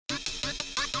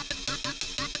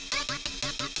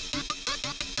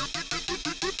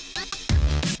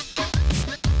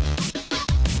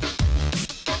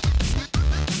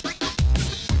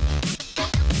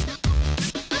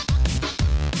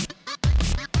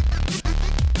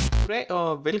Goddag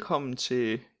og velkommen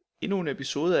til endnu en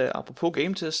episode af Apropos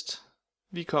Game Test.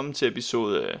 Vi er kommet til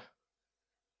episode...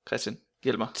 Christian,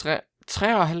 hjælp mig.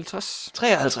 53.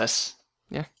 53.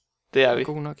 Ja. Det er vi.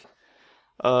 God nok.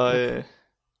 Og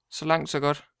Så langt, så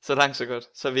godt. så langt så godt.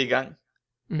 Så er vi i gang.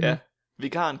 Mm-hmm. Ja.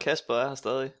 Vikaren Kasper er her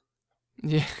stadig.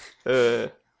 Ja. Øh,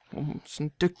 Sådan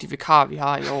en dygtig vikar, vi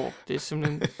har i år. Det er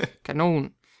simpelthen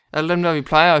kanon. Alle dem, der vi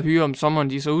plejer at hyre om sommeren,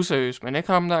 de er så useriøse. Men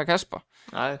ikke ham der, Kasper.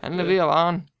 nej. Han leverer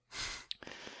varen.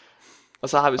 Og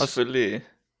så har vi selvfølgelig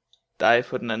dig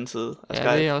på den anden side af Skype.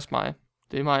 Ja, det er også mig.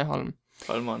 Det er mig, Holm.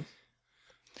 Holmeren.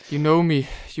 You know me.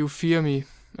 You fear me.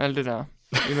 Alt det der.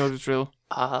 You know the drill.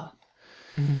 Aha.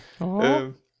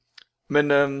 Oh. Men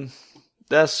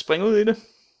lad os springe ud i det.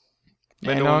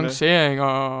 Med nogle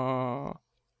Annonceringer.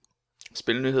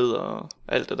 spilnyheder og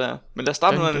alt det der. Men lad os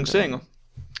starte med nogle annonceringer.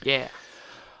 Ja. Yeah.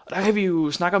 Og der kan vi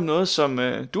jo snakke om noget, som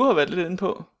du har været lidt inde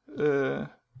på,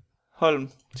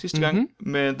 Holm, sidste gang,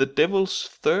 med The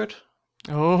Devil's Third.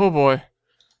 Oh boy.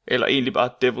 Eller egentlig bare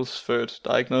Devil's Third,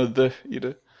 der er ikke noget the i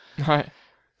det. Nej.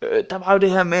 Der var jo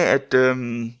det her med, at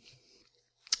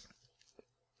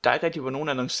der ikke rigtig var nogen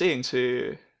annoncering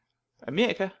til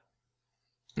Amerika.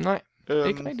 Nej,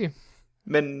 ikke rigtigt.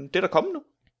 Men det er der kommet nu.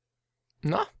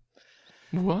 Nå.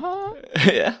 What?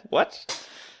 Ja, what?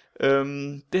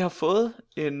 Det har fået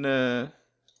en...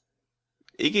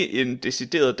 ikke en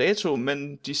decideret dato,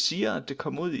 men de siger, at det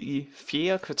kommer ud i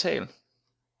 4. kvartal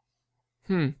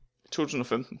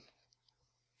 2015.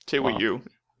 Til Wii U.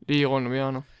 Lige rundt om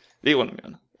hjørnet. Lige rundt om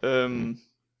hjørnet.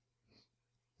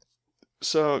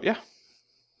 Så ja.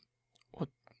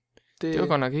 Det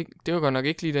var godt nok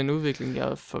ikke lige den udvikling, jeg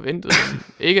havde forventet.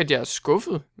 Ikke at jeg er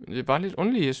skuffet, men det er bare lidt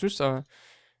underligt. Jeg synes,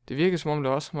 det virker som om, der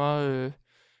er også meget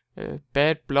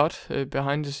bad blood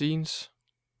behind the scenes.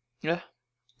 Ja.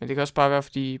 Men det kan også bare være,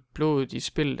 fordi blodet i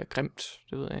spillet er grimt.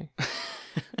 Det ved jeg ikke.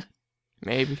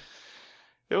 Maybe.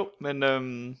 Jo, men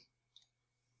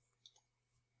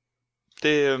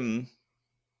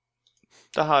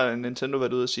der har Nintendo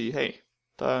været ude og sige, hey,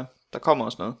 der kommer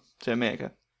også noget til Amerika.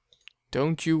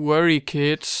 Don't you worry,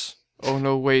 kids. Oh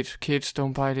no, wait, kids,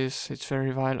 don't buy this. It's very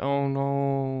vile. Oh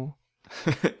no.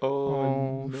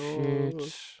 oh no.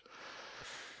 Shit.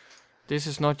 This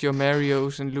is not your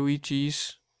Marios and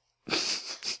Luigi's.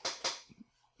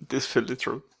 Det er selvfølgelig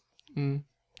true.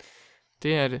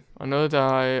 Det er det. Og noget,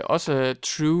 der også er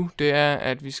true, det er,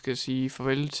 at vi skal sige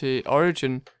farvel til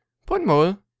Origin på en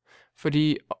måde.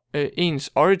 Fordi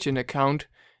ens Origin-account,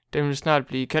 den vil snart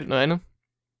blive kaldt noget andet.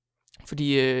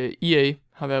 Fordi EA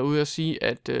har været ude at sige,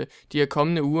 at de her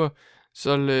kommende uger,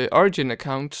 så vil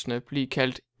Origin-accountsene blive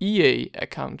kaldt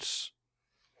EA-accounts.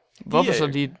 Hvorfor så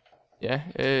lige... Ja,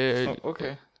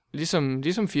 okay.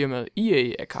 Ligesom firmaet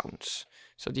EA-accounts.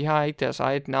 Så de har ikke deres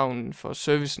eget navn for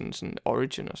servicen, sådan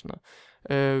Origin og sådan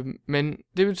noget. Men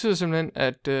det betyder simpelthen,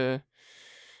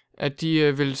 at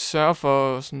de vil sørge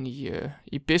for sådan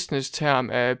i business-term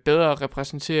at bedre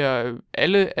repræsentere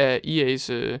alle af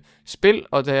EA's spil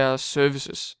og deres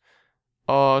services.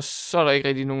 Og så er der ikke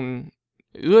rigtig nogen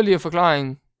yderligere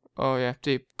forklaring. Og ja,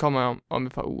 det kommer om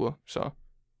et par uger. Så,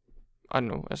 I don't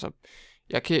know, altså,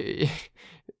 jeg kan...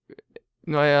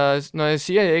 Når jeg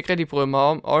siger, at jeg ikke rigtig bryder mig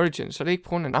om Origin, så er det ikke på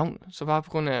grund af navnet, så bare på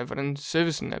grund af, hvordan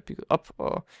servicen er bygget op,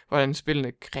 og hvordan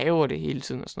spillene kræver det hele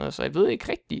tiden og sådan noget. Så jeg ved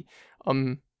ikke rigtig,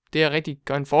 om det er rigtig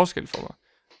gør en forskel for mig.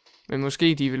 Men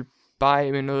måske de vil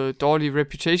bare med noget dårlig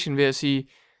reputation ved at sige,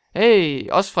 hey,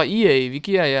 også fra EA, vi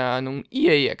giver jer nogle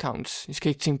EA-accounts. I skal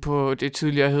ikke tænke på det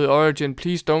tidligere hed Origin,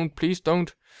 please don't.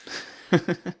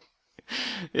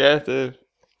 Ja, det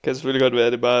kan selvfølgelig godt være,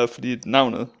 det er bare fordi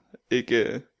navnet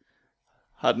ikke...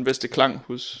 har den bedste klang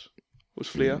hos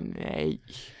flere. Nej.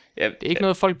 Ja, det er ikke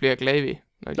noget, folk bliver glade ved,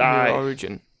 når de hører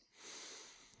Origin.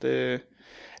 Det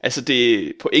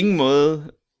er på ingen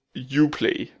måde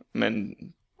Uplay, men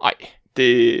nej.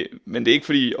 Men det er ikke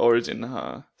fordi Origin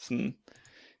har sådan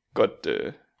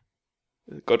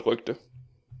godt rygte.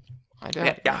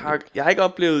 Nej, jeg har ikke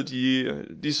oplevet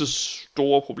de så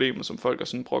store problemer, som folk har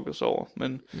sådan brokket sig over,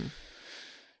 men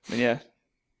ja.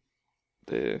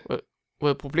 Det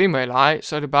både problemer eller ej,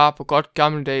 så er det bare på godt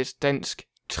gammeldags dansk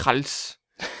træls.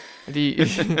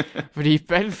 Fordi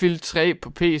Battlefield 3 på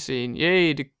PC'en,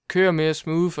 det kører mere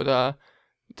smooth, for der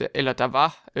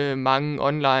var mange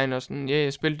online og sådan,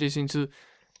 jeg spillede det i sin tid.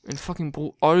 Men fucking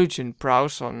brug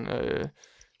Origin-browseren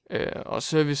og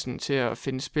servicen til at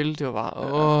finde spil, det var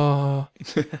bare,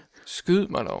 skyd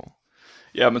mig dog.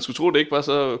 Ja, man skulle tro, det ikke var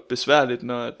så besværligt,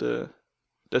 når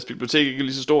deres bibliotek ikke er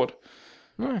lige så stort.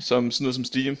 Nej. Som sådan noget som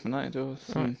Steam. Men nej, det var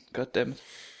sådan, goddammit.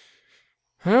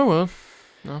 Well.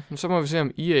 Nå, men så må vi se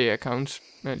om EA-accounts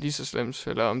er lige så slemt,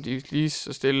 eller om de lige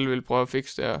så stille vil prøve at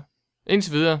fikse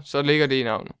Indtil videre, så ligger det i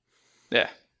navnet. Ja.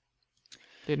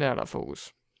 Det er der er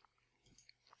fokus.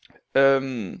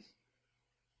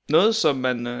 Noget, som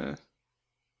man...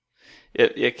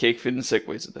 Jeg kan ikke finde en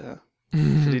segue til det her.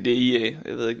 Fordi det er EA.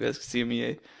 Jeg ved ikke, hvad jeg skal sige om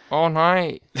EA.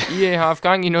 Nej. EA har haft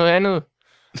gang i noget andet.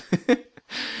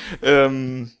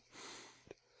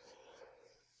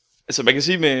 Altså man kan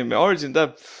sige med Origin,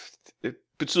 der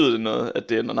betyder det noget, at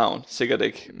det ændrer navn. Sikkert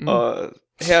ikke. Og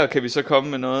her kan vi så komme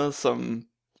med noget, som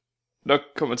nok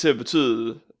kommer til at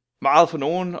betyde meget for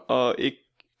nogen, og ikke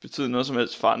betyde noget som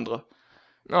helst for andre.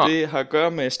 Det har at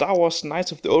gøre med Star Wars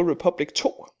Knights of the Old Republic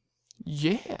 2.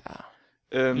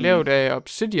 Yeah. Lavet af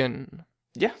Obsidian.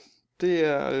 Ja, det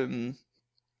er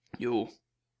jo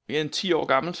mere end 10 år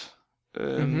gammelt.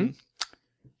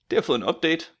 Det har fået en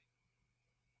update.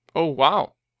 Oh, wow.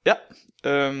 Ja.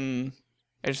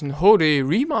 Er det sådan en HD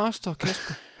remaster,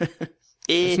 Kasper? Er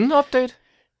det sådan en update?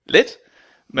 Lidt,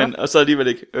 men og så alligevel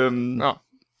ikke.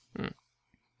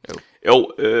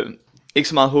 Jo, ikke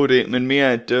så meget HD, men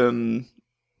mere at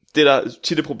det der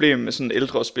tit er problem med sådan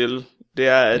ældre spil, det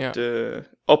er at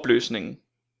opløsningen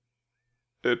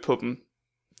på dem,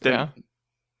 den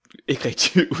ikke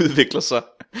rigtig udvikler sig.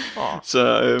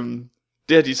 Så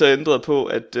det har de så ændret på,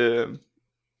 at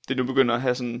det nu begynder at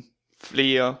have sådan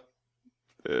flere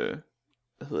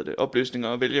opløsninger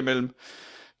at vælge mellem.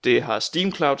 Det har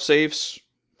Steam Cloud Saves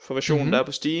for versionen, der er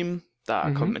på Steam. Der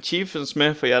er kommet achievements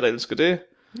med, for jer der elsker det.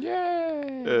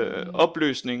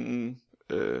 Opløsningen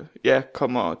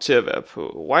kommer til at være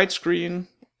på widescreen.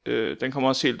 Den kommer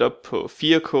også helt op på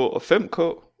 4K og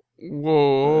 5K.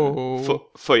 Wow.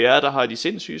 For jer der har de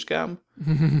sindssyge skærme.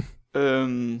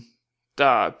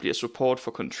 Der bliver support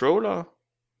for controller.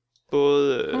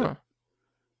 Både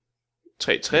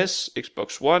 360,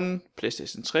 Xbox One,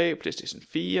 PlayStation 3, PlayStation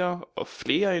 4 og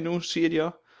flere endnu, siger de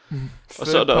også. Og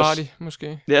så er der party, også,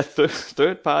 måske. Ja,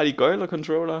 third party gøjler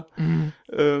controller.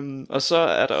 Og så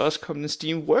er der også kommet en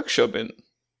Steam Workshop ind.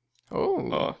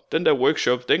 Og den der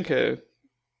workshop, den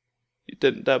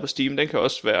der er på Steam, den kan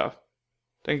også være,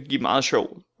 den kan give meget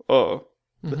sjov og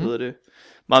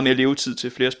meget mere levetid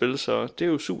til flere spil, så det er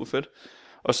jo super fedt.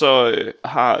 Og så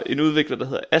har en udvikler, der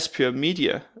hedder Aspyr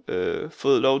Media,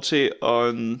 fået lov til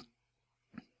at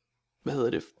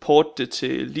porte det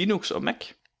til Linux og Mac.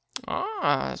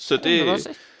 Så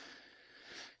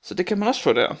det kan man også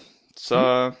få der.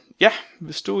 Så ja,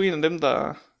 hvis du er en af dem,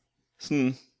 der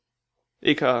sådan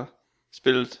ikke har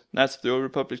spillet Knights of the Old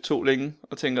Republic 2 længe,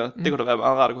 og tænker, det kunne da være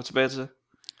meget rart at gå tilbage til,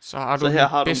 så har du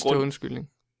den bedste undskyldning.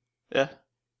 Ja,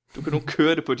 du kan nu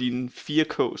køre det på din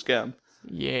 4K skærm.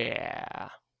 Yeah.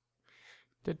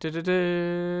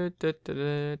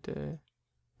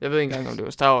 Jeg ved ikke engang, om det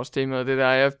var Star Wars temaet, det der,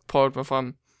 jeg prøvede mig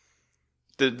frem.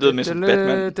 Det lød med som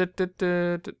Batman.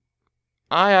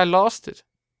 I lost it.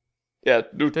 Ja,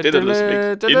 nu det der lød som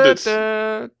ikke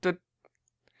intet.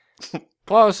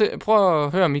 Prøv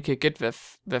at høre, om I kan gætte,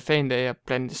 hvad fanden det er, jeg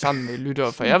blander det sammen med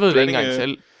lyttere, for jeg ved det ikke engang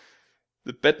selv.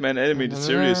 The Batman Animated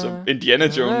Series of Indiana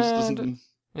Jones.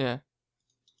 Ja.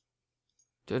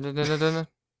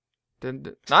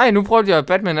 Nej, nu prøvede jeg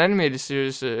Batman Animated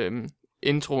Series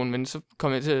introen, men så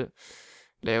kom jeg til at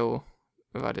lave,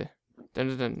 hvad var det?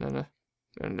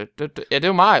 Ja, det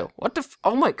var Mario.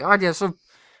 Oh my god, jeg er så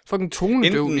fucking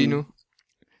tonedøv lige nu.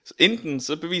 Enten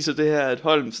så beviser det her, at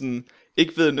Holm sådan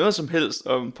ikke ved noget som helst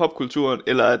om popkulturen,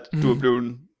 eller at du er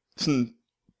blevet sådan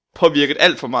påvirket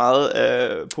alt for meget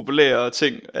af populære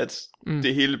ting, at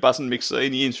det hele bare sådan mixer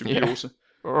ind i en symbiose.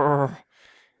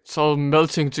 It's all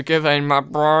melting together in my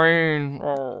brain.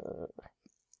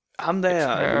 Ham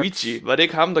der, Luigi, var det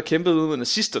ikke ham, der kæmpede ud med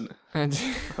nazisterne?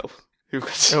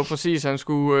 Jo, præcis. Han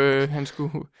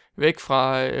skulle væk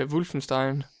fra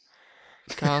Wolfenstein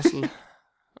Castle.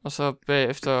 Og så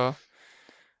bagefter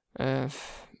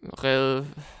redde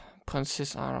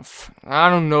prinsesse. I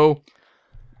don't know.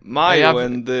 Mario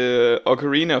and the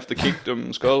Ocarina of the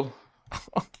Kingdom Skull.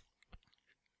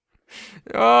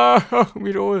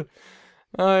 Mit hoved.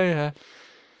 Ja.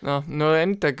 Nå, noget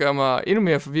andet, der gør mig endnu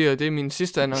mere forvirret, det er min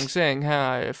sidste annoncering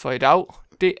her for i dag.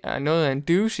 Det er noget af en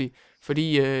doozy,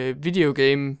 fordi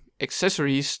videogame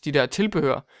accessories, de der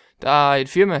tilbehør, der er et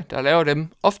firma, der laver dem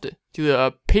ofte. De hedder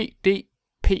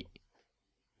PDP.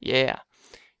 Yeah.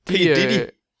 P.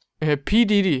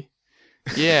 Diddy.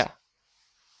 Yeah.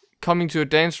 Coming to a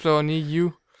dance floor near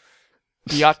you.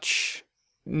 Biatch.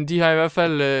 De har i hvert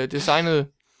fald designet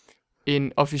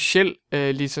en officiel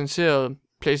licenseret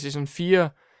PlayStation 4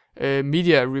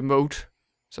 Media Remote,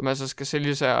 som altså skal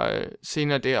sælges her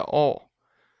senere det her år.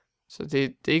 Så det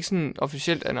er ikke sådan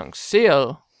officielt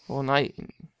annonceret. Nej,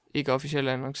 ikke officiel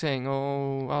annoncering.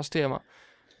 Arrester mig.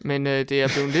 Men det er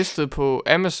blevet listet på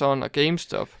Amazon og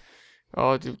GameStop.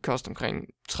 og det koster omkring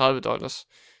 $30.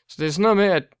 Så det er sådan noget med,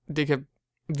 at det kan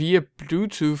via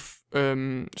Bluetooth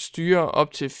styre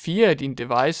op til 4 af dine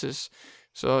devices,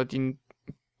 så din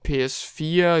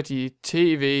PS4, din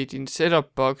TV, din setup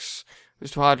box,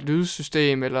 hvis du har et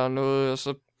lydsystem eller noget, og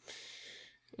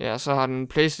så har den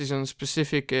PlayStation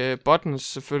specific buttons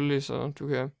selvfølgelig, så du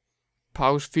kan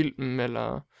pause filmen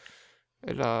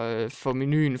eller få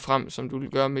menuen frem, som du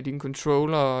vil gøre med din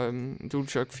controller,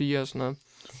 DualShock 4 og sådan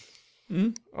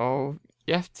noget. Og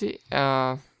ja, det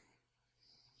er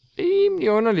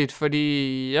rimelig underligt,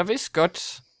 fordi jeg vidste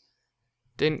godt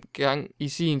den gang i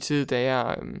sin tid, da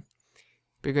jeg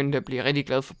begyndte at blive rigtig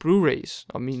glad for Blu-rays,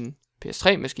 og min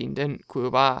PS3-maskine, den kunne jo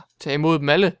bare tage imod dem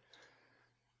alle.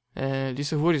 Lige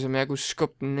så hurtigt, som jeg kunne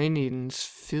skubbe den ind i den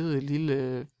fede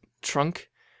lille trunk.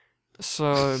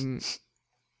 Så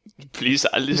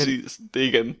please aldrig sige det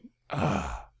igen.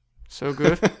 So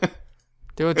good.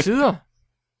 Det var tider.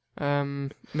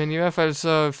 Men i hvert fald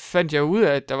så fandt jeg ud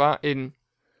af, at der var en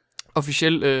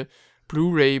officiel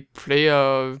Blu-ray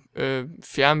player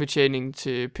fjernbetjening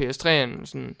til PS3'en.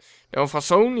 Sådan. Det var fra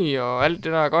Sony og alt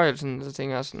det der gøjl. Så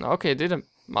tænker jeg sådan, okay, det er da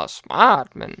meget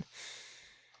smart, men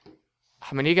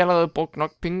har man ikke allerede brugt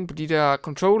nok penge på de der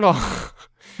controller?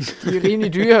 De er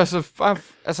rimelig dyre, så bare,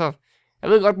 altså, jeg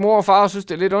ved godt, mor og far synes,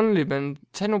 det er lidt underligt, men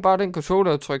tag nu bare den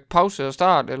controller og tryk pause og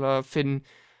start, eller find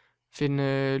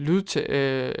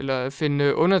eller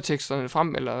finde underteksterne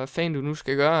frem, eller hvad fanden du nu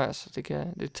skal gøre. Altså,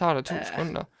 det tager dig 2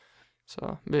 sekunder.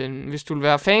 Så, men hvis du vil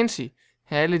være fancy,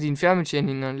 have alle dine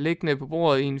fjernbetjeninger liggende på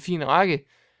bordet i en fin række,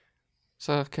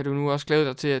 så kan du nu også glæde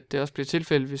dig til, at det også bliver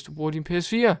tilfældet, hvis du bruger din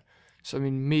PS4 som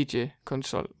en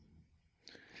mediekonsol.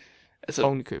 Altså,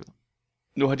 oven i købet.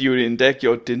 Nu har de jo endda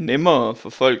gjort det nemmere for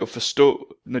folk at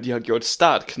forstå, når de har gjort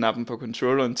startknappen på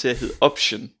controlleren til at hedde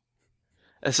option.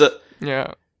 Altså, ja.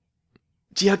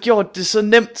 De har gjort det så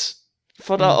nemt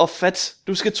for dig at fatte.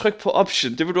 Du skal trykke på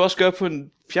option. Det vil du også gøre på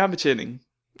en fjernbetjening.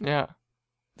 Ja,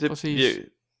 præcis.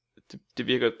 Det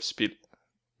virker spild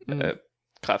af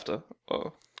kræfter.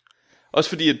 Og også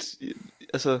fordi, at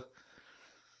altså,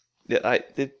 ja, nej,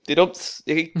 det er dumt.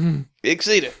 Jeg kan ikke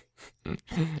se det. Jeg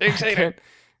kan ikke se det.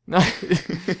 Nej,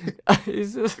 det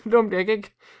er så dumt. Jeg kan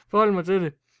ikke forholde mig til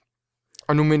det.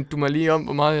 Og nu mindte du mig lige om,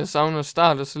 hvor meget jeg savner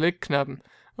start og select-knappen.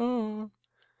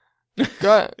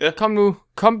 Ja. Kom nu,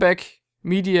 comeback,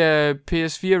 Media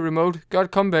PS4 Remote, gør et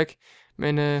comeback,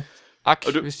 men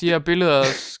hvis de her billeder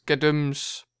skal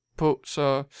dømmes på,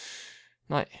 så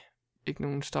nej, ikke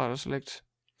nogen start og select.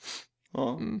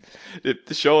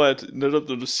 Det sjove er, at netop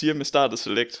når du siger med start og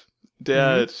select, det er,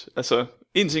 at altså,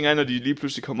 en ting er, når de lige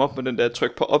pludselig kommer op med den der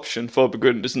tryk på option for at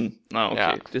begynde, det sådan,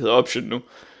 det hedder option nu.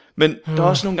 Men der er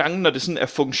også nogle gange, når det sådan er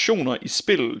funktioner i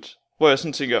spillet, hvor jeg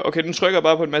sådan tænker, okay, nu trykker jeg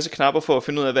bare på en masse knapper for at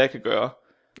finde ud af, hvad jeg kan gøre.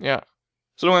 Ja.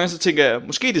 Så nogle gange så tænker jeg,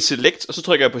 måske det er select, og så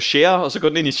trykker jeg på share, og så går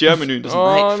den ind i share-menuen, og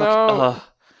sådan,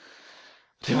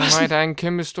 det var sådan... der er en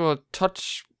kæmpe stor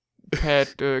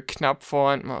touchpad-knap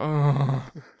foran mig.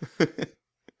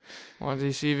 What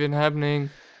is even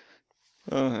happening?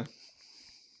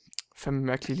 Fandme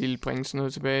mærkeligt lille bringe sådan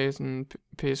noget tilbage, sådan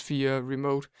PS4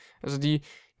 remote. Altså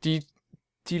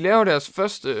de laver deres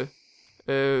første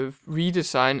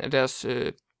redesign af deres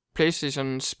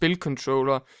PlayStation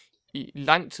spilcontroller i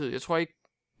lang tid. Jeg tror ikke,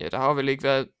 der har vel ikke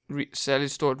været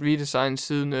særligt stort redesign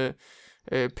siden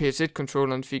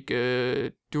PS1-controlleren fik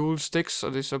dual sticks,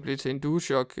 og det så blev til en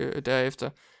DualShock derefter.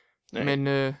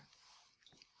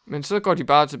 Men så går de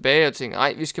bare tilbage og tænker,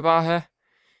 nej, vi skal bare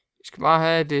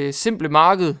have det simple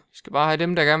marked. Vi skal bare have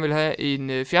dem, der gerne vil have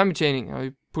en fjernbetjening, og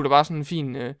vi putter bare sådan en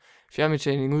fin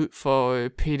fjernbetjening ud for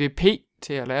PDP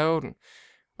til at lave den.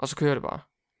 Og så kører det bare.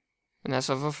 Men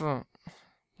altså, hvorfor?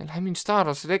 Jeg vil have min start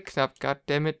og select-knap,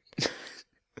 goddammit.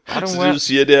 Så det du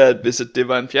siger, det er, at hvis det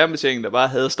var en fjernbetjening, der bare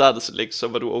havde start og select, så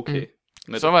var du okay?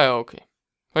 Så var jeg okay.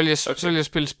 Så vil jeg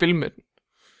spille spil med den.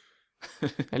 Jeg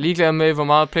er ligeglad med, hvor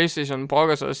meget PlayStation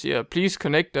brokker sig og siger, please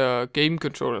connect a game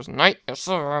controller. Så, nej,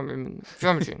 så er min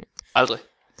fjernbetjening. Aldrig.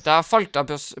 Der er folk,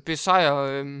 der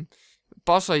besejrer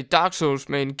bosser i Dark Souls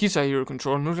med en Guitar Hero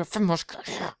controller. Nu er der 5 år skrevet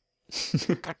det her.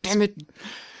 Goddammit.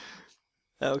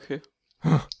 Ja, okay.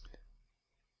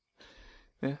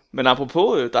 Ja. Men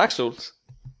apropos Dark Souls.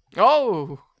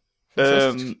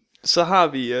 Så har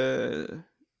vi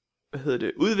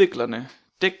udviklerne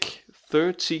Deck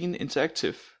 13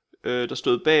 Interactive, der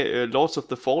stod bag Lords of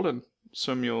the Fallen,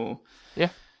 som jo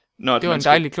det var en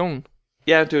dejlig klon.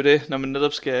 Ja, det er jo det. Når man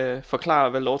netop skal forklare,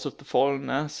 hvad Lords of the Fallen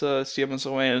er, så siger man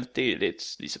så, at det er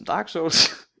lidt ligesom Dark Souls.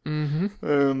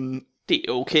 Det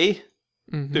er okay.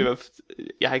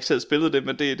 Jeg har ikke selv spillet det,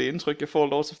 men det er det indtryk, jeg får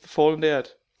Lords of the Fallen, det er, at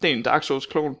det er en Dark Souls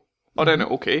klon, og den er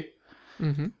okay.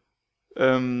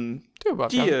 Det var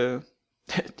bare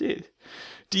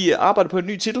de arbejder på en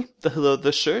ny titel, der hedder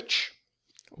The Search.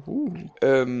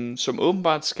 Som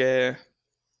åbenbart skal...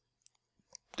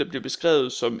 Det bliver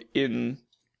beskrevet som en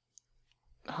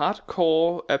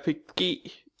hardcore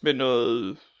RPG med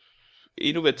noget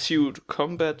innovativt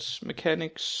combat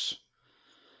mechanics.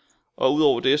 Og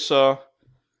udover det, så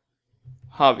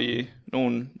har vi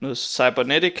noget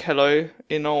cybernetic halløj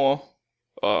indover,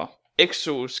 og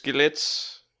exoskelet,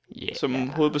 som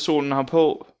hovedpersonen har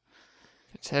på.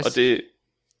 Fantastisk.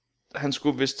 Og han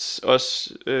skulle vist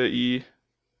også i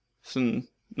sådan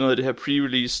noget af det her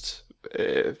pre-released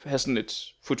have sådan et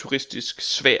futuristisk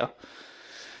sværd.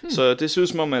 Så det ser ud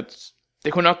som om, at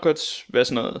det kunne nok godt være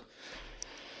sådan noget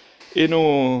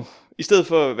endnu... I stedet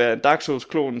for at være en Dark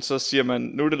Souls-klon, så siger man,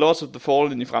 nu er det Lords of the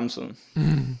Fallen i fremtiden.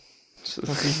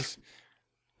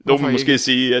 Nogen vil måske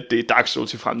sige, at det er Dark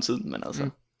Souls i fremtiden, men altså...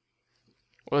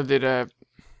 Og det der...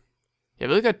 Jeg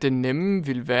ved ikke, at det nemme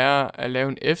ville være at lave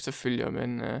en efterfølger,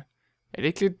 men er det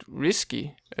ikke lidt risky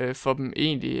for dem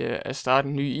egentlig at starte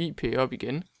en ny IP op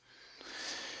igen?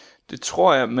 Det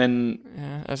tror jeg, men...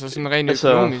 Ja, altså sådan rent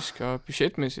økonomisk og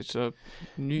budgetmæssigt, så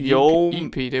ny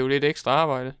IP, det er jo lidt ekstra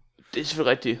arbejde. Det er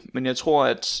selvfølgelig rigtigt, men jeg tror,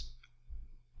 at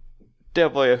der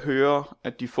hvor jeg hører,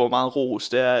 at de får meget ros,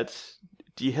 det er, at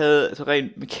de havde, altså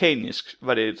rent mekanisk,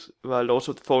 var Lords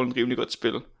of the Fallen rimelig godt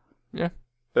spil. Ja.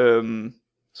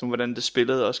 Som hvordan det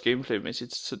spillede, også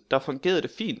gameplaymæssigt, så der fungerede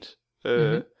det fint.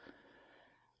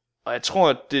 Og jeg tror,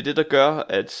 at det er det, der gør,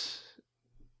 at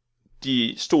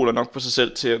de stoler nok på sig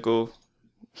selv til at gå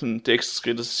sådan det ekstra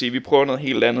skridt og sige, vi prøver noget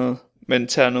helt andet, men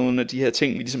tager nogle af de her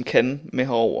ting, vi ligesom kan med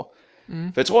herover.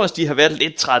 For jeg tror også, de har været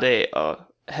lidt træt af at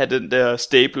have den der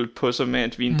staple på sig med,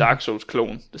 at vi er en Dark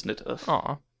Souls-klon. Det er sådan lidt...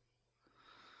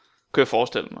 Kan jeg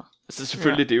forestille mig. Altså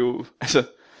selvfølgelig, det er jo... Altså,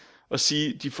 at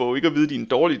sige, de får jo ikke at vide, at de er en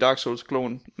dårlig Dark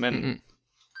Souls-klon, men...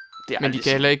 Det er men de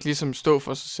kan heller ikke ligesom stå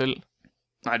for sig selv.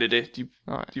 Nej, det er det.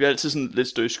 De vil altid sådan lidt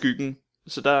stå i skyggen.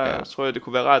 Så der tror jeg, det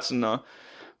kunne være rart sådan at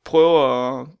prøve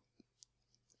at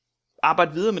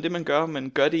arbejde videre med det, man gør,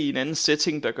 men gør det i en anden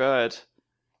setting, der gør, at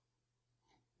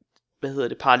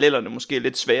parallellerne måske er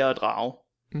lidt sværere at drage.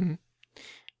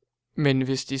 Men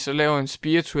hvis de så laver en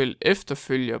spirituel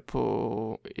efterfølger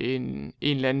på en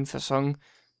eller anden facon,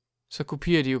 så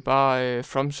kopierer de jo bare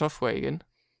From Software igen.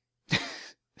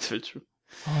 Det er true.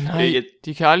 Nej,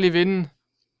 de kan aldrig vinde.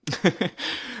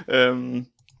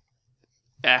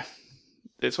 Ja,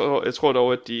 jeg tror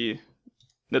dog, at de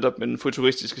netop med den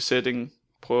futuristiske setting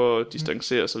prøver at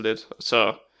distancere sig lidt, og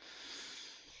så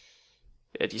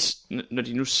når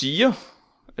de nu siger,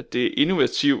 at det er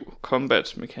innovativ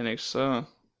combat mechanics, så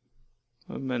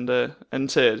må man da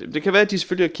antage, at det kan være, at de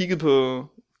selvfølgelig har kigget på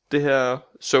det her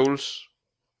Souls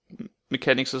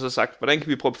mechanics, og så sagt, hvordan kan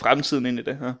vi prøve fremtiden ind i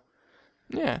det her?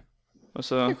 Ja, og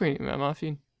så, det kunne egentlig være meget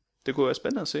fint. Det kunne være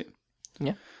spændende at se.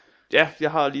 Ja. Ja,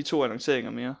 jeg har lige 2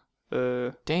 annonceringer mere.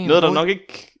 Noget, der nok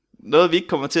ikke... Noget, vi ikke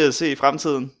kommer til at se i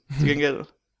fremtiden, til gengæld.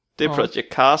 Det er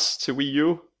Project Cars til Wii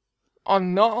U.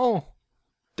 No!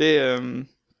 Det,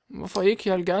 Hvorfor ikke?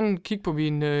 Jeg vil gerne kigge på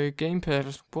min gamepad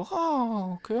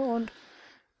og køre rundt.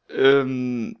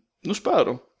 Nu spørger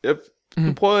du.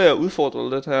 Nu prøver jeg at udfordre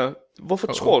lidt her. Hvorfor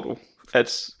tror du,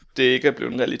 at det ikke er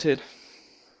blevet en realitet?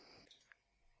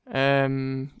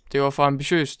 Det var for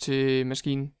ambitiøst til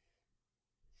maskinen.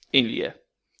 Egentlig ja.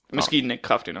 Maskinen er ikke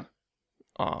kraftig nok.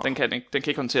 Den kan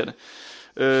ikke håndtere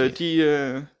det.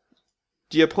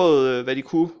 De har prøvet, hvad de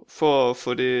kunne, for at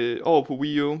få det over på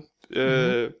Wii U.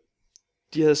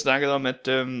 De havde snakket om, at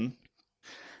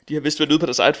de har vist været ude på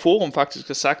deres eget forum faktisk,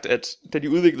 og sagt, at da de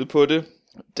udviklede på det,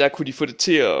 der kunne de få det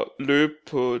til at løbe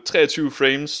på 23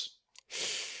 frames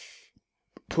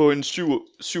på en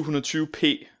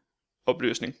 720p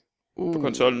opløsning på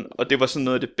konsollen, og det var sådan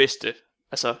noget af det bedste,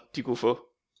 altså de kunne få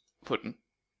på den.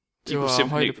 Det var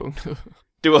højdepunktet.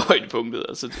 Det var højdepunktet,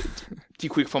 altså de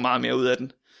kunne ikke få meget mere ud af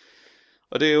den.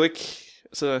 Og det er jo ikke,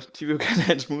 altså de vil jo gerne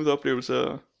have en smooth oplevelse,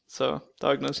 så der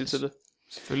er ikke noget at sige til det.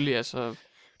 Selvfølgelig, altså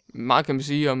meget kan man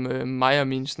sige om mig og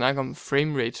min snak om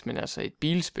frame rates, men altså et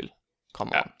bilspil,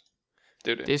 kommer on.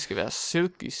 Det er det. Det skal være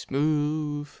silky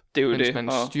smooth, det er jo mens det.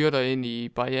 Man styrter ind i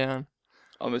barrieren.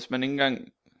 Og hvis man ikke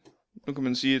engang, nu kan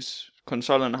man sige, at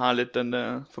konsollerne har lidt den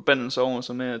der forbandelse over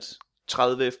sig med, at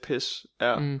 30 fps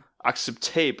er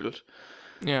acceptabelt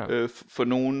for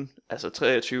nogen. Altså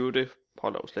 23, det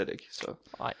holder jo slet ikke.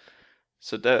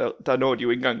 Så der når de jo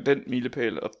ikke engang den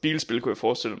milepæl. Og bilspil kunne jeg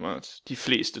forestille mig, at de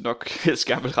fleste nok helst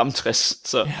gerne vil ramme 60.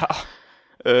 Så,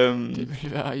 det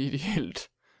ville være ideelt.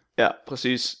 Ja,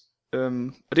 præcis. Og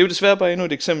det er jo desværre bare endnu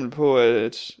et eksempel på,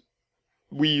 at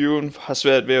Wii U har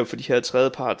svært ved at få de her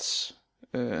tredjeparts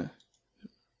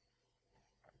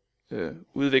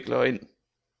udviklere ind,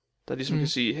 der ligesom kan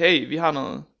sige, hey, vi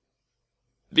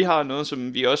har noget,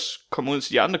 som vi også kommer ud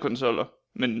til de andre konsoller,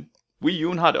 men Wii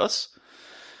U'en har det også.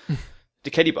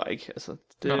 Det kan de bare ikke, altså.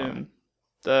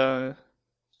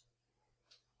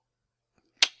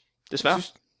 Desværre.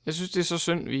 Jeg synes, det er så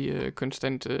synd, vi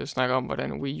konstant snakker om,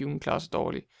 hvordan Wii U'en klarer sig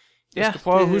dårligt. Ja, jeg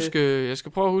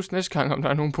skal prøve at huske næste gang, om der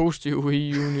er nogle positive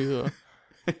Wii U-nyheder.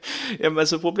 Jamen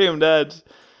altså, problemet er, at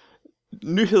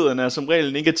nyhederne er som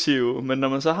regel negative, men når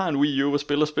man så har en Wii U og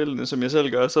spiller spillene, som jeg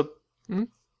selv gør, så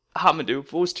har man det jo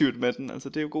positivt med den. Altså,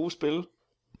 det er jo gode spil.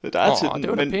 Der er til den, det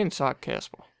var da pænt sagt,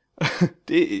 Kasper.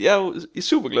 Jeg er jo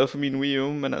super glad for min Wii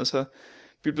U, men altså,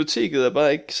 biblioteket er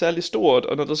bare ikke særlig stort,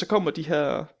 og når der så kommer de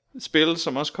her spil,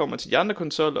 som også kommer til de andre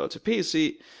konsoller og til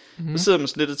PC, så sidder man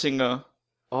sådan lidt og tænker,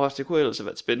 det kunne ellers have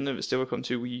været spændende, hvis det var kommet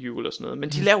til Wii U eller sådan noget. Men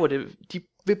de laver det, de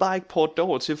vil bare ikke porte det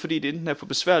over til, fordi det enten er for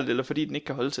besværligt, eller fordi den ikke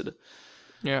kan holde til det.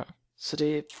 Ja. Så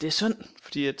det er synd,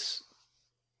 fordi at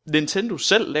Nintendo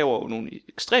selv laver jo nogle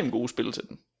ekstremt gode spil til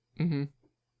den.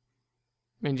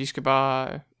 Men de skal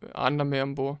bare andre med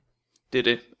ombord. Det er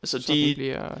det. Altså så det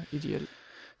bliver ideelt.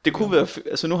 Det kunne være,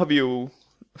 altså nu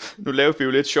lavede vi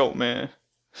jo lidt sjov med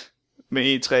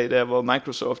E3 der, hvor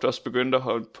Microsoft også begyndte at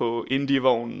holde på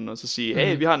indie-vognen, og så sige,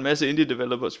 hey, vi har en masse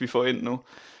indie-developers, vi får ind nu,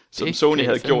 som Sony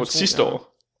havde gjort sidste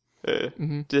år.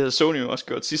 Det havde Sony jo også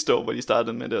gjort sidste år, hvor de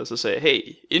startede med det, og så sagde,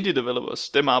 hey, indie-developers,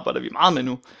 dem arbejder vi meget med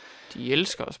nu. De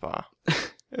elsker os bare.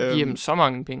 De giver dem så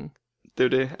mange penge. Det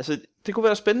er jo det. Altså, det kunne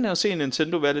være spændende at se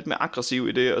Nintendo være lidt mere aggressiv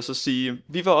i det, og så sige,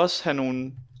 vi vil også have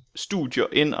nogle studier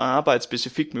ind og arbejde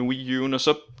specifikt med Wii U'en, og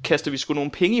så kaster vi sgu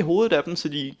nogle penge i hovedet af dem, så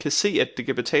de kan se, at det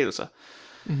kan betale sig.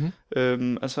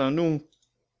 Altså nu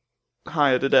har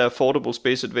jeg det der Affordable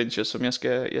Space Adventure, som jeg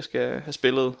skal have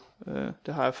spillet.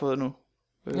 Det har jeg fået nu.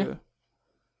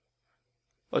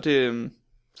 Og det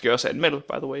skal jeg også anmelde,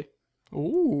 by the way.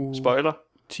 Spoiler.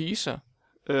 Teaser.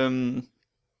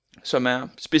 Som er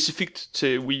specifikt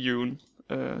til Wii U'en.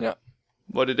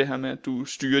 Hvor det er det her med, at du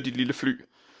styrer dit lille fly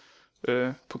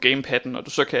på gamepadden, og du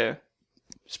så kan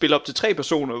spille op til 3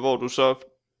 personer, hvor du så,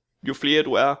 jo flere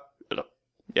du er, eller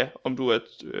om du er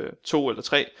 2 eller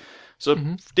 3,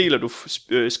 så deler du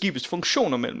skibets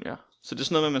funktioner mellem jer. Så det er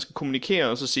sådan noget med, at man skal kommunikere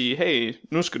og så sige, hey,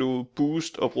 nu skal du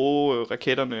boost og bruge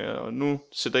raketterne, og nu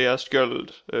sætter jeg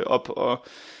skjoldet op, og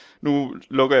nu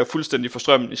lukker jeg fuldstændig for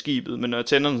strømmen i skibet, men når jeg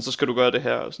tænder den, så skal du gøre det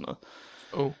her og sådan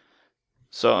noget.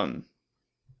 Så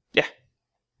ja.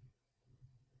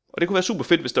 Og det kunne være super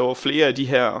fedt, hvis der var flere af de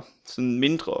her sådan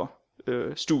mindre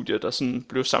studier, der sådan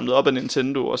blev samlet op af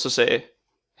Nintendo, og så sagde,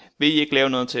 vil I ikke lave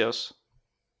noget til os?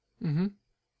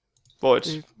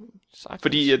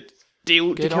 Fordi at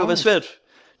det kan jo være svært.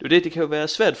 Det kan jo være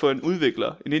svært for en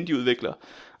indie-udvikler,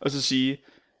 og så sige,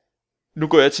 nu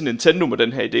går jeg til Nintendo med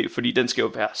den her idé, fordi den skal jo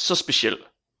være så speciel.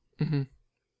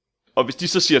 Og hvis de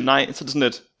så siger nej, så er det sådan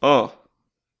at,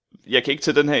 jeg kan ikke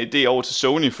tage den her idé over til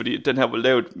Sony, fordi den her var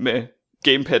lavet med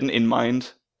gamepadden in mind.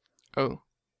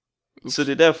 Så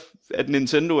det er der, at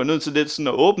Nintendo er nødt til lidt sådan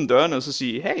at åbne dørene og så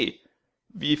sige, hey,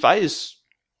 vi er faktisk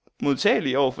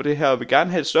modtagelige over for det her, og vil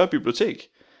gerne have et større bibliotek.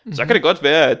 Så kan det godt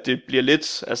være, at det bliver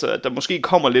lidt, altså at der måske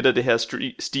kommer lidt af det her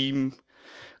Steam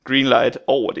Greenlight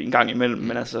over det en gang imellem,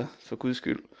 men altså, for guds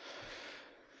skyld.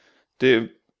 Det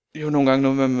er jo nogle gange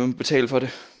noget, man må betale for det.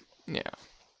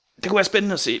 Det kunne være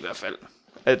spændende at se i hvert fald.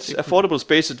 At Affordable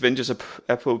Space Adventures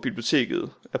er på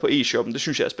biblioteket, er på e-shoppen, det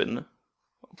synes jeg er spændende.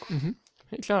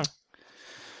 Helt klart.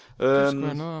 Det skulle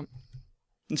være noget om.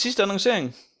 Den sidste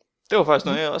annoncering, det var faktisk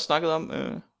noget, jeg også snakkede om.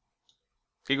 Jeg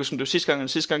kan ikke huske, om det var sidste gang eller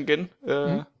sidste gang igen.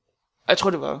 Jeg tror,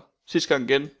 det var sidste gang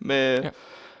igen, med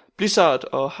Blizzard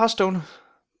og Hearthstone.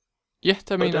 Ja,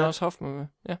 der mener jeg også Hoffman med.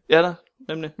 Ja, der,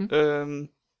 nemlig.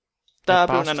 Der er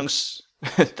blevet annonceret...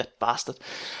 That bastard.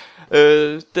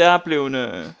 Der er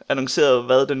blevet annonceret,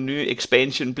 hvad den nye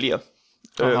expansion bliver.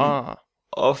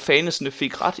 Og fansene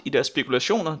fik ret i deres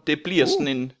spekulationer. Det bliver sådan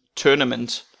en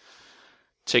tournament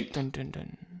ting.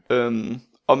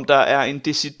 Om der er en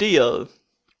decideret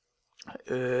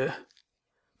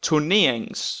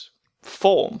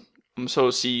turneringsform, om så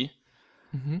at sige.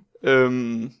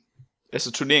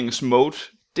 Altså turneringsmode.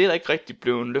 Det er der ikke rigtig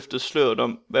blevet løftet sløret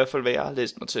om, i hvert fald hvad jeg har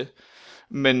læst mig til.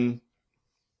 Men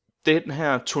det er den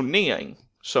her turnering,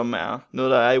 som er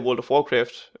noget, der er i World of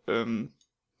Warcraft.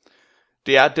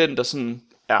 Det er den, der sådan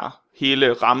er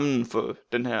hele rammen for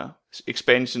den her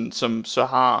expansion, som så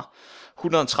har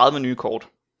 130 nye kort.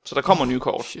 Så der kommer nye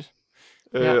kort.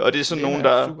 Og det er sådan nogen,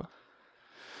 der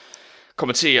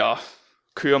kommer til at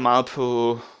køre meget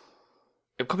på...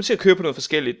 Jeg kommer til at køre på noget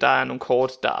forskelligt. Der er nogle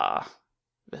kort, der...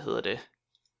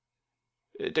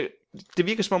 det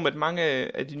virker som om, at mange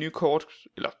af de nye kort,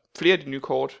 eller flere af de nye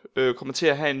kort, kommer til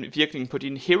at have en virkning på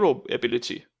din hero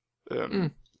ability.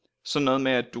 Sådan noget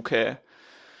med, at du kan...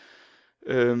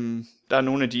 der er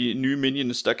nogle af de nye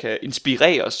minions, der kan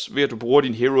inspireres ved, at du bruger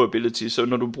din hero ability. Så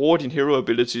når du bruger din hero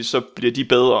ability, så bliver de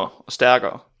bedre og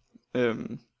stærkere.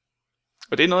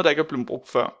 Og det er noget, der ikke er blevet brugt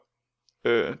før.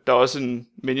 Der er også en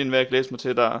minion, hvad jeg kan læse mig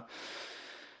til, der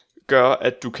gør,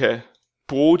 at du kan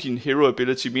bruge din hero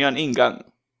ability mere end en gang.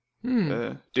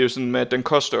 Det er jo sådan med, at den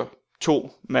koster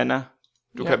 2 mana.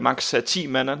 Du kan maks have 10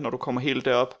 mana, når du kommer helt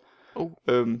derop.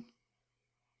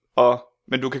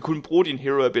 Men du kan kun bruge din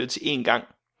hero ability en gang.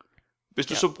 Hvis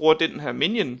du så bruger den her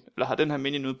minion, eller har den her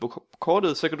minion ude på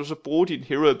kortet, så kan du så bruge din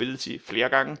hero ability flere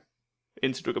gange,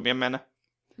 indtil du gør mere mana.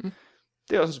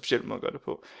 Det er også en speciel måde at gøre det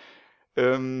på.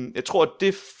 Jeg tror, at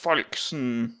det folk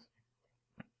sådan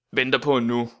venter på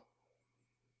nu,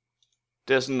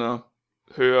 det er sådan at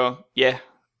høre, ja,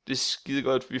 det er skide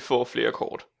godt, vi får flere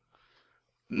kort.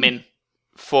 Men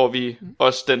får vi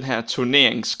også den her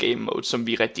turneringsgame mode, som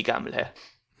vi rigtig gerne vil have.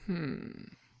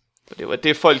 Og det var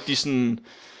det folk, de sådan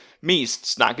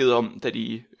mest snakkede om, da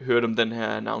de hørte om den her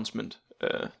announcement.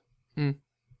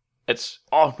 At,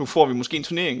 nu får vi måske en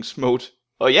turneringsmode.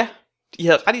 Og ja, de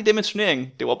havde ret i det med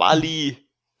turnering. Det var bare lige,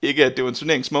 ikke at det var en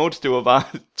turneringsmode, det var bare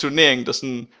turnering, der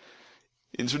sådan,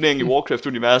 en turnering i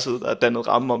Warcraft-universet, der dannede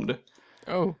ramme om det.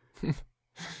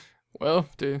 Well,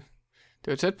 det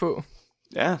var tæt på.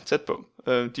 Ja, tæt på.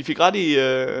 De fik ret i,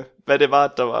 hvad det var,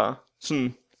 der var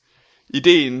sådan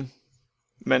ideen.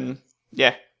 Men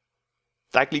ja,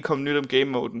 der er ikke lige kommet nyt om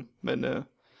game-moden, men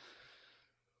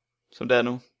som det er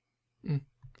nu.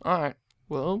 Alright,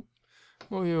 well,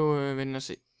 må vi jo vende og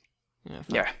se.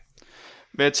 Ja,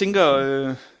 men jeg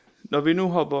tænker, når vi nu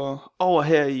hopper over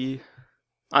her i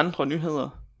andre nyheder.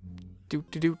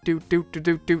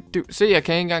 Se, jeg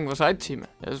kan ikke engang vores eget tema.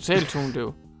 Jeg er totalt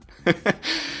tondøv.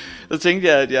 Så tænkte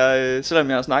jeg, at jeg, selvom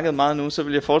jeg har snakket meget nu, så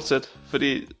vil jeg fortsætte,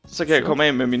 fordi så kan jeg komme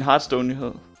af med min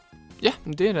Hearthstone-nyhed. Ja,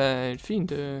 men det er da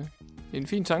en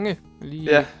fin tanke.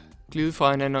 Lige glide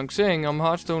fra en annoncering om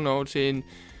Hearthstone over til en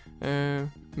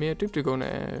mere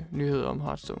dybdegående nyhed om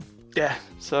Hearthstone. Ja,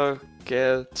 så kan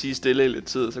jeg tie stille i lidt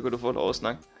tid, så kan du få lov at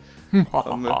snakke. Det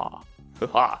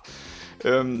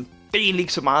er egentlig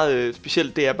ikke så meget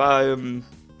specielt, det er bare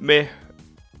med,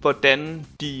 hvordan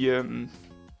de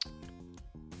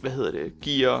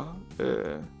giver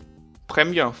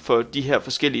præmier for de her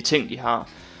forskellige ting, de har.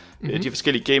 De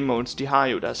forskellige game modes, de har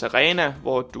jo deres arena,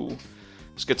 hvor du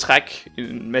skal trække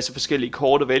en masse forskellige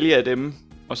kort og vælge af dem,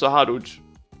 og så har du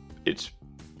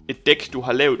et dæk, du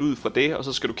har lavet ud fra det, og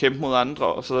så skal du kæmpe mod andre,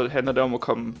 og så handler det om at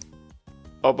komme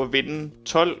op og vinde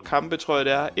 12 kampe, tror jeg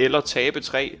det er, eller tabe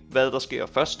 3, hvad der sker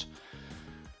først.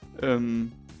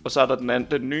 Og så er der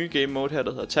den nye game mode her,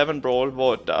 der hedder Tavern Brawl,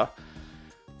 hvor der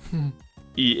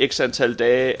i x antal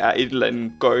dage er et eller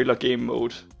andet gøjler game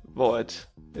mode, hvor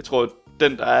jeg tror,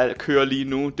 den der kører lige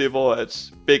nu, det er hvor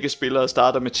at begge spillere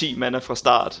starter med 10 mana fra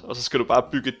start, og så skal du bare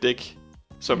bygge et dæk,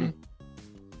 som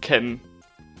kan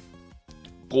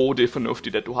bruge det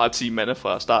fornuftigt, at du har 10 mana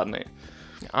fra starten af.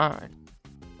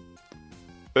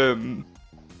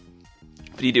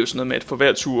 Fordi det er jo sådan noget med, at for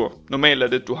hver tur, normalt er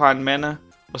det, at du har en mana,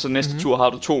 og så næste tur har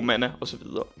du 2 mana, og så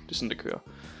videre. Det er sådan, det kører.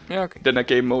 Ja, okay. Den her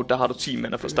game mode, der har du 10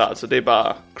 mana fra start, så det er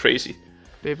bare crazy.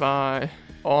 Det er bare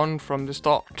on from the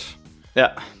start. Ja,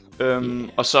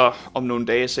 og så om nogle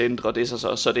dage, så ændrer det sig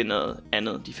så er det noget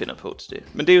andet, de finder på til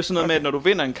det. Men det er jo sådan noget med, at når du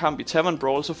vinder en kamp i Tavern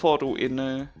Brawl, så får du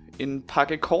en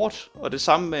pakke kort, og det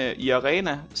samme med i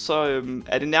Arena, så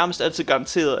er det nærmest altid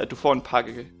garanteret, at du får en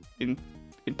pakke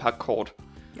kort.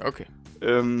 Okay.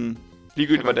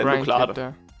 Ligegyldigt hvordan du klarer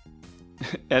det.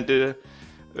 Ja,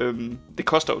 det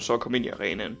koster jo så at komme ind i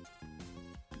arenaen.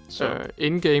 Så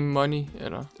in-game money,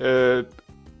 eller?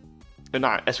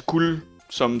 Nej, altså guld,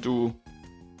 som du,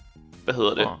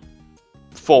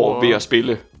 får ved at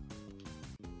spille.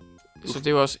 Så det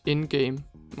er jo også in-game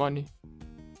money?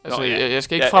 Altså, jeg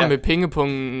skal ikke frem med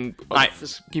pengepungen og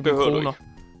give dem kroner?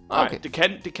 Nej,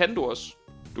 det kan du også.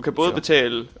 Du kan både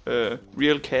betale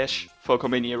real cash for at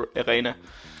komme ind i arena,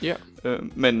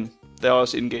 men der er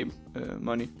også in-game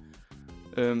money.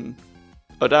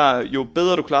 Og der, jo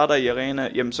bedre du klarer dig i arena,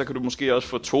 jamen så kan du måske også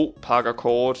få 2 pakker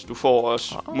kort. Du får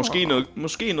også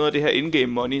måske noget af det her in-game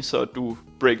money, så du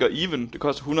breaker even. Det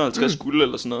koster 150 guld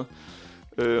eller sådan noget.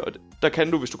 Og der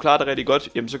kan du, hvis du klarer dig rigtig godt,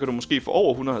 jamen så kan du måske få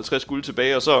over 150 guld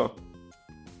tilbage, og så er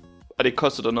det ikke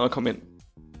kostet dig noget at komme ind.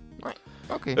 Nej,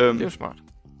 okay, det er jo smart.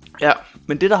 Ja,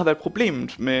 men det der har været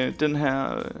problemet med den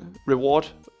her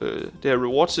det her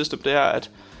reward system, det er,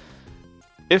 at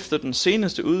efter den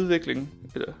seneste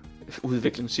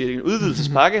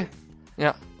udvidelsespakke,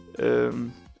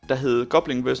 der hed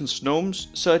Goblin vs. Gnomes,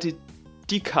 så er det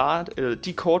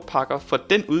de kortpakker fra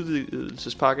den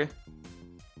udvidelsespakke,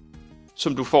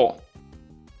 som du får.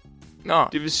 Nå.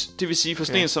 Det vil sige, for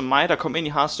sådan en som mig, der kom ind i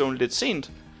Hearthstone lidt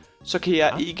sent, så kan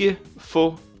jeg ikke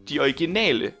få de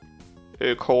originale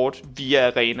kort via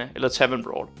Arena eller Tavern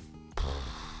Brawl.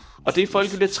 Og det er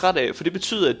folk jo lidt træt af, for det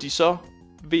betyder, at de så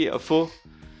ved at få...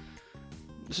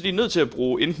 Så de er nødt til at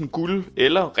bruge enten guld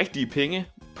eller rigtige penge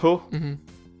på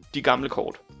de gamle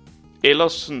kort. Eller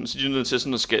sådan, så de er nødt til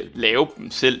sådan at skal lave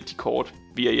dem selv, de kort,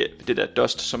 via det der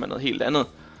Dust, som er noget helt andet.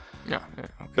 Ja,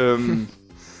 okay.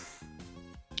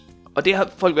 Og det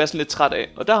har folk været sådan lidt træt af.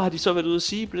 Og der har de så været ude at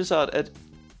sige, Blizzard, at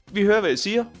vi hører, hvad I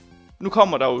siger. Nu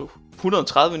kommer der jo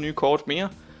 130 nye kort mere.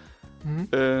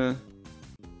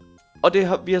 Og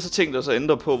vi har så tænkt os at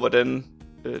ændre på, hvordan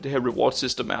det her reward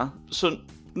system er. Så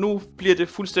nu bliver det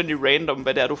fuldstændig random,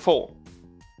 hvad det er, du får.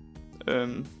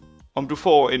 Om du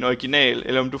får en original,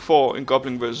 eller om du får en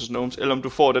Goblin vs. Gnomes, eller om du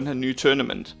får den her nye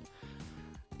tournament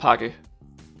pakke.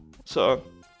 Så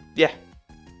ja,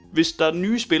 hvis der er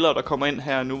nye spillere, der kommer ind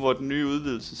her nu, hvor den nye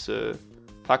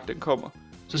udvidelsespakke den kommer,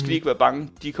 så skal de ikke være bange.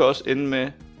 De kan også ende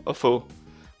med at få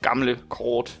gamle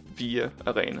kort via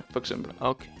Arena, for eksempel.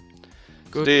 Okay.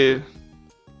 Så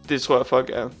det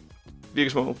tror jeg,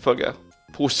 virker som om folk er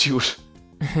positivt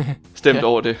stemt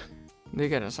over det. Det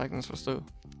kan jeg da sagtens forstå.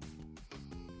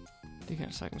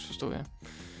 Ja.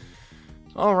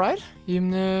 Alright.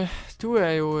 Jamen, du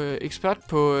er jo ekspert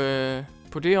på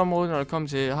det område, når det kommer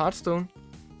til Hearthstone.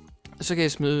 Så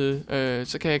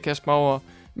kan jeg kaste mig over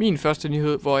min første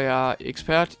nyhed, hvor jeg er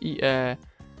ekspert i at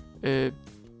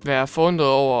være forundret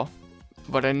over,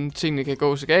 hvordan tingene kan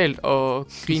gå så galt, og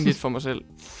grine lidt for mig selv,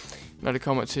 når det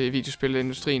kommer til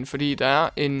videospilindustrien. Fordi der er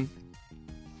en...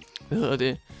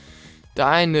 Der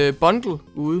er en bundle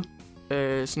ude.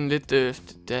 Sådan lidt...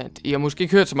 jeg har måske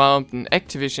ikke hørt så meget om den.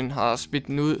 Activision har smidt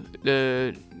den ud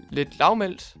lidt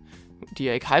lavmældt. De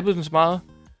har ikke hypet den så meget.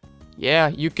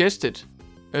 Yeah, you guessed it.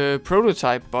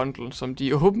 Prototype bundle, som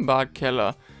de åbenbart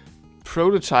kalder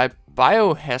Prototype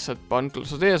Biohazard bundle.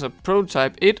 Så det er altså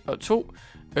Prototype 1 og 2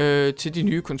 til de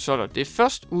nye konsoller. Det er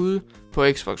først ude på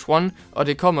Xbox One, og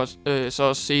det kommer så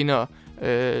også senere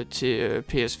til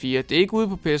PS4. Det er ikke ude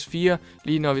på PS4,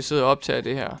 lige når vi sidder og optager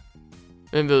det her.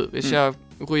 Hvem ved, hvis jeg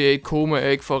ryger i et koma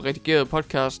og ikke får redigeret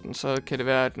podcasten, så kan det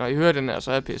være, at når I hører den her,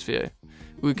 så er PS4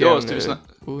 udgaven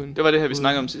uden. Det var det her, vi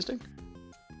snakkede om sidst, ikke?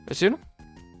 Hvad siger du?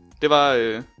 Det var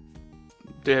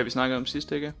det her, vi snakkede om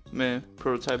sidst, ikke? Med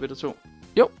Prototype 1 og 2.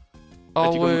 Jo.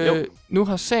 Og nu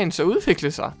har sagen så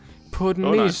udviklet sig på den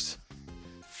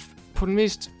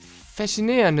mest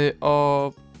fascinerende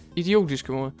og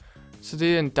idiotiske måde. Så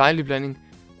det er en dejlig blanding.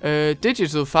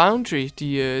 Digital Foundry,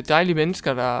 de dejlige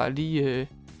mennesker, der lige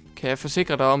kan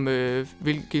forsikre dig om,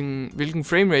 hvilken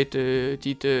framerate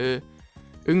dit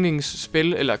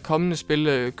yndlingsspil eller kommende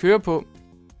spil kører på.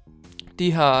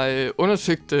 De har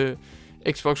undersøgt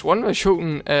Xbox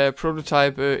One-versionen af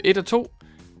Prototype 1 og 2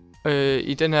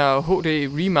 i den her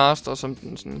HD Remaster, som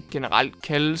den sådan generelt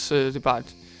kaldes. Det er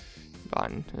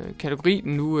bare en kategori,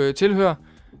 den nu tilhører.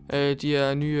 De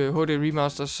her nye HD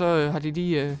Remaster, så har de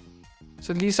lige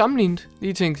sammenlignet,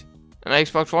 lige tænkt, den er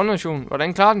Xbox One-version,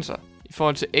 hvordan klarer den sig i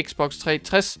forhold til Xbox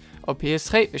 360 og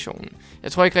PS3-versionen?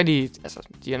 Jeg tror ikke rigtig, altså,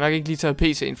 de har nok ikke lige taget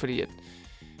PC'en, fordi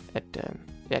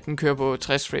at den kører på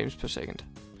 60 frames per second.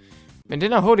 Men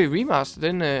den her HD Remaster,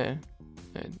 den er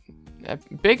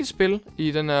begge spil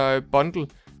i den her bundle,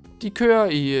 de kører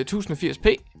i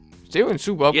 1080p. Det er jo en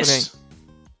super opgradering. Yes.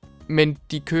 Men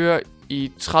de kører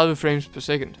i 30 frames per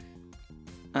second.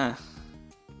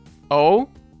 Og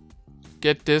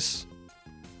get this,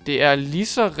 det er lige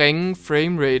så ringe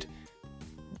framerate,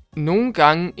 nogle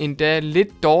gange endda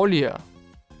lidt dårligere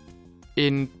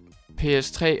end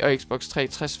PS3 og Xbox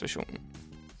 360 versionen.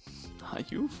 Are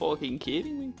you fucking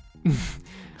kidding me?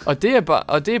 og det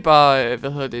er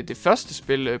bare det første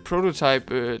spil,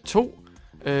 Prototype 2,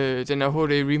 den her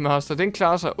HD Remaster, den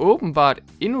klarer sig åbenbart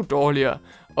endnu dårligere.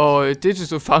 Og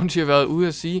Digital Foundry har været ude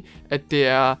at sige, at det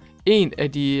er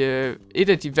et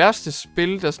af de værste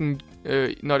spil, der sådan,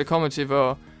 når det kommer til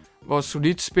hvor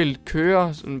solidt spil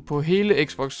kører sådan, på hele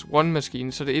Xbox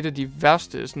One-maskinen, så det er et af de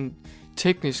værste sådan,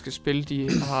 tekniske spil,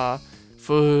 de har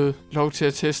fået lov til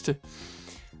at teste.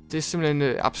 Det er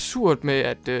simpelthen absurd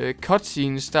med, at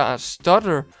cutscenes, der er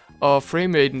stutter, og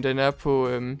frameraten, den er på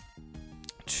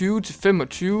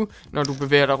 20-25, når du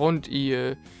bevæger dig rundt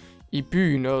i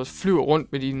byen og flyver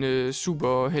rundt med dine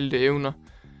superhelte evner.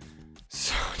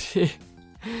 Så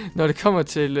når det kommer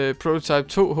til Prototype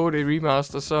 2 HD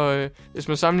Remaster, så hvis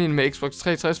man sammenligner med Xbox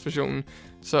 360 versionen,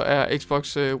 så er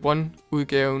Xbox One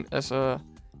udgaven altså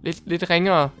lidt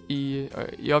ringere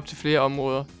i op til flere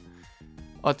områder.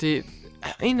 Og det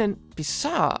er en eller anden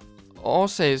bizarre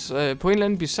årsag, på en eller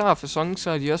anden bizarre facon,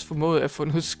 så har de også formået at få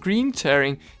noget screen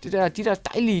tearing. De der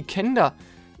dejlige kanter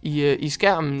i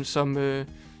skærmen,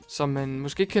 som man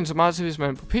måske ikke kender så meget til, hvis man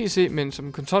er på PC, men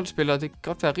som konsolspiller, det kan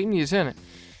godt være rimelig irriterende.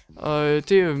 Og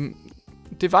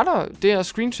det var der, det her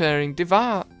screen tearing, det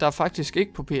var der faktisk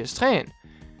ikke på PS3'en.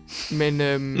 Men,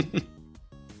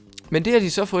 men det har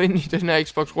de så fået ind i den her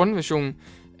Xbox One-version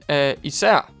af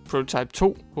især Prototype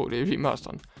 2 HD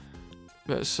remasteren.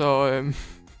 Så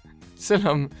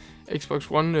selvom Xbox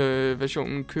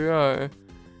One-versionen kører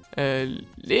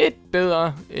lidt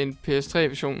bedre end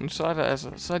PS3-versionen, så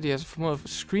er de altså formået at få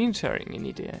screen tearing ind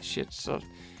i det her shit. Så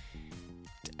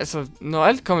altså, når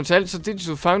alt kommer til alt, så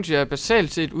Digital Foundry er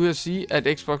basalt set ude at sige,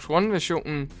 at Xbox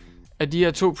One-versionen af de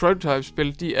her 2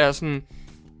 prototype-spil, de er sådan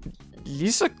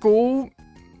lige så gode,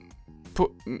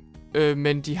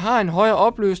 men de har en højere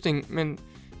opløsning, men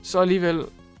så alligevel,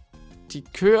 de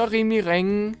kører rimelig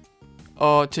ringe,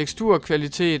 og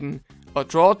teksturkvaliteten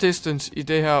og draw distance i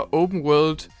det her open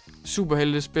world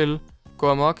superheltespil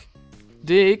går amok.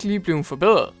 Det er ikke lige blevet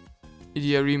forbedret i de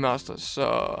her remasters,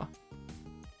 så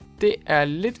det er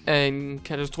lidt af en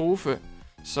katastrofe.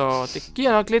 Så det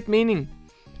giver nok lidt mening,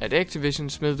 at Activision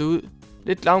smed det ud.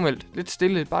 Lidt lavmældt, lidt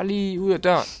stille, bare lige ud af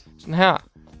døren. Sådan her,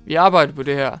 vi arbejder på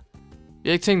det her. Vi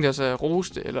har ikke tænkt os at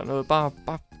rose det eller noget,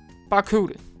 bare køb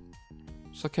det.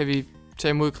 Så kan vi tage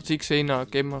imod kritik senere og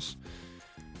gemme os.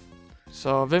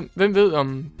 Så hvem ved,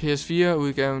 om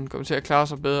PS4-udgaven kommer til at klare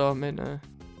sig bedre, men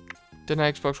den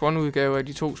her Xbox One-udgave af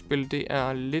de 2 spil, det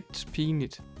er lidt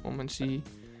pinligt, må man sige.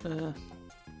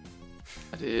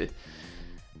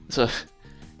 Så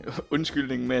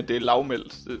undskyldningen med, at det er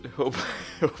lavmældt, det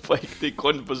håber ikke, det er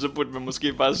grunden på, så burde man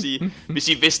måske bare sige, hvis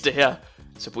I vidste det her,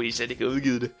 så burde I slet ikke have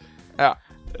udgivet det. Ja.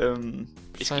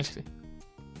 Det er skidt.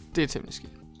 Det er temmelig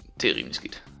skidt. Det er rimelig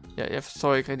skidt. Ja, jeg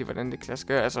forstår ikke rigtig, hvordan det kan lade sig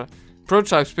gøre. Altså,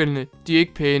 prototype-spillene, de er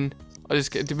ikke pæne, og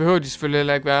det behøver de selvfølgelig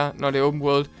heller ikke være, når det er open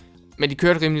world. Men de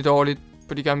kørte rimelig dårligt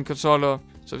på de gamle konsoller,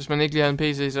 så hvis man ikke lige havde en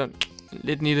PC, så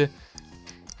lidt nitte.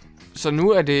 Så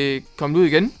nu er det kommet ud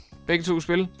igen, begge 2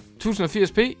 spil.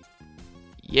 1080p.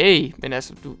 Yay, men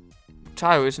altså, du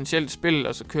tager jo essentielt spil,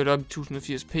 og så kører det op i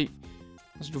 1080p.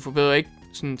 Altså, du forbedrer ikke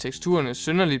sådan teksturerne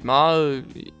synderligt meget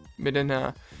med den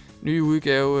her nye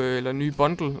udgave, eller nye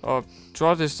bundle, og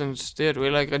draw distance, det har du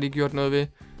heller ikke rigtig gjort noget ved.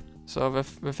 Så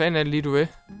hvad fanden er det lige, du ved?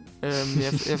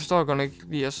 Jeg forstår godt ikke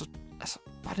lige, altså,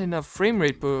 bare den her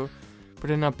framerate på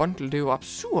den her bundle, det er jo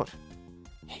absurd.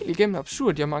 Helt igennem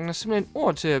absurd. Jeg mangler simpelthen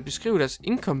ord til at beskrive deres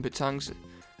inkompetence.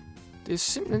 Det er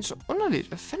simpelthen så underligt.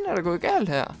 Hvad fanden er der gået galt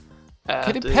her? Ja,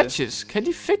 kan det patches? Kan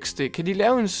de fixe det? Kan de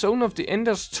lave en Zone of the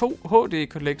Enders 2 HD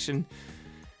Collection?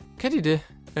 Kan de det?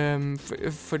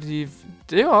 Fordi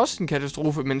det er jo også en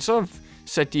katastrofe, men så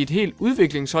satte de et helt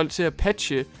udviklingshold til at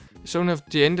patche Zone of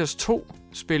the Enders 2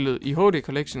 spillet i HD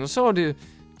Collection, og så var det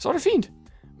fint.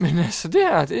 Men altså det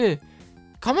her, det...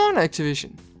 Come on,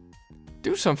 Activision.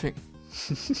 Do something.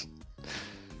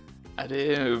 Ja,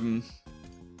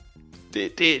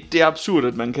 det er absurd,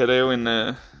 at man kan lave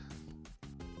en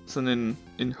sådan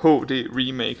en HD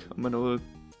remake, om man noget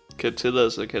kan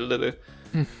tillade sig at kalde det.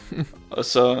 Og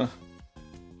så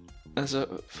altså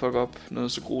fuck op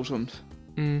noget så grusomt.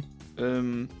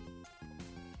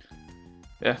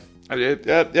 Ja, altså,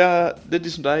 jeg er lidt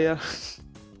ligesom dig, jeg er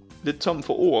lidt tom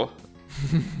for ord.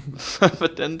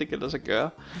 Hvordan det kan lade sig gøre.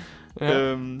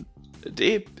 Ja.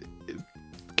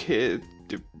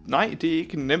 Nej, det er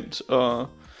ikke nemt at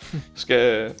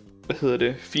skal,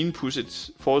 finpudse et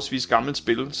forholdsvis gammelt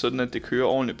spil, sådan at det kører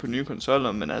ordentligt på nye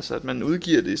konsoller, men altså, at man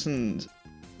udgiver det i sådan en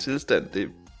tilstand,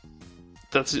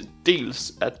 der til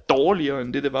dels er dårligere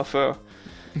end det var før.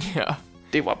 Ja.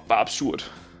 Det var bare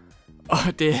absurd.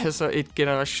 Og det er altså et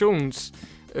generations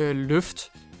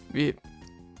løft.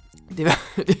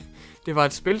 Det var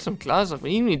et spil, som klarede sig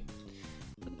rimelig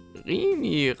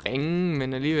ringe,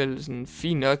 men alligevel sådan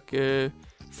fint nok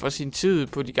for sin tid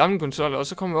på de gamle konsoller, og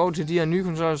så kommer vi over til de her nye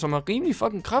konsoller, som er rimelig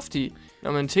fucking kraftige,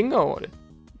 når man tænker over det.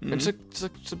 Men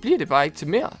så bliver det bare ikke til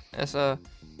mere. Altså, jeg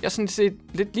er sådan set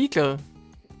lidt ligeglad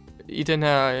i den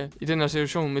her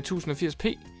situation med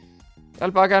 1080p. Jeg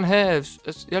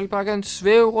vil bare gerne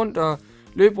svæve rundt og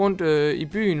løbe rundt i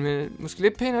byen med måske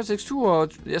lidt pænere tekstur, og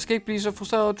jeg skal ikke blive så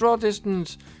frustreret over draw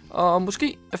distance, og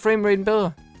måske er frameraten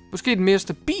bedre. Måske er den mere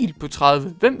stabil på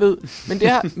 30, hvem ved?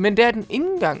 Men det er den ikke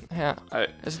engang her. Ej.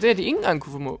 Altså det er de ikke engang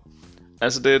kunne formå.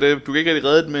 Altså du kan ikke rigtig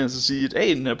redde det med at sige,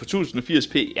 at den er på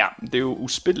 1080p, ja, det er jo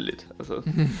uspilleligt. Altså,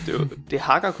 det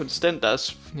hakker konstant, der er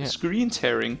screen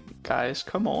tearing, guys,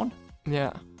 come on. Ja.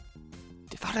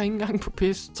 det var der ikke engang på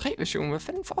PS3-versionen. Hvad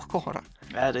fanden foregår der?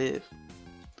 Ja, det...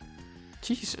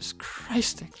 Jesus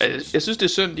Christ. Jeg synes, det er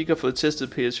synd, de ikke har fået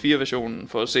testet PS4-versionen,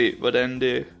 for at se, hvordan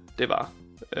det var.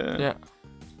 Ja.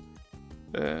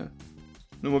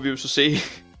 Nu må vi jo så se,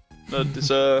 når det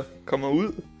så kommer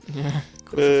ud.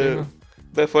 Ja,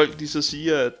 hvad folk de så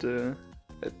siger, at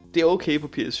det er okay på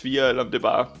PS4, eller om det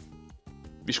bare...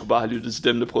 Vi skulle bare have lyttet til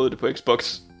dem, der prøvede det på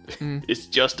Xbox.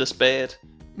 It's just as bad.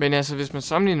 Men altså, hvis man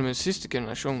sammenligner med sidste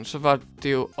generation, så var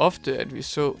det jo ofte, at vi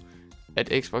så,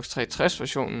 at Xbox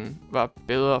 360-versionen var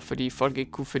bedre, fordi folk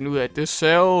ikke kunne finde ud af, at det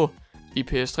ser i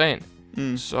PS3'en.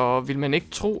 Så vil man ikke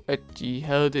tro, at de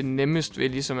havde det nemmest ved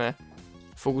ligesom at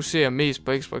fokusere mest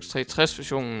på Xbox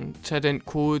 360-versionen, tage den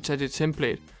kode, tage det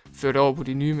template, føre det over på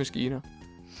de nye maskiner.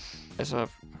 Altså...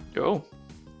 Jo.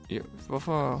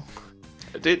 Hvorfor...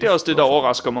 Det er også det, der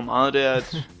overrasker mig meget, det er,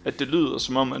 at det lyder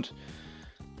som om,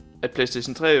 at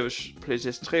PlayStation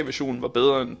 3-versionen var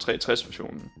bedre end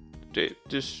 360-versionen.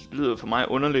 Det lyder for mig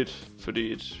underligt, fordi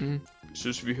jeg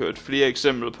synes, vi hørte flere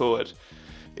eksempler på, at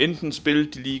enten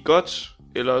spillede de lige godt,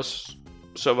 eller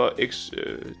så var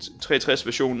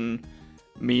 360-versionen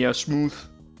mere smooth.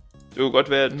 Det kunne godt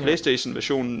være, at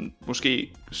PlayStation-versionen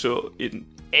måske så en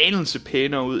anelse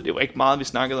pænere ud. Det var ikke meget, vi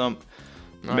snakkede om.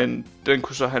 Nej. Men den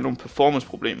kunne så have nogle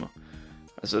performance-problemer.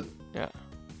 Altså,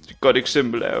 et godt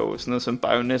eksempel er jo sådan noget som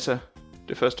Bayonetta.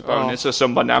 Det første Bayonetta,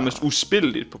 som var nærmest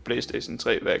uspilleligt på PlayStation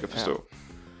 3, hvad jeg kan forstå.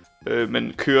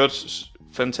 Men kørte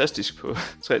fantastisk på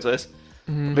 360.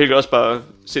 Hvilket også bare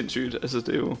sindssygt. Altså, det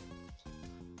er jo...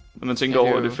 Når man tænker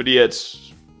over det, fordi at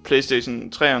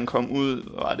PlayStation 3'eren kom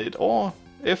ud, var det et år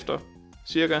efter,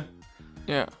 cirka.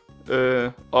 Ja.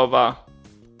 Og var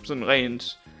sådan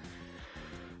rent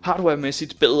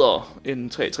hardware-mæssigt bedre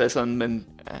end 360'eren, men...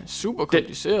 Ja, super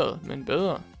kompliceret, men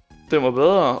bedre. Den var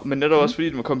bedre, men netop også fordi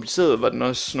den var kompliceret, var den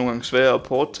også nogle gange sværere at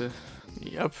porte til.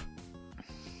 Yep.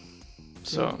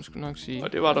 Så, det nok sige.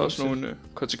 Og det var der også nogle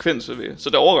konsekvenser ved. Så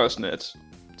det er overraskende, at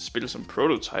spil som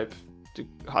Prototype, det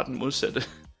har den modsatte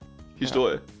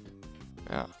historie.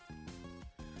 Ja.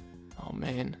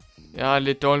 Man. Jeg er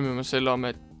lidt dårlig med mig selv om,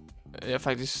 at jeg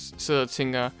faktisk sidder og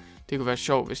tænker, det kunne være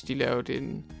sjovt, hvis de lavede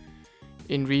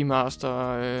en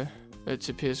remaster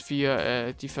til PS4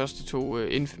 af de første 2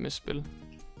 Infamous-spil.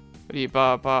 Fordi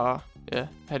bare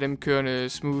have dem kørende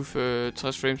smooth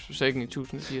 60 frames per second i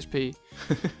 1080p.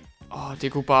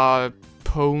 Det kunne bare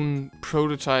pwn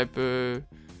Prototype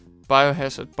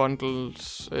Biohazard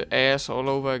bundles ass all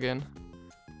over again.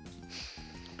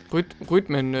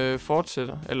 Rytmen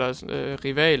fortsætter, eller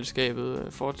rivalskabet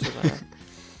fortsætter.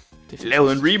 Lav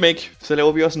en remake, så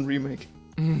laver vi også en remake.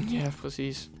 Ja,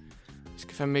 præcis. Jeg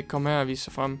skal fandme ikke komme her og vise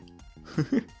sig frem.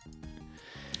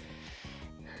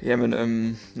 Jamen,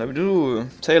 når vi nu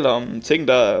taler om ting,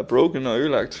 der er broken og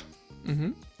ødelagt,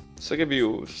 så kan vi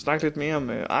jo snakke lidt mere om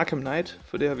Arkham Knight,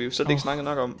 for det har vi jo slet ikke snakket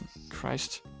nok om.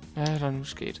 Christ. Hvad er der nu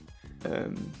sket?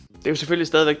 Det er jo selvfølgelig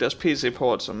stadigvæk deres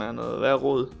PC-port, som er noget værd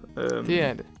råd. Det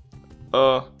er det.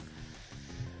 Og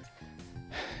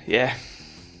ja,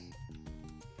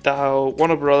 der har jo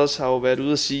Warner Brothers har jo været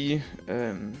ude at sige,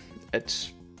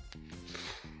 at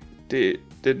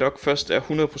det nok først er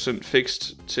 100%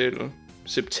 fikst til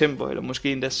september, eller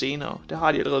måske endda senere. Det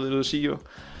har de allerede været ude at sige jo.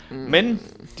 Men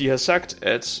de har sagt,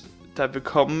 at der vil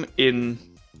komme en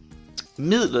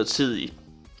midlertidig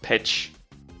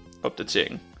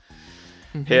patch-opdatering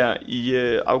her i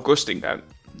august engang,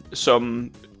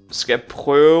 som skal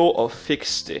prøve at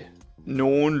fikse det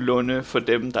nogenlunde for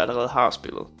dem, der allerede har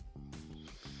spillet.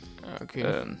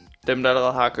 Okay. Dem, der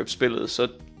allerede har købt spillet, så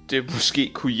det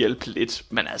måske kunne hjælpe lidt,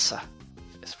 men altså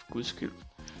for guds skyld.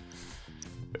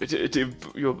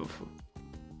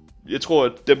 Jeg tror,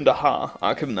 at dem, der har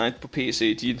Arkham Knight på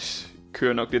PC, de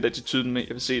kører nok lidt attituden med,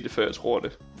 jeg vil se det, før jeg tror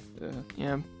det.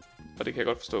 Ja. Og det kan jeg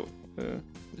godt forstå,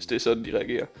 hvis det er sådan, de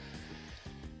reagerer.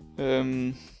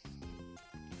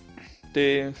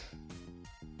 Det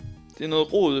er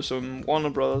noget rod, som Warner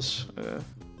Brothers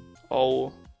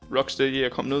og Rocksteady er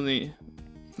kommet ud i.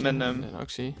 Men det vil jeg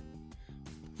nok sige.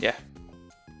 Ja,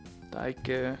 der er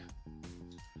ikke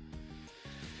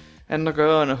andet at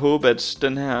gøre end at håbe, at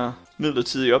den her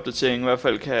midlertidige opdatering i hvert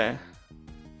fald kan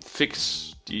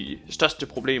fikse de største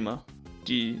problemer,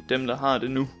 dem der har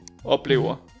det nu,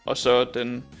 oplever. Og så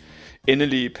den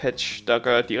endelige patch, der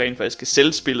gør, at de rent faktisk skal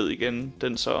sælge spillet igen,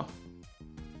 den så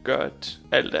gør, at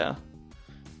alt er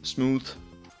smooth.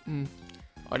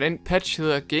 Og den patch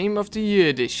hedder Game of the Year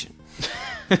Edition.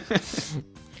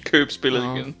 Køb spillet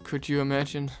igen. Could you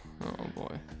imagine?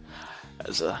 Boy.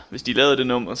 Altså, hvis de lavede det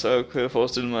nummer, så kunne jeg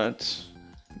forestille mig, at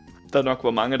der nok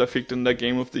var mange, der fik den der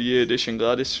Game of the Year Edition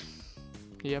gratis.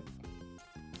 Yep.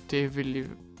 Det ville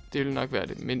det ville nok være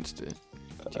det mindste, de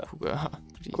kunne gøre.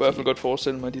 Jeg kunne i hvert fald godt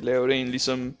forestille mig, at de lavede en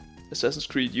ligesom Assassin's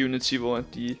Creed Unity, hvor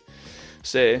de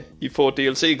sagde, I får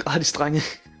DLC gratis, drenge.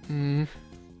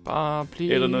 Bare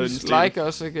please like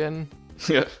us again.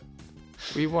 Ja.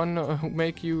 We want to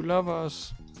make you love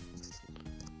us.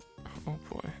 Oh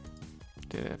boy.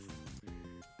 Det er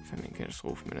fandme en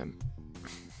katastrofe med dem.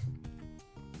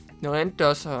 Noget andet, der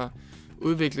også har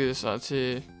udviklet sig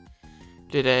til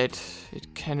lidt af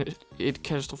et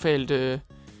katastrofalt,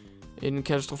 en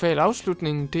katastrofal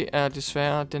afslutning, det er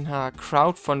desværre den her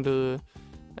crowdfundede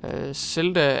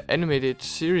Zelda Animated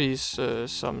Series,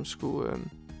 som skulle...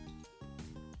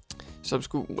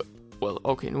 Well,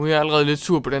 okay, nu er jeg allerede lidt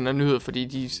sur på den her nyhed, fordi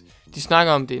de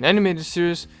snakker om, det er en animated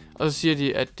series, og så siger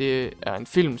de, at det er en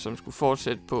film, som skulle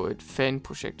fortsætte på et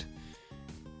fanprojekt.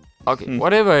 Okay,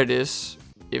 whatever it is,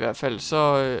 i hvert fald, så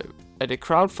er det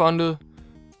crowdfunded,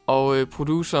 og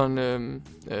produceren,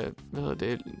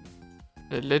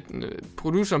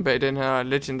 produceren bag den her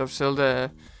Legend of Zelda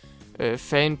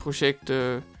fanprojekt,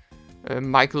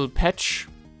 Michael Patch.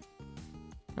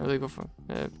 Jeg ved ikke hvorfor.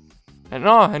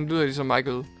 Han lyder ligesom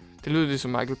Michael. Det lyder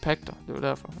ligesom Michael Pachter. Det var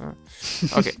derfor. Ja.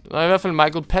 Okay, der er i hvert fald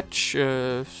Michael Patch,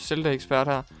 Zelda-ekspert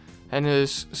her. Han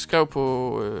skrev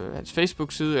på hans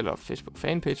Facebook-side, eller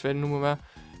Facebook-fanpage, hvad det nu må være,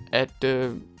 at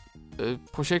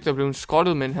projektet er blevet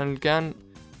skrottet, men han vil gerne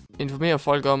informere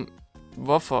folk om,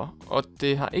 hvorfor. Og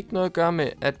det har ikke noget at gøre med,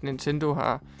 at Nintendo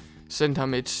har sendt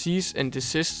ham et cease and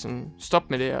desist. Sådan, stop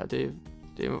med det her.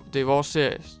 Det er vores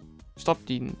serie. Stop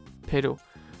din pedo.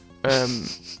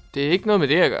 Det er ikke noget med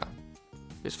det at gøre,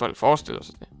 hvis folk forestiller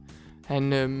sig det.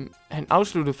 Han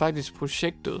afsluttede faktisk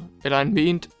projektet, eller han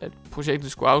mente, at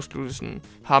projektet skulle afsluttes, sådan,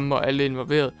 ham og alle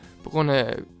involveret, på grund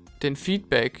af den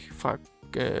feedback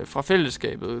fra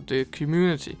fællesskabet, det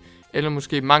community, eller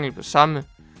måske mangel på samme.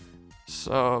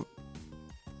 Så,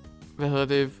 han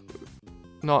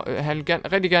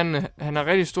har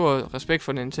rigtig stor respekt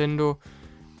for Nintendo,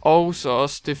 og så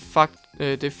også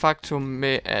det faktum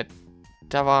med, at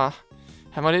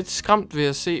han var lidt skræmt ved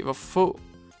at se, hvor få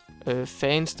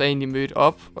fans, der egentlig mødte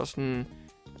op og sådan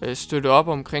støtte op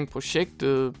omkring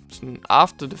projektet, sådan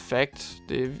after the fact.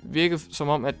 Det virkede som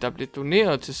om, at der blev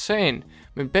doneret til sagen,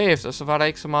 men bagefter så var der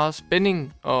ikke så meget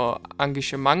spænding og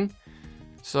engagement.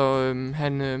 Så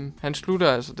han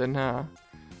slutter altså den her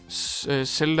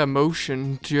Zelda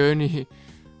Motion Journey,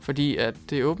 fordi at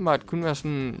det åbenbart kun var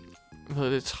sådan,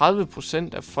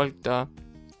 30% af folk, der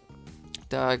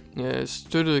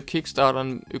støttede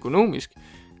Kickstarteren økonomisk.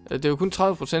 Det var kun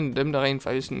 30% af dem, der rent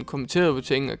faktisk sådan kommenterede på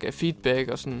ting og gav feedback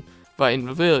og sådan var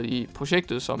involveret i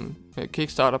projektet, som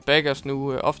Kickstarter backers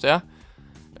nu ofte er.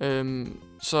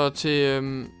 Så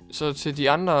til de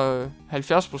andre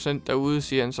 70% derude,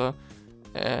 siger han så,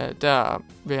 der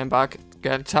vil han bare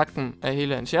gerne takke dem af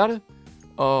hele hans hjerte.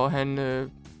 Og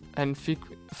han fik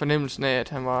fornemmelsen af, at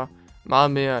han var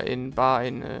meget mere end bare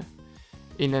en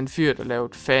eller anden fyr, der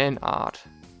lavede fanart.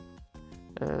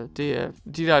 Det er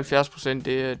de der 70%,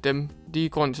 det er dem, de er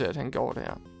grund til, at han gjorde det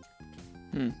her.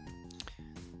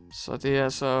 Så det er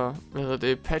så,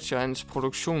 Patch og hans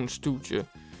produktionsstudie,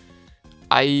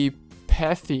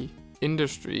 iPathy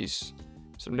Industries,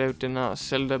 som lavede den her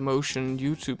Zelda Motion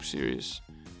YouTube series.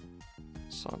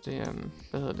 Så det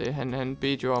er, han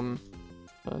bedte jo om,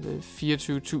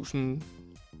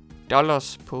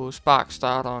 $24,000 på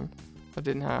Sparkstarteren, og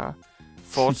den her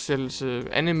fortsættelse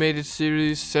animated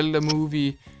series, Zelda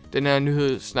movie, den her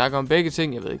nyhed snakker om begge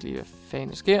ting. Jeg ved ikke lige, hvad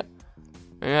fanden sker.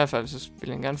 Men i hvert fald, så vil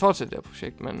han gerne fortsætte det her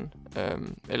projekt, men,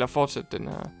 eller fortsætte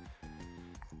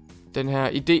den her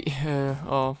idé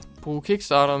og bruge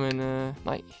Kickstarter, men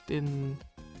nej, det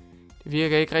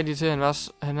virker ikke rigtigt til,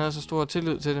 at han havde så stor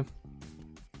tillid til det.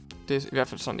 Det er i hvert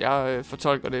fald sådan, jeg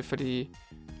fortolker det, fordi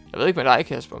jeg ved ikke med dig,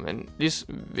 Kasper, men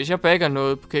hvis jeg backer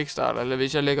noget på Kickstarter, eller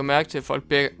hvis jeg lægger mærke til, at folk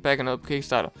backer noget på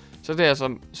Kickstarter, så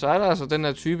er der altså den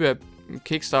her type af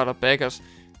Kickstarter-backers,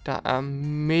 der er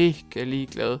mega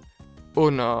ligeglade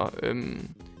under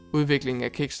udviklingen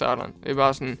af Kickstarteren. Det er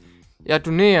bare sådan, jeg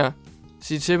donerer,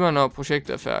 sig til mig, når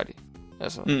projektet er færdigt.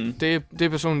 Altså, det er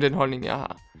personligt den holdning, jeg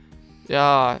har.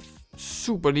 Jeg er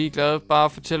super ligeglad, bare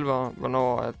fortæl mig,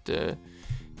 hvornår at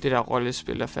det der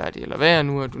rollespil er færdigt, eller hvad jeg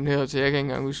nu har doneret til, jeg kan ikke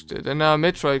engang huske det. Den der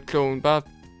Metroid-klonen, bare,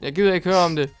 jeg gider ikke høre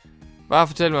om det, bare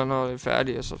fortæl mig, når det er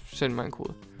færdigt, og så send mig en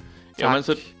kode. Jamen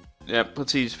så, ja,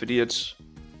 præcis, fordi at,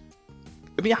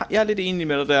 jeg er lidt enig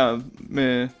med dig der,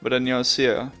 med hvordan jeg også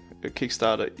ser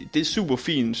Kickstarter. Det er super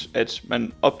fint, at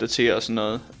man opdaterer sådan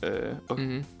noget, og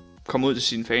kommer ud til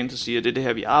sine fans og siger, at det er det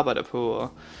her, vi arbejder på,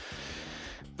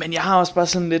 men jeg har også bare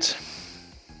sådan lidt,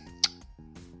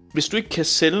 hvis du ikke kan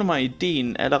sælge mig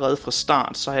ideen allerede fra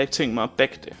start, så har jeg ikke tænkt mig at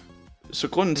backe det. Så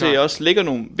grunden til, at jeg også lægger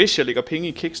nogle, hvis jeg lægger penge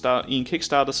i en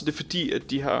Kickstarter, så er det fordi,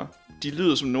 at de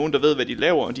lyder som nogen, der ved, hvad de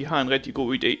laver, og de har en rigtig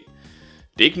god idé.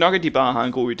 Det er ikke nok, at de bare har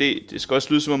en god idé. Det skal også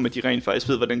lyde som om, at de rent faktisk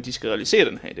ved, hvordan de skal realisere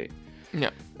den her idé. Ja.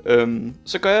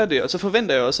 Så gør jeg det, og så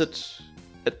forventer jeg også,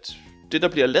 at det, der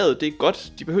bliver lavet, det er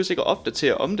godt. De behøver ikke at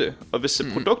opdatere om det. Og hvis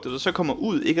produktet, der så kommer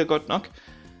ud, ikke er godt nok,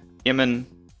 jamen,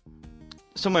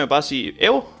 så må jeg bare sige, det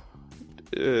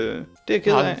er jeg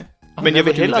ked af. Men jeg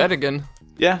vil hellere... igen.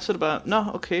 Ja, så er det bare, nå,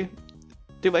 okay,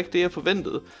 det var ikke det, jeg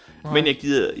forventede. Nej. Men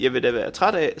jeg vil da være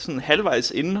træt af sådan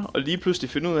halvvejs inde, og lige pludselig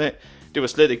finde ud af, det var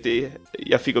slet ikke det,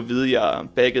 jeg fik at vide, jeg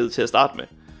baggede til at starte med.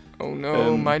 Oh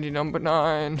no, Mighty Number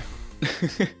 9.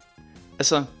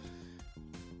 Altså,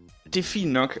 det er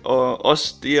fint nok, og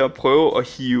også det at prøve at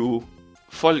hive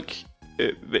folk,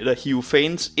 eller hive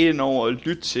fans ind over og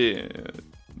lytte til,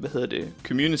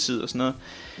 community og sådan noget.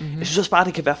 Mm-hmm. Jeg synes også bare,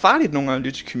 det kan være farligt nogle gange at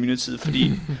lytte til community,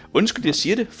 fordi, undskyld, jeg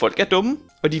siger det, folk er dumme,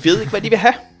 og de ved ikke, hvad de vil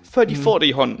have, før de får det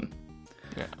i hånden.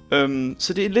 Yeah.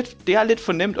 Så det er lidt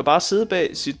for nemt at bare sidde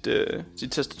bag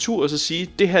sit tastatur og så sige,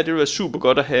 det her, det vil være super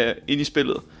godt at have ind i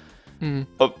spillet. Mm.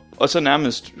 Og så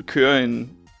nærmest køre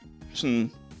en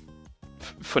sådan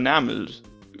fornærmet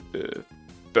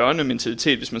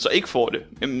børnementalitet, hvis man så ikke får det.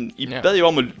 Jamen, I bad jo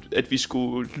om, at vi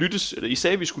skulle lyttes, eller I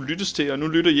sagde, at vi skulle lyttes til, og nu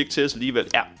lytter I ikke til os alligevel.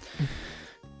 Ja,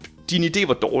 din idé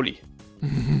var dårlig.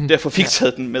 Derfor fik jeg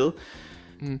taget den med.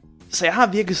 Så jeg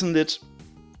har virkelig sådan lidt...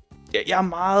 Jeg er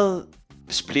meget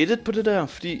splittet på det der,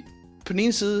 fordi på den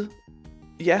ene side,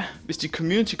 ja, hvis de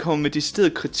community kommer med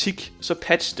decideret kritik, så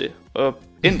patch det og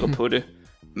ændre på det.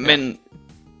 Men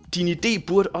din idé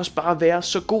burde også bare være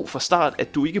så god fra start,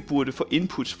 at du ikke burde få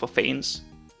inputs fra fans.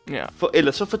 Ja. For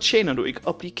ellers så fortjener du ikke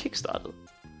at blive kickstartet.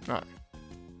 Nej.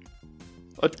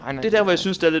 Og det er der, hvor jeg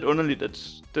synes, det er lidt underligt, at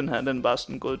den her, den bare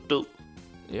sådan gået død.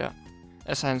 Ja.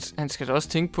 Altså, han skal da også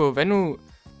tænke på,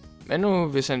 hvad nu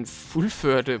hvis han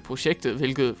fuldførte projektet,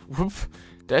 hvilket,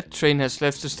 that train has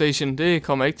left the station, det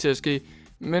kommer ikke til at ske.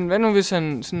 Men hvad nu hvis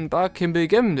han sådan bare kæmpede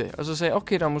igennem det, og så sagde,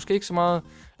 okay, der er måske ikke så meget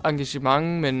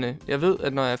engagement, men jeg ved,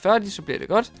 at når jeg er færdig, så bliver det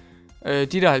godt. De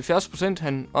der 70%,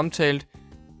 han omtalte,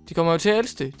 de kommer jo til at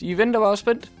elske det. De venter bare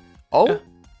spændt. Og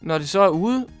når det så er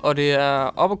ude, og det er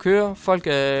op at køre, folk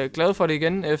er glade for det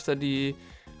igen, efter de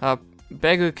har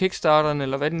backet Kickstarteren,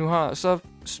 eller hvad de nu har,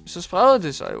 så spreder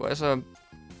det sig jo. Altså,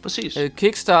 præcis.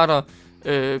 Kickstarter,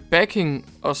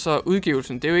 backing og så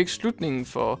udgivelsen, det er jo ikke slutningen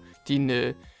for din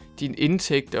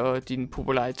indtægt og din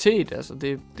popularitet. Altså,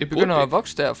 det begynder at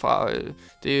vokse derfra.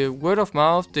 Det er word of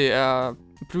mouth, det er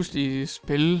pludselig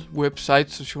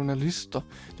spil-websites og journalister,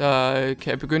 der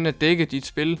kan begynde at dække dit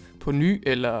spil på ny,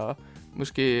 eller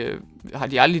måske har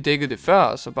de aldrig dækket det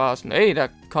før, så bare sådan, hey, der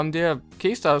kom det her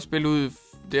Kickstarter-spil ud,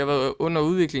 det har været under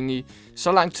udvikling i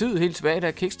så lang tid, helt tilbage,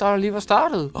 da Kickstarter lige var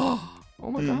startet.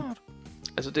 Oh my god.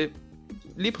 Altså det,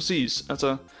 lige præcis,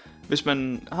 altså hvis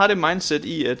man har det mindset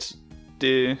i, at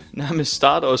det nærmest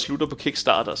starter og slutter på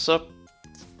Kickstarter, så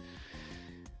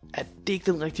er det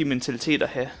ikke den rigtige mentalitet at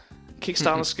have.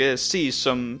 Kickstarter skal ses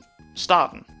som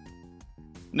starten.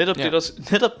 Netop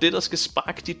det, der skal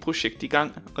sparke dit projekt i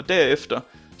gang, og derefter,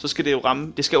 så skal det jo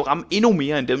ramme endnu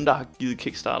mere end dem, der har givet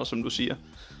Kickstarter, som du siger.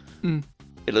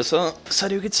 Ellers så er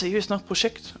det jo ikke et seriøst nok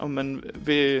projekt, om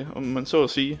man så at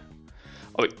sige.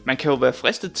 Og man kan jo være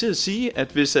fristet til at sige, at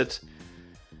hvis at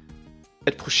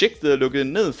projektet er lukket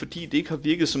ned, fordi det ikke har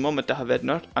virket som om, at der har været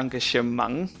noget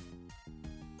engagement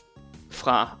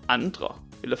fra andre,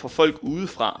 eller fra folk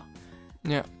udefra.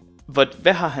 Ja.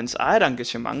 Hvad har hans eget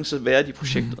engagement så været i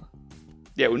projektet?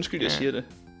 Ja, undskyld, jeg siger det.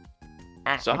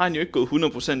 Så har han jo ikke gået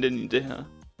 100% ind i det her.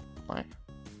 Nej.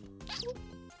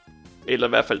 Eller i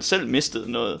hvert fald selv mistet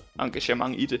noget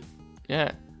engagement i det. Ja.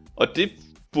 Og det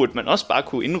burde man også bare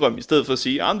kunne indrømme, i stedet for at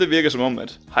sige, det virker som om,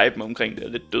 at hypen omkring det er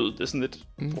lidt død. Det er sådan lidt,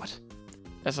 what?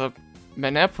 Altså,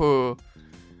 man er på...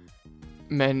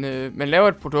 Man laver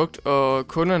et produkt, og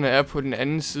kunderne er på den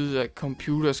anden side af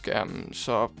computerskærmen,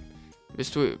 så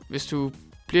hvis du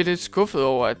bliver lidt skuffet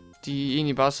over, at de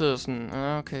egentlig bare sidder sådan,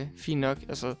 okay, fint nok,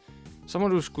 altså, så må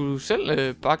du sgu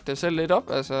selv bakke dig selv lidt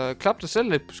op, altså, klap dig selv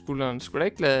lidt på skulderen, skulle da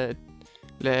ikke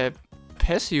lade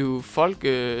passive folk,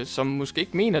 som måske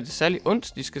ikke mener det særlig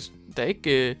ondt, de skal da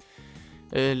ikke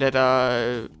lade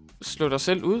dig slå dig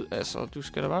selv ud, altså, du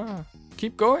skal da bare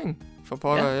keep going, for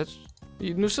pokker. Ja.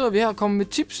 Nu sidder vi her og kommer med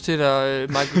tips til dig,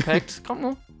 Michael Pact. Kom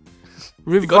nu.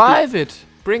 Revive it.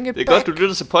 Bring it back. Det er godt, du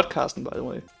lytter til podcasten, by the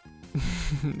way.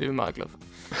 Det er vi meget glad for.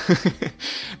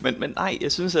 men nej,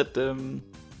 jeg synes, at...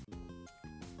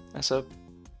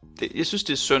 jeg synes,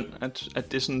 det er synd,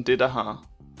 at det er sådan det, der har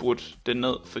brudt det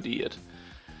ned, fordi at...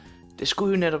 Det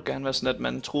skulle jo netop gerne være sådan, at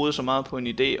man troede så meget på en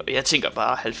idé, og jeg tænker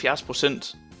bare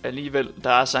 70% alligevel, der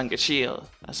er så engageret.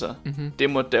 Altså, det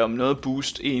må da om noget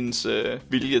booste ens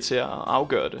vilje til at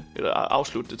afgøre det, eller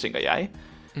afslutte det, tænker jeg.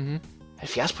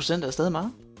 70% er stadig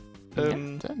meget. Ja,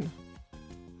 det er det.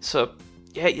 Så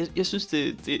ja, jeg synes,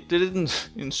 det er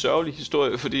lidt en sørgelig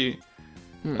historie, fordi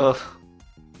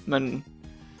man,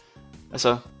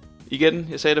 altså, igen,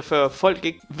 jeg sagde det før, folk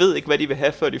ved ikke, hvad de vil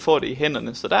have, før de får det i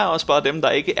hænderne. Så der er også bare dem, der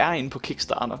ikke er inde på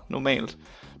Kickstarter normalt,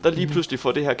 der lige pludselig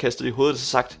får det her kastet i hovedet og så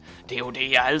sagt, det er jo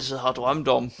det, jeg altid har drømt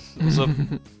om. Og så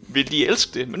vil de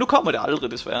elske det, men nu kommer det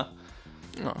aldrig, desværre.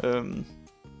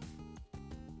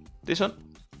 Det er synd.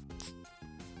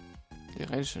 Det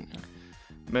er rigtig synd, ja.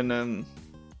 Men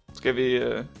skal vi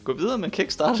gå videre med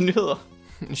Kickstarter-nyheder?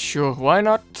 Sure, why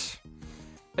not?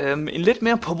 En lidt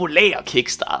mere populær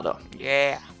Kickstarter.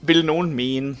 Vil nogen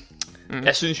mene.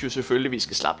 Jeg synes jo selvfølgelig, vi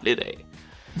skal slappe lidt af.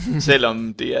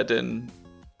 Selvom det er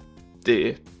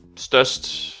det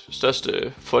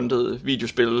største fundede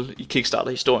videospil i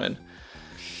Kickstarter-historien.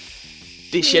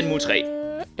 Det er Shenmue 3.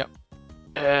 Ja.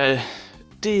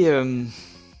 Det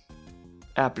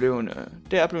er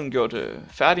blevet gjort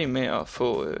færdig med at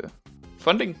få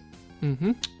funding.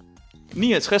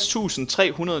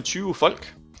 69.320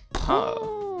 folk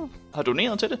har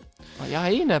doneret til det. Og jeg er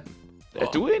en af dem. Ja,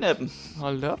 du er en af dem.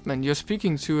 Hold op, man. You're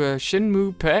speaking to a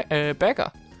Shenmue backer.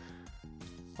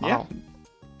 Wow. Ja.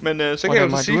 Men så kan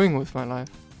jeg jo sige... What am I doing with my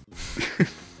life?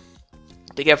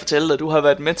 Det kan jeg fortælle dig. Du har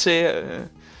været med til at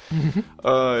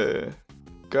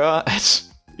gøre, at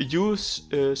Yu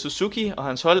Suzuki og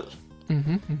hans hold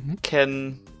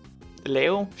kan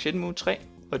lave Shenmue 3.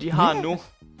 Og de har nu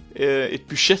et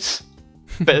budget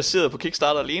baseret på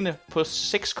Kickstarter alene på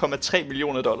 $6,3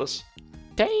 millioner.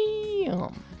 Damn.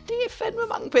 Det er fandme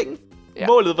mange penge. Ja.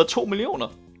 Målet var 2 millioner.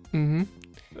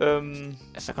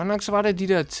 Altså godt nok så var der de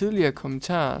der tidligere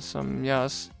kommentarer, som jeg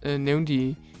også nævnte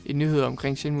i nyheder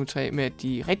omkring Shenmue 3, med at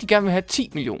de rigtig gerne vil have 10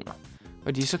 millioner.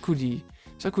 Fordi så kunne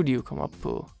de jo komme op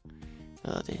på,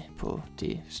 på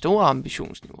det store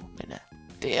ambitionsniveau. Men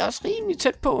det er også rimelig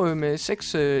tæt på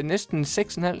med næsten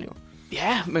 6,5 jo.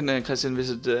 Ja, men Christian,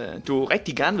 hvis du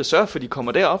rigtig gerne vil sørge for, at de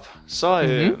kommer derop, så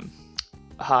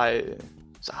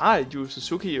har Yu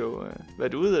Suzuki jo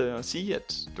været ude og sige,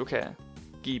 at du kan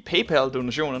give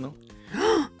PayPal-donationer nu.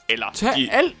 Eller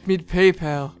alt mit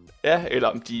PayPal. Ja, eller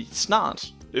om de snart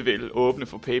vil åbne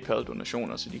for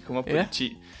PayPal-donationer, så de kommer op på de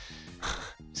 10.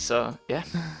 Så ja,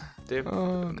 det er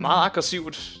meget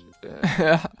aggressivt.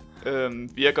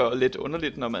 Virker lidt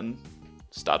underligt, når man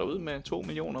starter ud med 2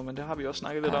 millioner, men det har vi også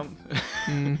snakket lidt om.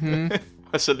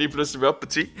 Og så lige pludselig op på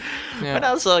 10. Ja. Men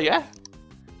altså, ja.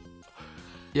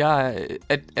 Jeg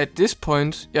at this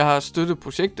point, jeg har støttet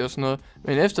projekter og sådan noget,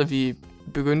 men efter vi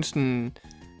begyndte sådan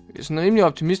rimelig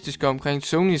optimistiske omkring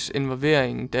Sonys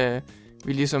involvering, da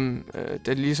de ligesom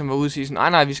var ude og sige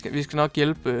sådan, nej, vi skal nok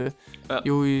hjælpe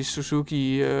Yu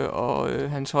Suzuki og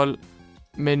hans hold.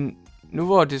 Men nu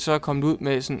hvor det så er kommet ud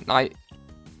med sådan, nej,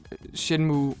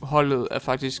 Shenmue-holdet er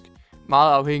faktisk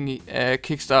meget afhængig af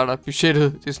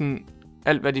Kickstarter-budgettet. Det er sådan,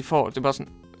 alt hvad de får, det er bare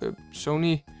sådan,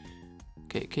 Sony,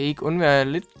 kan I ikke undvære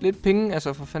lidt penge,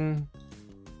 altså for fanden.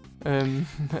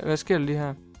 Hvad sker der lige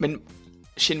her? Men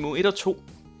Shenmue 1 og 2,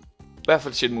 i hvert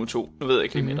fald Shenmue 2, nu ved jeg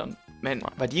ikke lige mere, men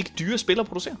var de ikke dyre spil at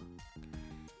producere?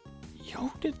 Jo,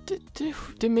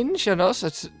 det mindes jeg da også,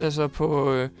 at altså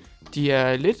på, de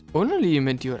er lidt underlige,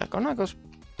 men de var da godt nok også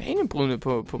banebrydende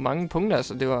på mange punkter.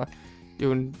 Altså det var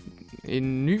jo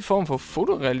en ny form for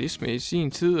fotorealisme i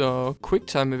sin tid, og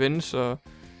quicktime events, og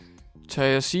tør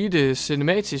jeg sige det,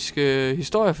 cinematiske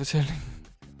historiefortælling.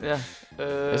 Ja.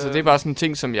 Altså det er bare sådan en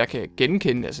ting, som jeg kan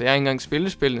genkende. Altså jeg har ikke engang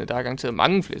spillet spillene, der er garanteret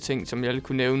mange flere ting, som jeg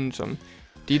kunne nævne, som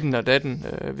ditten og datten,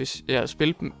 hvis jeg havde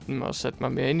spillet dem og sat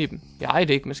mig mere ind i dem. Jeg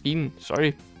ejede ikke maskinen,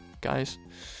 sorry guys.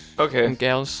 Okay. And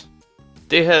gals.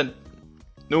 Det her,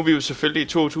 nu er vi jo selvfølgelig i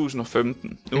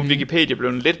 2015. Nu er Wikipedia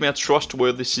blevet en lidt mere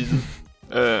trustworthy side.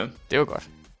 Det var godt.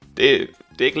 Det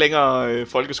er ikke længere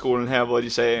folkeskolen her, hvor de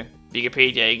sagde,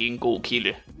 Wikipedia er ikke en god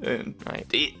kilde. Nej.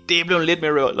 Det er blevet lidt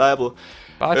mere reliable.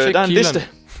 Bare tjek der er en kilderne.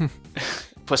 liste.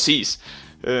 Præcis.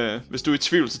 Hvis du er i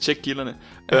tvivl, så tjek kilderne.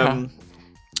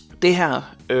 Det her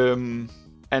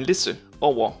er en liste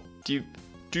over de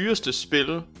dyreste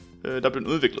spil, der er blevet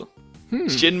udviklet.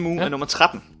 Shenmue er nummer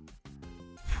 13.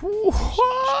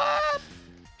 What?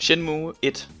 Shenmue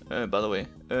 1, by the way.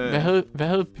 Hvad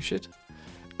havde budget?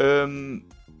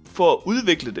 For at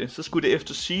udvikle det, så skulle det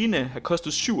efter sigende have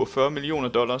kostet $47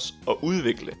 millioner at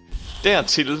udvikle.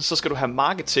 Dertil, så skal du have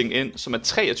marketing ind, som er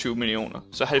 23 millioner.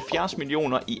 Så 70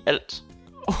 millioner i alt.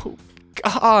 Oh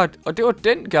god, og det var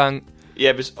dengang.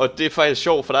 Ja, og det er faktisk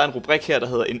sjovt, for der er en rubrik her, der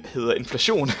hedder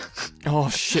inflation.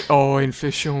 Shit.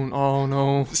 Inflation.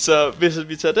 No. Så hvis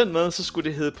vi tager den med, så skulle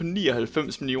det hedde på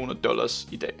 $99 millioner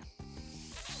i dag.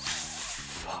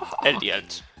 Alt i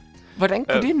alt. Hvordan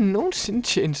kunne det nogensinde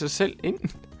tjene sig selv ind?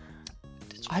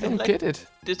 I don't get it.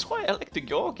 Det tror jeg heller ikke, det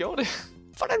gjorde det.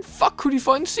 Hvordan fuck kunne de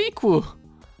få en sequel?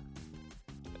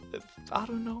 I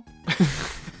don't know.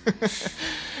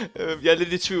 Jeg er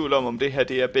lidt i tvivl om det her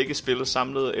det er begge spil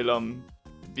samlet, eller om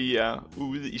vi er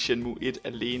ude i Shenmue 1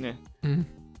 alene.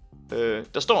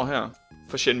 Der står her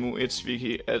for Shenmue 1's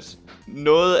wiki, at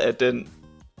noget af det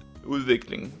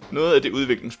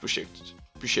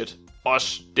udviklingsbudget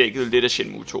også dækkede lidt af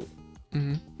Shenmue 2.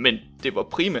 Men det var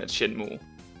primært Shenmue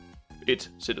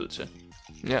 1, set ud til.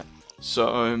 Ja.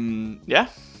 Så ja.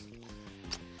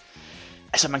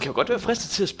 Altså man kan jo godt være fristet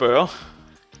til at spørge,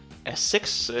 er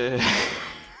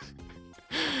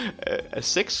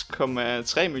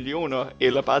 6,3 millioner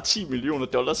eller bare $10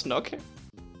 millioner nok?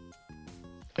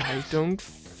 I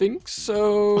don't think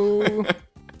so.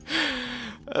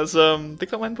 Altså, det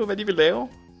kommer an på, hvad de vil lave.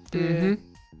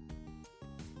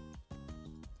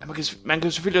 Man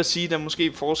kan selvfølgelig også sige, at der er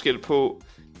måske forskel på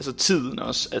tiden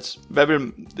også.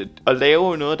 At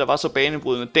lave noget, der var så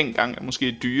banebrydende dengang, er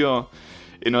måske dyrere,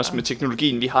 end også med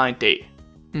teknologien, vi har i dag.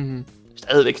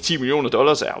 Stadigvæk $10 millioner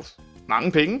er jo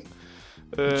mange penge.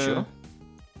 Sure.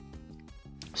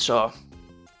 Så,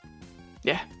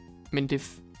 ja. Men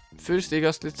det føles det ikke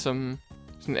også lidt som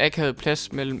sådan en akavet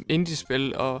plads mellem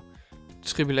indie-spil og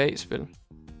AAA-spil?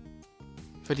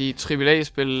 Fordi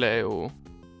AAA-spil er jo,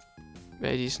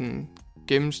 hvad er de sådan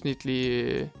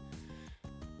gennemsnitlige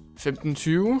 15-20,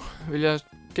 vil jeg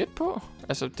gætte på.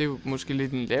 Altså, det er jo måske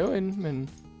lidt en lav ende, men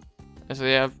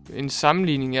altså, en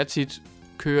sammenligning, jeg tit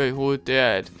kører i hovedet, det er,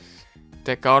 at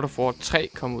da God of War 3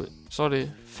 kom ud, så er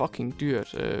det fucking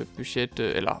dyrt budget,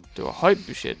 eller det var højt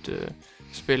budget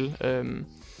spil.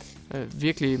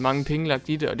 Virkelig mange penge lagt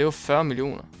i det, og det var 40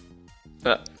 millioner.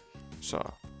 Ja. Så,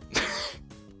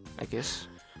 I guess.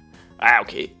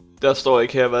 Okay. Der står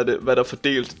ikke her, hvad der er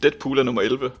fordelt. Deadpool er nummer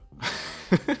 11.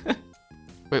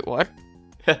 Wait, what?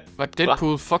 Ja. Var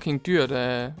Deadpool fucking dyrt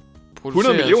at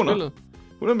producere 100 millioner. spillet?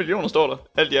 100 millioner står der,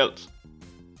 alt i alt.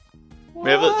 What?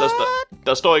 Men jeg ved,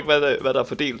 der står ikke, hvad der er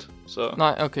fordelt. Så.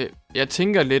 Nej, okay. Jeg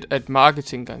tænker lidt, at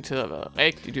marketing garanteret har været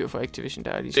rigtig dyr for Activision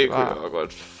der. Det kunne jeg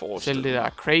godt forestille. Selv det der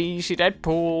crazy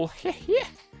Deadpool.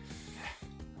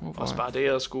 Også bare det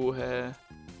at skulle have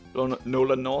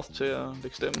Nolan North til at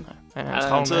lægge stemme. Ja,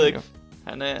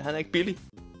 han er ikke billig.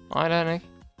 Nej, det er han ikke.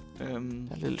 Der er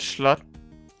en lille slot.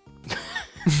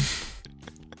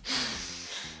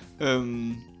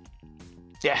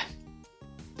 Ja.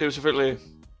 Det er jo selvfølgelig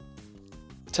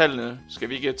tallene skal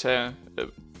vi ikke tage.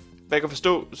 Hvad jeg kan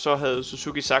forstå, så havde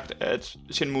Suzuki sagt, at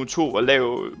Shenmue 2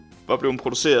 var blevet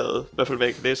produceret, i hvert fald hvad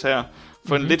jeg kan læse her,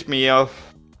 for en lidt mere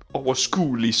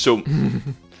overskuelig sum.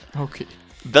 Okay.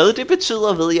 Hvad det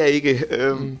betyder, ved jeg ikke,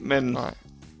 men nej.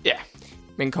 Ja.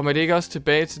 Men kommer det ikke også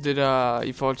tilbage til det der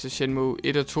i forhold til Shenmue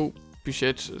 1 og 2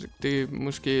 budget? Det er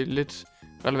måske lidt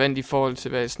relevant i forhold til,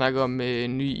 hvad jeg snakker om med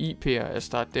nye IP'er at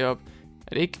starte derop.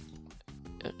 Er det ikke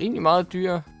rimelig meget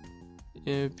dyrere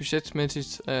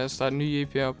budgetmæssigt at starte nye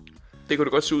IP'er op? Det kunne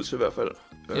det godt se ud til i hvert fald.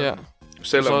 Ja.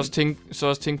 Så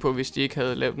også tænk på, hvis de ikke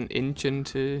havde lavet en engine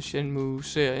til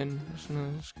Shenmue-serien, sådan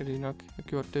noget, skal de nok have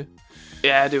gjort det.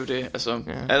 Ja, det er jo det. Altså,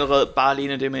 allerede bare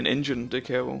alene det med en engine, det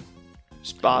kan jo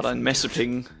spare dig en masse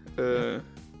penge.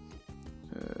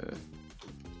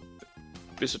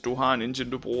 Hvis du har en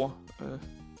engine, du bruger.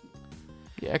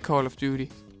 Ja, Call of Duty.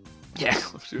 Ja,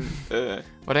 Call of Duty.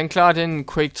 Hvordan klarer den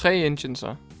Quake 3 engine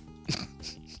så?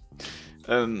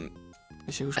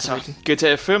 Hvis jeg husker rigtigt.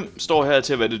 GTA 5 står her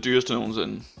til at være det dyreste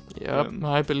nogensinde.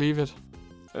 Yep, I believe it.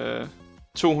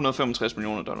 $265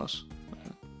 millioner.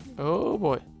 Oh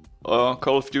boy. Og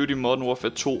Call of Duty Modern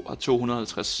Warfare 2 har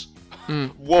 250.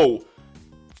 Wow.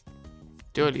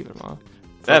 Det var alligevel meget.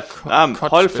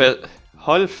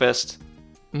 Hold fast.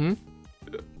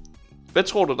 Hvad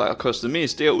tror du, der har kostet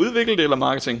mest? Det er at udvikle det eller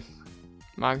marketing?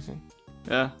 Marketing.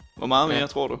 Ja, hvor meget mere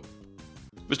tror du?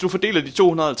 Hvis du fordeler de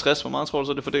 250, hvor meget tror du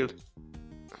så det er fordelt?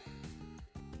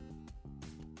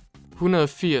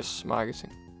 180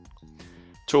 marketing.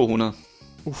 200.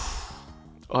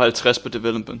 Og 50 på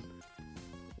development.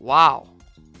 Wow.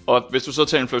 Og hvis du så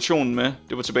tager inflationen med,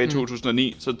 det var tilbage i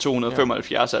 2009, så er det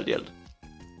 275 alt i alt.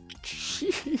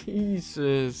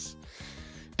 Jesus.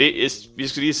 Det er, vi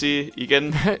skal lige sige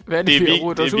igen. Hvad er det, vi har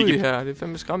rodet os ud i her? Det er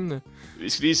fandme skræmmende. Vi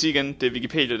skal lige sige igen, det er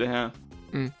Wikipedia det her.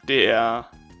 Det er,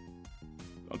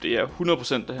 om det er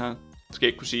 100% det her, skal jeg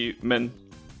ikke kunne sige, men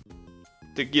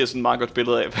det giver sådan et meget godt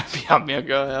billede af, hvad vi har med at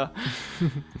gøre her.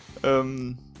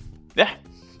 Ja.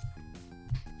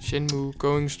 Shenmue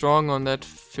going strong on that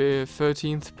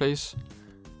 13th place.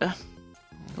 Ja,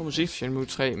 det må man sige. Shenmue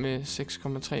 3 med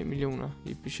 6,3 millioner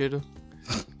i budgettet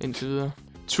indtil videre.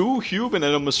 Too Human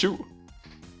er nummer 7.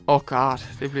 God,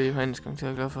 det bliver Johannes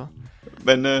garanteret glad for.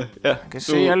 Men ja. Man kan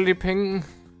se alle de penge,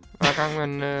 hver gang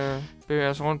man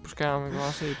bevæger sig rundt på skærmen. Man kan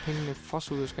også se pengene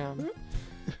fosse ud af skærmen.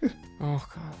 God.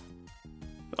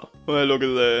 Nå, nu har jeg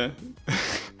lukket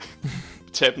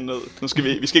tabben ned. Nu skal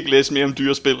vi skal ikke læse mere om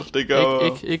dyrespil. Det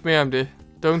gør ikke mere om det.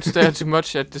 Don't stare too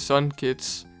much at the sun,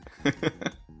 kids.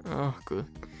 Gud.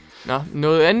 Nå,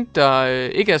 noget andet, der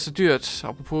ikke er så dyrt,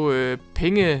 apropos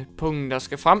pengepunkten, der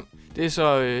skal frem, det er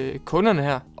så kunderne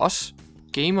her, os,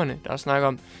 gamerne, der snakker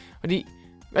om. Fordi,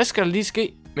 hvad skal der lige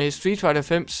ske med Street Fighter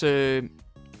 5's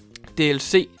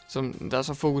DLC, som der er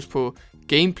så fokus på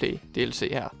gameplay DLC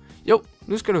her? Jo,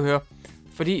 nu skal du høre.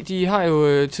 Fordi de har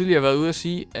jo tidligere været ude at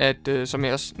sige, at som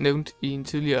jeg også nævnte i en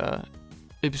tidligere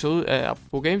episode af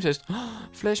Apropos Gametest,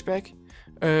 flashback,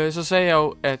 så sagde jeg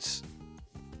jo, at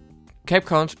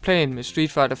Capcoms plan med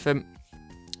Street Fighter 5,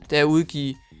 det er at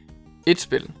udgive et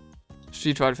spil,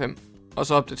 Street Fighter 5, og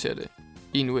så opdatere det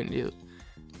i en uendelighed.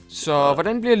 Så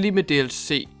hvordan bliver det lige med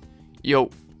DLC?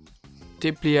 Jo,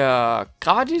 det bliver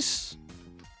gratis,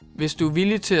 hvis du er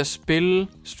villig til at spille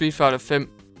Street Fighter 5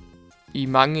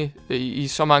 i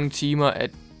så mange timer,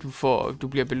 at du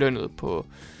bliver belønnet på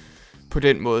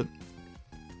den måde.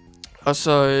 Og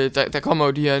så der kommer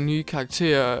jo de her nye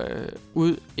karakterer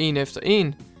ud en efter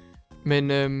en,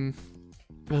 men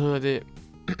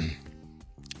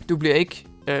du bliver ikke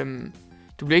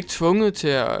tvunget til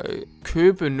at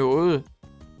købe noget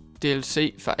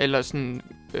DLC eller sådan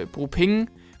bruge penge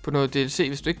på noget DLC,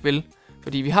 hvis du ikke vil.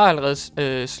 Fordi vi har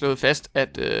allerede slået fast,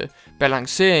 at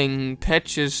balanceringen,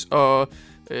 patches og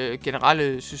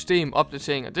generelle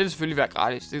systemopdateringer, det vil selvfølgelig være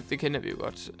gratis. Det kender vi jo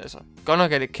godt. Altså, godt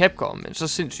nok er det Capcom, men så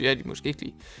sindssygt er de måske ikke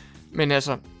lige. Men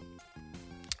altså,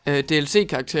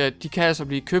 DLC-karakterer, de kan altså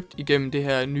blive købt igennem det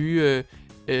her nye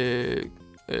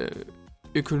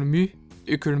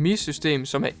økonomisystem,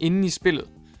 som er inde i spillet.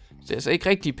 Så det er altså ikke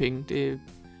rigtige penge, det er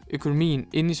økonomien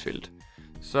inde i spillet.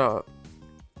 Så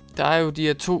der er jo de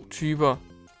her to typer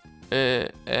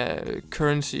af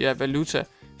currency, af valuta.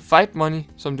 Fight money,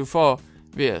 som du får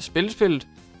ved at spille spillet,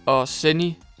 og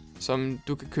Zenny, som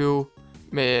du kan købe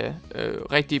med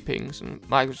rigtige penge, sådan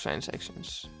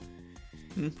microtransactions.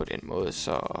 På den måde.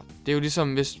 Så det er jo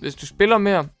ligesom, hvis du spiller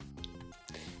mere,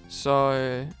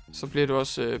 så bliver du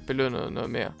også belønnet noget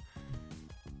mere.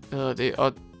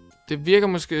 Og det virker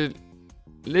måske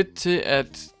lidt til,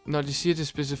 at når de siger, det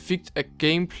specifikt er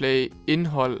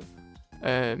gameplay-indhold,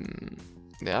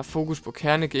 der er fokus på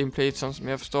kernegameplay, sådan som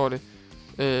jeg forstår det,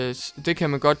 det kan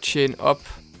man godt tjene op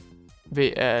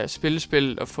ved at spille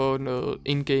spillet og få noget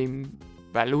in-game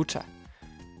valuta.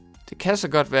 Det kan så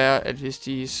godt være, at hvis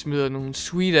de smider nogle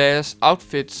sweet-ass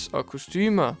outfits og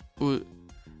kostymer ud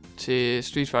til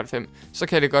Street Fighter 5, så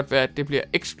kan det godt være, at det bliver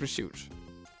eksklusivt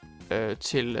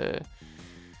til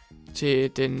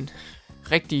den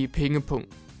rigtige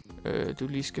pengepunkt, du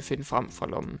lige skal finde frem fra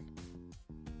lommen.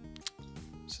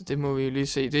 Så det må vi jo lige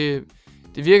se.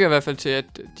 Det virker i hvert fald til,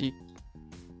 at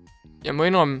jeg må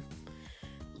indrømme,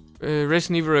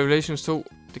 Resident Evil Revelations 2,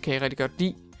 det kan jeg rigtig godt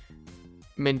lide.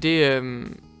 Men det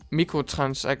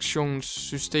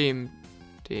mikrotransaktionssystem,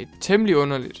 det er temmelig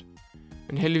underligt.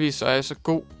 Men heldigvis så er jeg så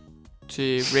god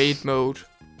til raid mode,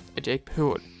 at jeg ikke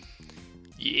behøver det.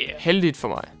 Yeah. Heldigt for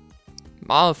mig.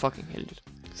 Meget fucking heldigt.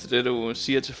 Så det du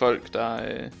siger til folk, der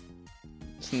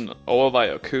sådan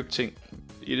overvejer at købe ting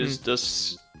i det,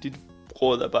 dit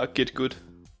råd er bare get good.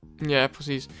 Ja,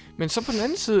 præcis. Men så på den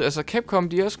anden side, altså Capcom,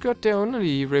 de har også gjort det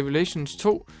underligt i Revelations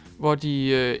 2, hvor de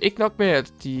ikke nok med,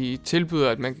 at de tilbyder,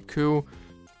 at man kan købe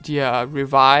de her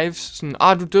revives,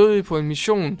 sådan, du døde på en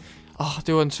mission,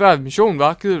 det var en svær mission,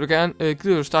 hva? Gider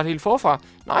du starte helt forfra?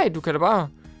 Nej, du kan da bare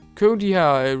købe de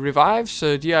her revives,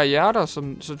 de her hjerter,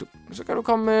 så kan du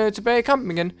komme tilbage i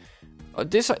kampen igen.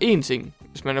 Og det er så én ting.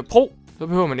 Hvis man er pro, så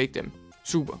behøver man ikke dem.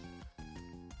 Super.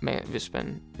 Men hvis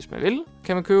man vil,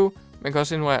 kan man købe. Man kan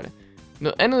også ignorere det.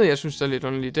 Noget andet, jeg synes, der er lidt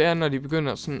underligt, det er, når de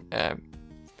begynder sådan at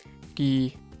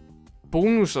give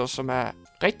bonusser, som er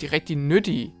rigtig, rigtig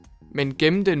nyttige, men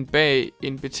gemme den bag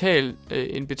en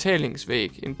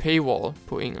betalingsvæg, en paywall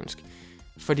på engelsk.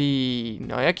 Fordi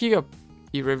når jeg kigger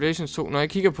i Revelations 2, når jeg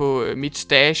kigger på mit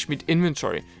stash, mit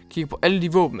inventory, kigger på alle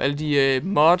de våben, alle de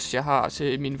mods, jeg har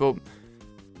til mine våben,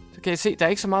 så kan jeg se, at der er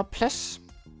ikke så meget plads.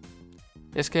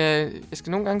 Jeg skal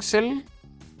nogle gange sælge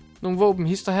nogle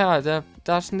våbenhister her,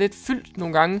 der er sådan lidt fyldt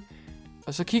nogle gange.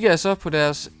 Og så kigger jeg så på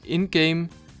deres in-game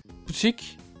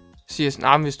butik, siger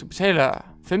sådan, hvis du betaler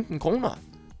 15 kroner,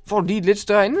 får du lige et lidt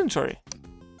større inventory.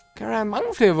 Kan du have mange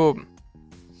flere våben.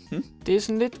 Det er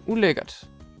sådan lidt ulækkert.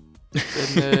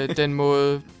 Den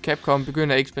måde Capcom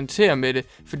begynder at eksperimentere med det.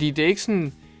 Fordi det er ikke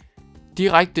sådan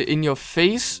direkte in your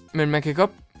face, men man kan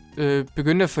godt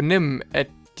begynde at fornemme, at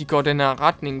de går den her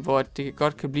retning, hvor det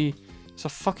godt kan blive så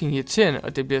fucking irriterende,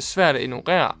 og det bliver svært at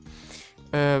ignorere.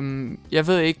 Jeg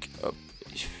ved ikke,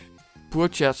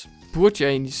 burde jeg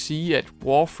egentlig sige, at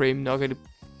Warframe nok er det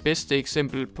bedste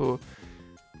eksempel på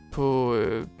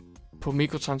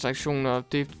mikrotransaktioner.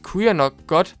 Det kunne jeg nok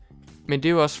godt, men det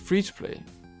er jo også free-to-play.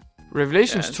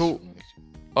 Revelations 2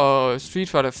 og Street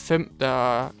Fighter 5,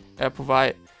 der er på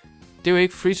vej, det er jo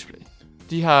ikke free-to-play.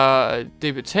 Det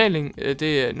er betaling,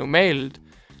 det er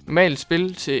normalt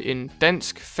spil til en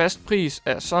dansk fast pris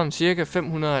af sådan cirka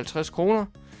 550 kroner.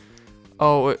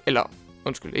 Og,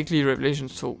 ikke lige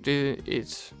Revelations 2, det er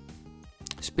et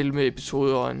spil med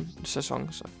episoder og en sæson,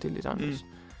 så det er lidt anderledes.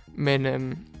 Men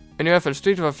i hvert fald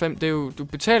Street Fighter 5, det er jo, du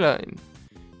betaler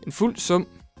en fuld sum,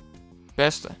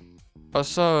 basta. Og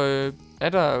så er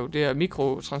der jo det her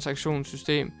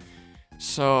mikrotransaktionssystem.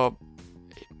 Så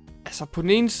altså på den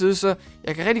ene side, så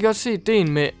jeg kan rigtig godt se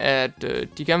ideen med, at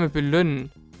de gerne vil belønne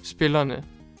spillerne.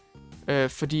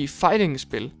 Fordi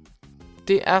fighting-spil,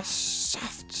 det er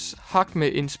hak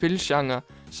med en spilgenre,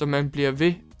 som man bliver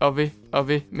ved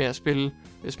med at spille,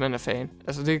 hvis man er fan.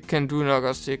 Altså det kan du nok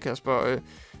også til, Kasper.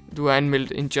 Du har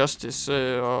anmeldt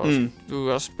Injustice, og du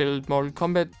har også spillet Mortal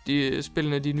Kombat,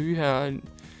 spillene de nye her,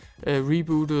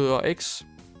 rebootet og X.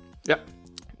 Ja.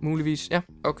 Muligvis, ja.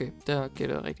 Okay, der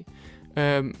gætter jeg rigtigt.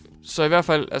 Så i hvert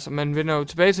fald, altså man vender jo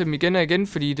tilbage til dem igen og igen,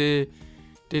 fordi det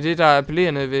er det, der er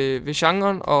appellerende ved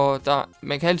genren, og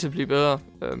man kan altid blive bedre.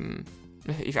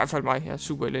 I hvert fald mig, jeg er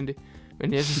super elendig.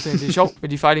 Men jeg synes, det er sjovt med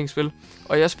de fighting-spil.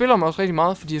 Og jeg spiller dem også rigtig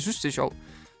meget, fordi jeg synes, det er sjovt.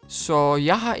 Så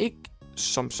jeg har ikke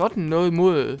som sådan noget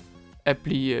imod at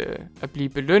blive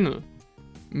belønnet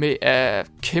med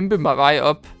at kæmpe mig vej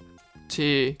op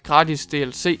til gratis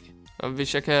DLC. Og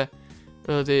hvis jeg kan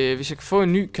få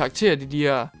en ny karakter,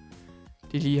 de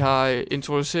lige har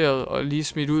introduceret og lige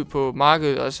smidt ud på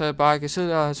markedet, og så jeg bare kan sidde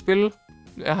der og spille.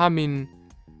 Jeg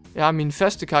har min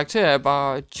faste karakter, jeg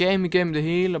bare jam igennem det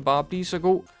hele og bare blive så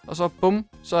god, og så bum,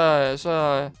 så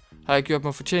har jeg gjort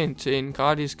mig fortjent til en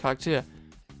gratis karakter.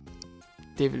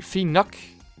 Det er vel fint nok.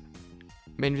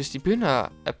 Men hvis de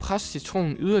begynder at presse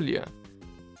citronen yderligere,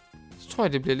 så tror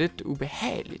jeg, det bliver lidt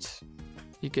ubehageligt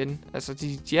igen. Altså,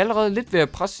 de er allerede lidt ved at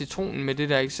presse citronen med det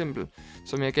der eksempel,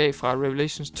 som jeg gav fra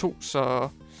Revelations 2, så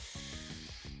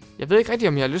jeg ved ikke rigtig,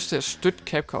 om jeg har lyst til at støtte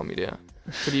Capcom i det her.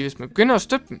 Fordi hvis man begynder at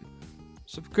støtte dem,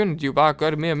 så begynder de jo bare at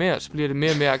gøre det mere og mere, så bliver det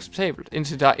mere og mere acceptabelt,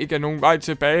 indtil der ikke er nogen vej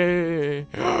tilbage.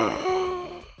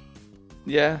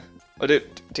 Ja, og det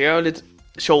er jo lidt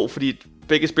sjovt, fordi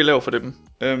begge spiller jo for dem.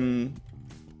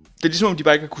 Det er ligesom, om de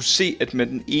bare ikke har kunne se, at med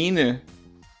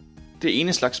det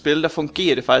ene slags spil, der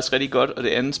fungerer det faktisk rigtig godt, og det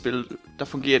andet spil, der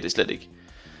fungerer det slet ikke.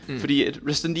 Fordi at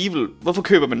Resident Evil, hvorfor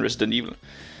køber man Resident Evil?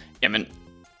 Jamen,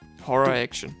 horror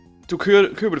action. Du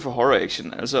køber det for horror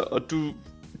action, altså, og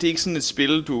det er ikke sådan et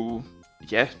spil,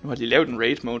 ja, nu har de lavet en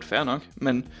raid mode, fair nok,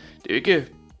 men det er jo ikke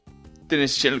den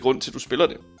essentielle grund til, at du spiller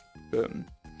det.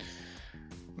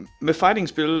 Med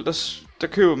fighting-spil, der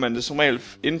køber man det som regel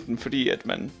enten fordi, at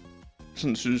man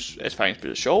sådan synes, at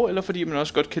fighting-spil er sjov, eller fordi man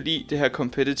også godt kan lide det her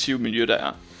competitive miljø, der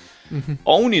er.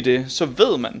 Oven i det, så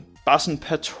ved man, bare sådan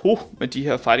per to med de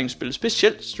her fighting-spil,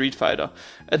 specielt Street Fighter,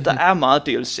 at der er meget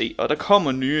DLC, og der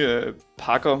kommer nye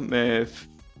pakker med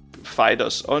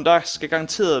fighters, og der skal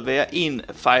garanteret være en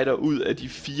fighter ud af de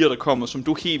 4, der kommer, som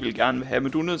du helt vil gerne vil have,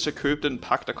 men du er nødt til at købe den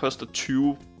pakke, der koster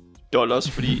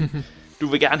 $20, fordi du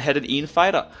vil gerne have den ene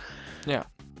fighter. Ja.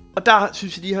 Og der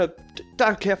synes jeg,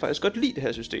 der kan jeg faktisk godt lide det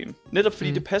her system. Netop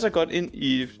fordi det passer godt ind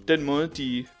i den måde,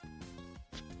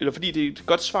 eller fordi det er et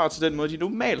godt svar til den måde, de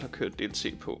normalt har kørt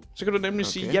DLC på. Så kan du nemlig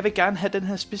sige, jeg vil gerne have den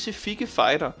her specifikke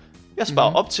fighter. Jeg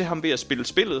sparer op til ham ved at spille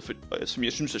spillet, som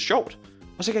jeg synes er sjovt.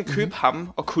 Og så kan jeg købe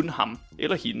ham, og kun ham,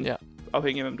 eller hende,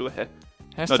 afhængig af hvem du vil have.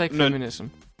 Hashtag feminism.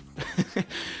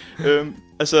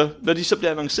 Altså, når de så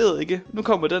bliver annonceret, ikke? Nu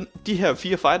kommer de her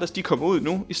 4 fighters, de kommer ud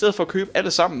nu. I stedet for at købe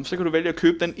alle sammen, så kan du vælge at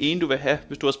købe den ene, du vil have,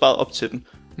 hvis du har sparet op til den.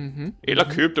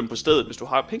 Eller købe dem på stedet, hvis du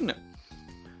har pengene.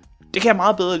 Det kan jeg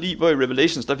meget bedre lide, hvor i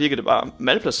Revelations, der virker det bare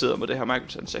malplaceret med det her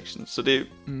microtransaction. Så det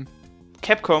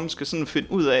Capcom skal sådan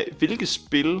finde ud af, hvilke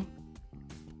spil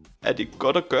er det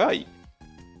godt at gøre i.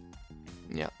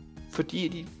 Ja.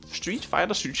 Fordi Street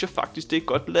Fighter synes jeg faktisk, det er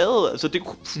godt lavet. Altså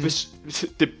hvis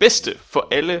det bedste for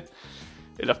alle,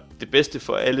 eller det bedste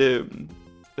for alle,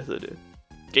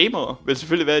 gamere, vil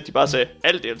selvfølgelig være, at de bare sagde,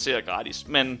 alt DLC er gratis,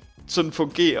 men sådan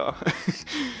fungerer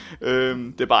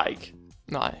det er bare ikke.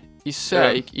 Nej, især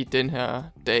ikke i den her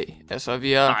dag. Altså,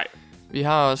 vi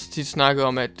har også tit snakket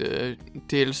om, at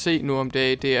DLC nu om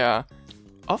dagen, det er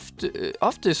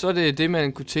ofte så er det,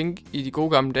 man kunne tænke i de gode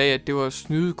gamle dage, at det var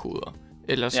snydekoder,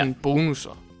 eller sådan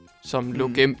bonusser, som lå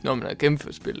gemt, når man havde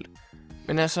gennemført spillet.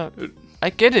 Men altså, I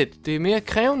get it, det er mere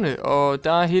krævende, og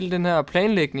der er hele den her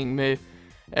planlægning med,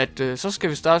 at så skal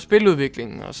vi starte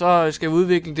spiludviklingen, og så skal vi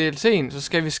udvikle DLC'en,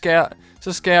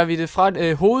 så skærer vi det fra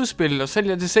et hovedspil og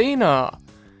sælger det senere.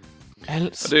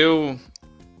 Altså.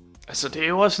 Og det er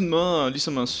jo også en måde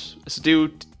ligesom det er jo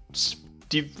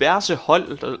diverse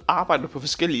hold, der arbejder på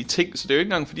forskellige ting, så det er jo ikke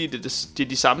engang fordi det er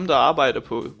de samme, der arbejder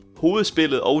på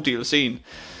hovedspillet og DLC'en.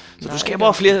 Så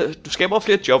du skaber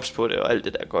flere jobs på det og alt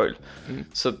det der gøjl.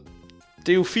 Så det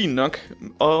er jo fint nok.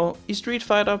 Og i Street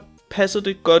Fighter passer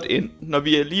det godt ind, når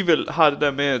vi alligevel har det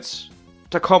der med, at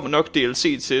der kommer nok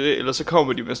DLC til det, eller så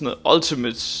kommer de med sådan noget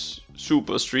Ultimate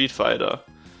Super Street Fighter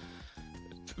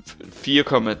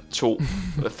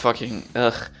 4,2 fucking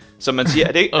så man siger,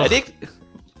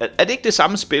 er det ikke det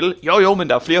samme spil? Jo, men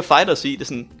der er flere fighters i det,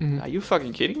 sådan, are you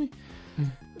fucking kidding me?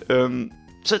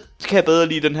 Så kan jeg bedre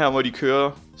lide den her, hvor de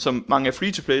kører, som mange af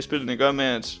free-to-play-spillene gør med,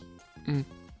 at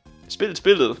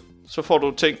spillet, så får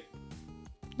du ting.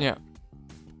 Ja.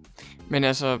 Men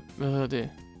altså, hvad hedder det?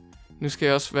 Nu skal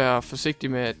jeg også være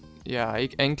forsigtig med, at jeg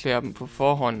ikke anklager dem på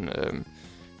forhånd,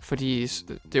 fordi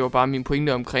det var bare min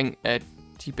pointe omkring, at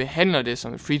de behandler det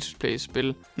som et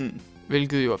free-to-play-spil,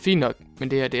 hvilket jo er fint nok,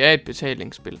 men det her, det er et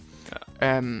betalingsspil.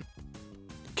 Ja.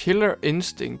 Killer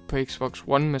Instinct på Xbox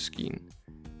One-maskinen,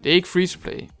 det er ikke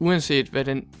free-to-play, uanset hvad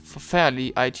den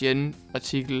forfærdelige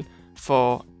IGN-artikel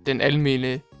får den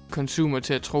almene consumer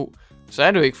til at tro, så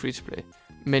er det jo ikke free-to-play.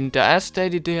 Men der er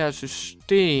stadig det her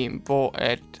system, hvor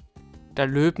at der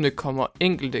løbende kommer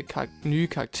enkelte nye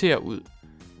karakterer ud.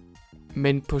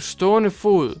 Men på stående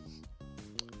fod,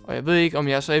 og jeg ved ikke, om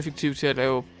jeg er så effektiv til at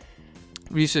lave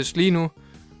research lige nu,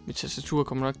 mit tastatur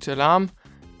kommer nok til at larme,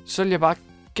 så vil jeg bare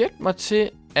gætte mig til,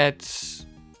 at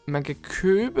man kan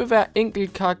købe hver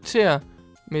enkelt karakter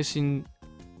med sin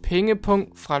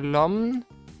pengepunkt fra lommen,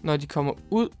 når de kommer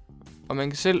ud, og man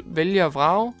kan selv vælge at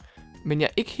vrage. Men jeg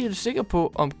er ikke helt sikker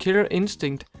på, om Killer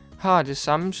Instinct har det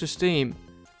samme system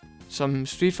som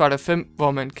Street Fighter 5,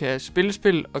 hvor man kan spille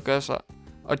spil og gøre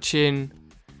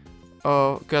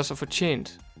sig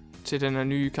fortjent til den her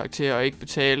nye karakter, og ikke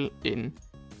betale en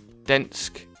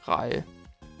dansk reje.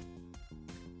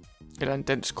 Eller en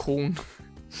dansk krone.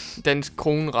 dansk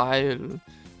kronereje, eller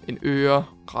en øre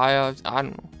rejer, I don't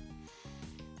know.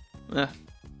 Ja.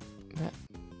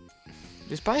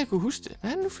 Hvis bare jeg kunne huske det.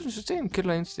 Hvad er det nu for et system,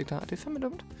 Killer Instinct har? Det er fandme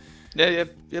dumt. Ja,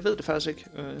 jeg ved det faktisk ikke.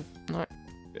 Nej.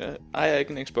 Jeg ejer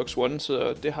ikke en Xbox One,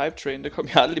 så det hype train, det kom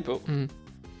jeg aldrig på.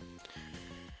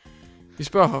 Vi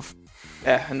spørger Hoff.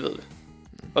 Ja, han ved det.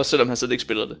 Også selvom han selv ikke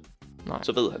spiller det. Nej.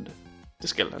 Så ved han det. Det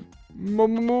skal han.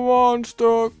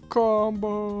 Monster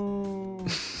Combo.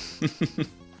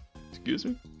 Excuse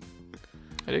me.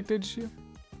 Er det ikke det, de siger?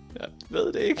 Jeg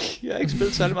ved det ikke. Jeg har ikke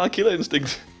spillet særlig meget Killer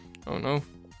Instinct. Oh no.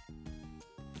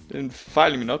 Det er en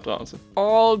fejl i min opdragelse.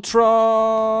 Ultra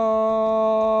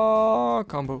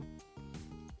Combo.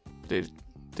 Det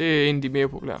er en af de mere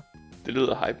populære. Det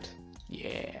lyder hyped.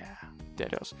 Yeah, det er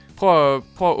det også. Prøv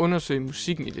at undersøge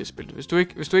musikken i det spil.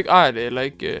 Hvis du ikke ejer det, eller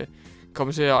ikke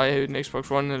kommer til at eje en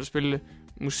Xbox One, eller spille det,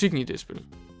 musikken i det spil, det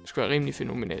skal være rimelig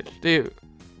fænomenalt. Det er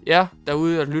jer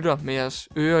derude og lytter med jeres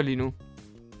ører lige nu.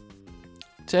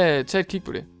 Tag et kig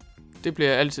på det. Det bliver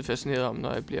jeg altid fascineret om,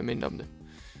 når jeg bliver mindet om det.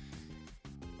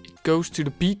 It goes to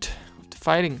the beat of the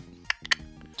fighting.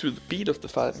 To the beat of the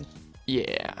fighting.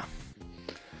 Yeah.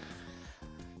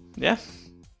 Ja.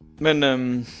 Men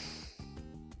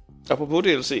apropos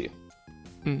DLC,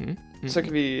 så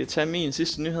kan vi tage min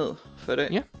sidste nyhed for i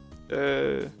dag. Ja.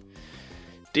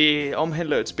 Det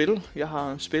omhandler et spil. Jeg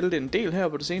har spillet en del her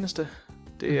på det seneste.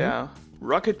 Det er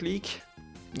Rocket League.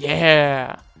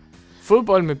 Yeah.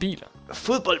 Fodbold med biler.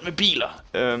 Fodbold med biler.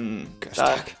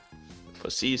 Stærk.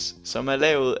 Præcis. Som er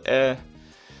lavet af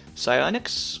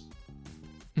Psyonix.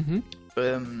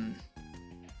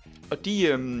 Og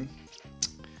de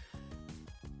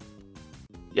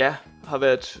har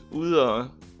været ude, og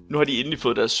nu har de endelig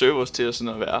fået deres servers til at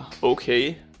sådan at være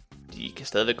okay. De kan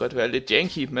stadigvæk godt være lidt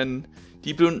janky, men de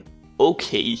er blevet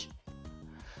okay.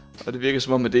 Og det virker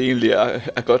som om, at det egentlig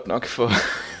er godt nok for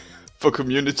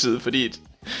communityet, fordi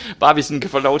bare vi sådan kan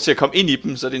få lov til at komme ind i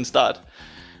dem, så er det en start.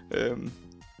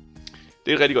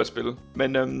 Det er et rigtig godt spil.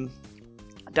 Men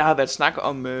der har været snak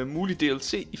om mulig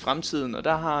DLC i fremtiden, og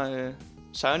der har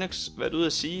Psyonix været ude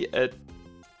at sige, at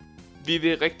vi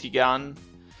vil rigtig gerne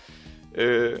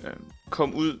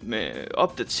komme ud med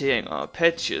opdateringer,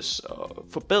 patches og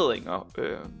forbedringer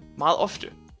meget ofte.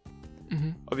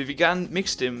 Mm-hmm. Og vi vil gerne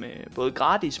mixe det med både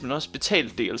gratis, men også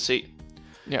betalt DLC.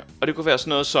 Ja. Og det kunne være sådan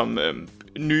noget som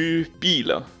nye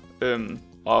biler,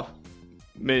 og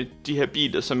med de her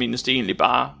biler, så menes det egentlig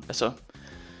bare, altså,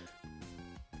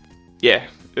 ja,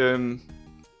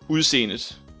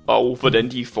 udseendet og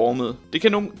hvordan de er formet.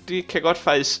 Det kan godt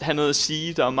faktisk have noget at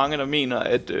sige. Der er mange, der mener,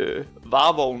 at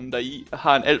varevognen deri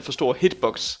har en alt for stor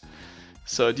hitbox,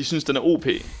 så de synes, den er OP.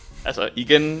 Altså,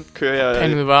 igen kører jeg...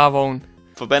 Forbandet varevogn.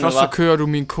 Først så kører du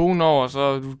min kone over, så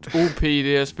er du OP i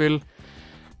det her spil.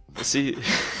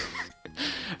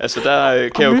 Altså, der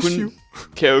kan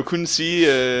jeg jo kun sige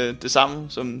det samme,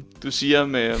 som du siger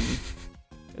med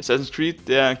Assassin's Creed.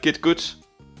 Det er get good.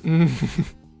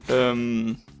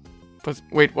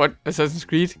 Wait, what? Assassin's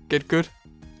Creed? Get good?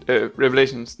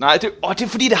 Revelations. Nej, det er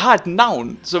fordi, det har et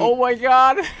navn. Som, oh my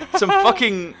god. som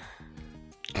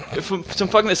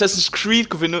fucking Assassin's Creed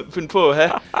kunne finde på at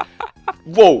have.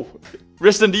 Wow.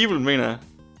 Resident Evil, mener jeg.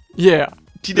 Yeah.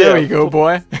 De there we go,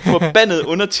 boy. forbandede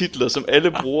undertitler, som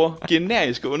alle bruger.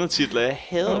 Generiske undertitler, jeg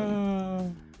hader dem.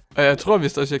 Og jeg tror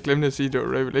vist også, jeg glemte at sige, at det var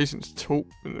Revelations 2.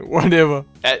 Whatever.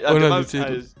 Ja,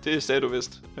 det sagde du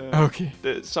vist. Okay.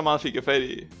 Så meget fik jeg fat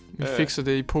i. Vi fikser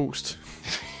det i post.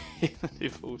 Det er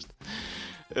post.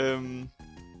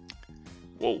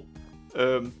 Wow.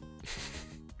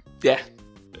 Ja.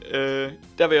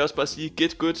 Der vil jeg også bare sige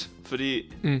get good,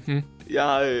 fordi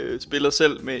jeg spiller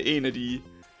selv med en af de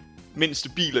mindste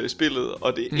biler i spillet,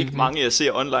 og det er ikke mange, jeg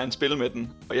ser online spille med den.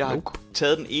 Og jeg har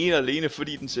taget den ene alene,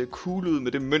 fordi den ser cool ud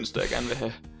med det mønster, jeg gerne vil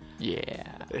have. Yeah.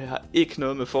 Jeg har ikke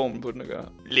noget med formen på den at gøre.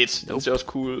 Lidt, den ser også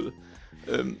cool ud.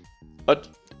 Og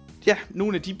ja,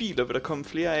 nogle af de biler vil der komme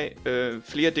flere af.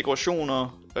 Flere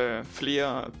dekorationer,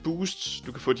 flere boosts.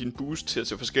 Du kan få din boost til at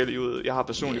se forskellige ud. Jeg har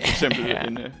personligt for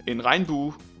eksempel en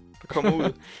regnbue, der kommer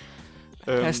ud.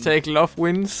 Hashtag love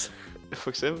wins. For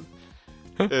eksempel.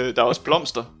 Der er også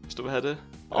blomster, hvis du vil have det.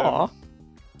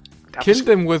 Kill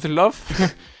them with love.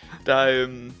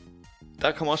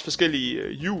 Der kommer også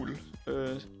forskellige hjul,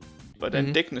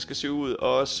 hvordan dækkene skal se ud,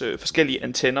 og også forskellige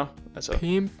antenner. Altså,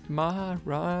 Pimp my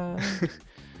ride.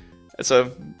 Altså,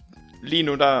 lige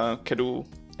nu der kan du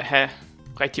have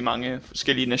rigtig mange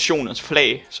forskellige nationers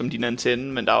flag som din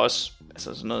antenne, men der er også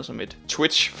altså sådan noget som et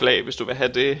Twitch-flag, hvis du vil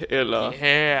have det, eller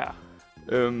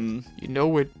you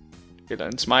know it. Eller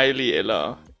en smiley,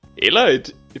 eller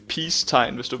et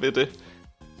peace-tegn, hvis du vil det.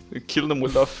 Kill them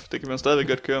with love, det kan man stadigvæk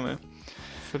godt køre med.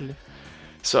 Selvfølgelig.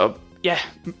 Så ja,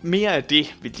 mere af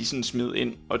det vil de sådan smide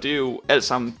ind, og det er jo alt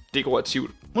sammen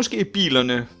dekorativt. Måske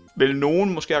bilerne vil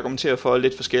nogen måske argumentere for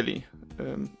lidt forskellige,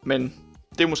 men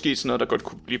det er måske sådan noget, der godt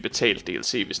kunne blive betalt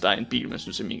DLC, hvis der er en bil, man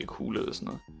synes er mega cool eller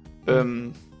sådan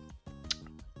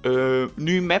noget.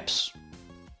 Nye maps,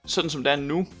 sådan som det er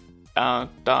nu, er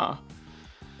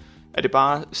det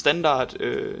bare standard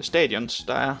stadions,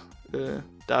 der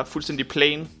er fuldstændig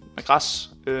plain med græs.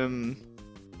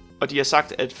 Og de har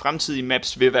sagt, at fremtidige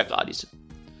maps vil være gratis.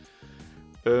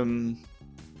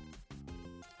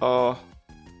 Og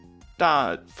der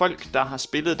er folk, der har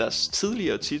spillet deres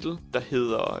tidligere titel, der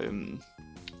hedder...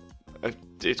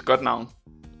 det er et godt navn.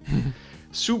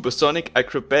 Supersonic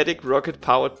Acrobatic Rocket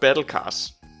Powered Battle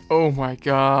Cars. Oh my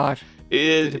god.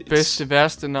 Det er det bedste,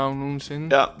 værste navn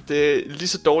nogensinde. Ja, det er lige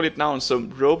så dårligt navn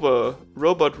som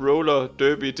Robot Roller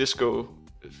Derby Disco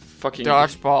fucking...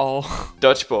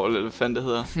 Dodgeball, eller hvad fanden det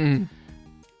hedder.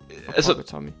 Altså,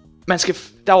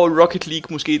 der var Rocket League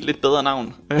måske et lidt bedre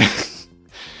navn.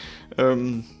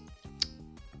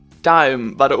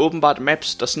 Var der åbenbart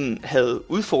maps, der sådan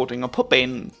havde udfordringer på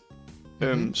banen,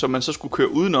 som man så skulle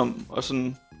køre udenom, og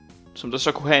sådan, som der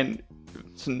så kunne have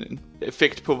en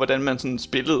effekt på, hvordan man sådan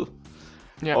spillede.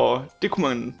 Ja. Og det kunne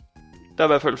man... Der er i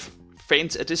hvert fald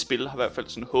fans af det spil har i hvert fald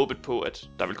sådan håbet på, at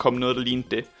der vil komme noget, der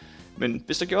lignede det. Men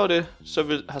hvis der gjorde det,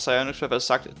 så har Psyonix i hvert fald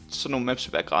sagt, at sådan nogle maps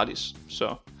vil være gratis.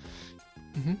 Så...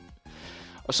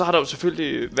 Og så har der jo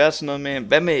selvfølgelig været sådan noget med...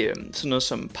 Hvad med sådan noget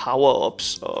som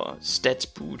power-ups og stats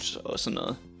boosts og sådan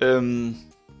noget?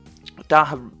 Der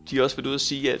har de også været ude at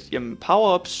sige, at jamen,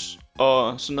 power-ups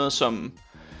og sådan noget som...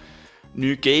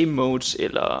 nye game modes,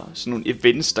 eller sådan nogle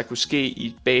events, der kunne ske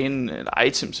i banen, eller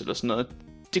items, eller sådan noget.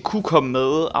 Det kunne komme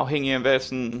med, afhængig af hvad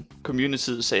sådan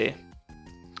communityet sagde.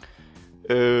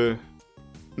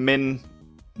 Men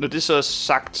når det så er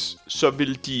sagt, så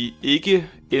vil de ikke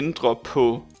ændre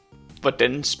på,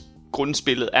 hvordan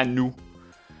grundspillet er nu.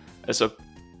 Altså,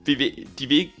 de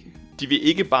vil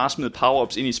ikke bare smide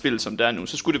power-ups ind i spillet, som det er nu.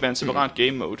 Så skulle det være en separat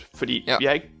game mode, fordi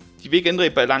de vil ikke ændre i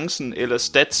balancen, eller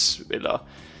stats, eller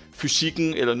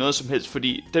fysikken eller noget som helst,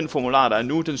 fordi den formular, der er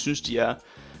nu, den synes de er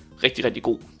rigtig, rigtig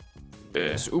god.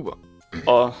 Super.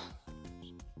 Og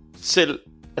selv,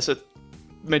 altså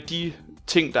med de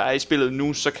ting, der er i spillet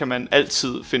nu, så kan man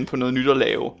altid finde på noget nyt at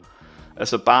lave.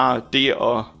 Altså bare det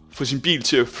at få sin bil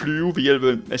til at flyve ved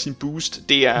hjælp af sin boost,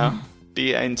 det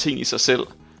er en ting i sig selv.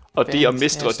 Og det at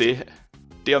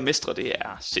mestre det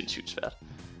er sindssygt svært.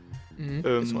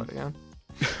 Det tror jeg det gerne.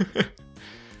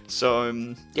 Så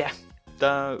ja,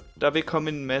 der vil komme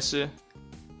en masse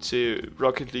til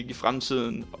Rocket League i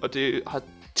fremtiden, og det har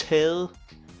taget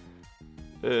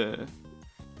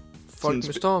folk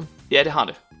med storm. Ja, det har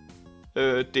det.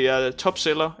 Det er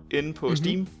topseller inde på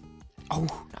Steam.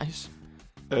 Nice.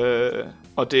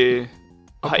 Og det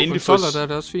og har på endelig konsoller, der er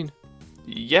det også fint.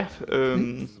 Ja.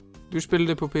 Du spiller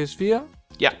det på PS4?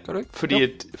 Ja, gør du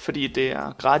ikke? fordi det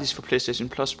er gratis for PlayStation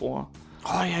Plus brugere.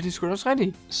 Ja, det er sgu da også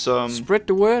rigtigt. Så spread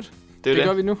the word. Det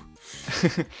gør vi nu.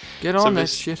 Get on that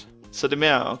shit. Så det med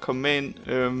at komme med ind.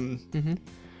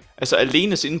 Altså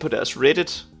alene inde på deres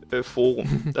Reddit forum,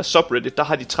 deres subreddit, der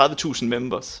har de 30.000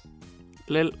 members.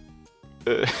 Lel.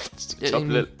 Top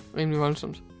lel. Rimelig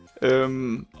voldsomt.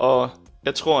 Og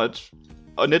jeg tror, at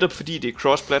og netop fordi det er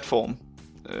cross-platform,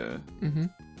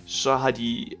 så har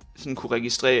de sådan kunne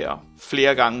registrere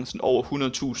flere gange sådan over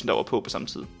 100.000, der var på samme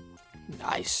tid.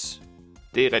 Nice.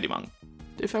 Det er rigtig mange.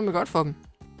 Det er fandme godt for dem.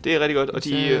 Det er rigtig godt,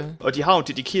 og de har jo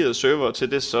dedikerede server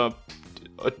til det, så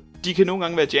og de kan nogle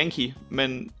gange være janky,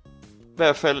 men i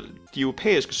hvert fald de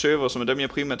europæiske server, som er dem jeg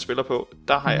primært spiller på,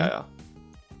 der har jeg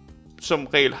som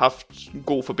regel haft en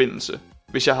god forbindelse.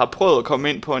 Hvis jeg har prøvet at komme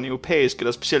ind på en europæisk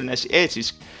eller specielt en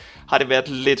asiatisk, har det været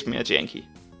lidt mere janky.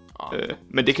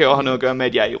 Men det kan jo også have noget at gøre med,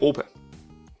 at jeg er i Europa.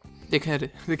 Det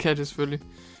kan det selvfølgelig.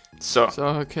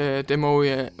 Så kan dem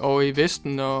over i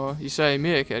Vesten og især i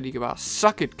Amerika, de kan bare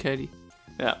suck it, kan de.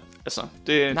 Ja, altså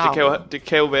det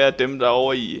kan jo være at dem der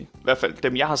over i hvert fald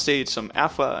dem jeg har set, som er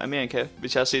fra Amerika,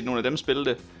 hvis jeg har set nogle af dem spille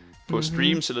det på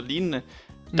streams eller lignende,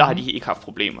 der har de ikke haft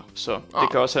problemer. Så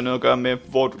det kan også have noget at gøre med,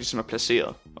 hvor du ligesom er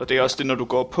placeret. Og det er også det, når du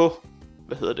går på,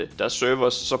 der er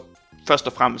servers, så først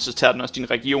og fremmest så tager den også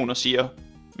din region og siger,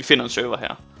 vi finder en server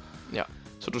her. Ja.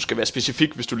 Så du skal være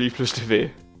specifik, hvis du lige pludselig vil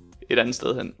et andet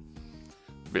sted hen.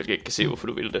 Hvilket jeg ikke kan se, hvorfor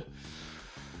du vil det.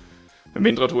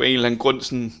 Medmindre du af en eller anden grund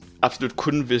sådan absolut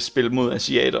kun vil spille mod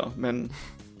asiater. Men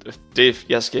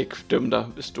jeg skal ikke dømme dig,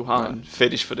 hvis du har en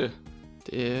fetish for det.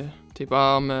 Det er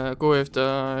bare om at gå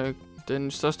efter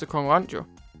den største konkurrent jo.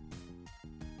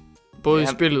 Både i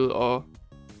spillet og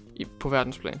på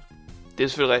verdensplan. Det er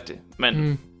selvfølgelig rigtigt.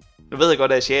 Men nu ved jeg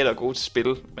godt, at asiater er gode til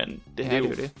spil, men det her er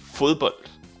jo fodbold.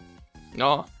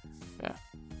 Nå, ja.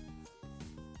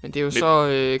 Men det er jo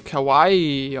så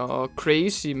kawaii og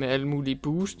crazy med alle mulige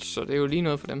boosts, så det er jo lige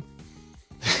noget for dem.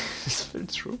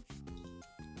 It's true.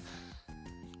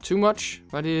 Too much?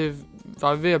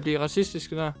 Var vi ved at blive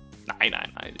racistiske der? Nej,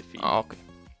 det er fint. Okay.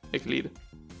 Jeg kan lide det.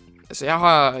 Altså,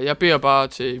 jeg beder bare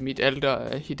til mit alter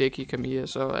af Hideki Kamiya,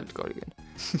 så er alt godt igen.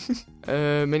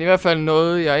 Men i hvert fald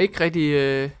noget, jeg ikke rigtig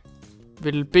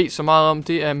vil bede så meget om,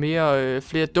 det er mere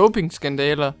flere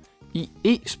dopingskandaler i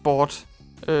e-sport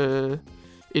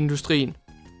industrien.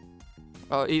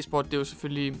 Og e-sport, det er jo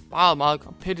selvfølgelig meget, meget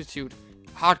kompetitivt.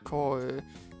 Hardcore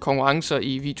konkurrencer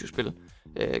i videospil.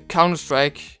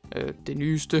 Counter-Strike, det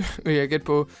nyeste, vil jeg gætte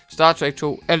på. Star Trek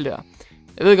 2, alt der.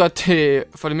 Jeg ved godt, det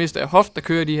for det meste er Hoft, der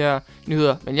kører de her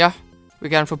nyheder, men jeg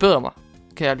vil gerne forbedre mig,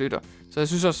 kære lytter. Så jeg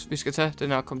synes også, vi skal tage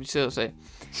den her komplicerede sag.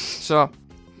 Så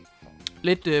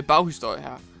lidt baghistorie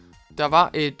her. Der var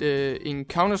en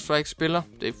Counter-Strike-spiller,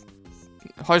 det er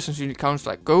højst sandsynligt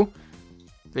Counter-Strike Go,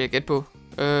 vil jeg gætte på,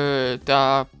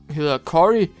 der hedder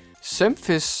Corey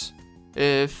Semphis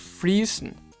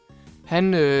Friesen.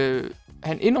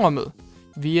 Han indrømmede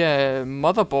via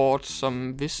Motherboard,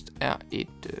 som vist er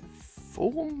et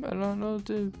forum eller noget.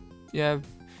 Et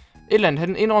eller andet.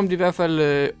 Han indrømte i hvert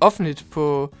fald offentligt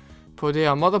på det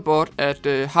her Motherboard,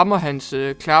 at ham og hans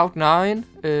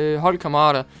Cloud9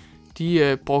 holdkammerater,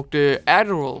 de brugte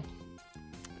Adderall,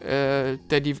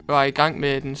 da de var i gang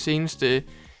med den seneste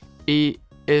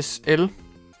ESL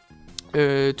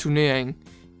turnering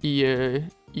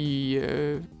i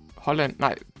Holland.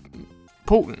 Nej,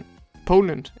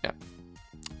 Polen, ja.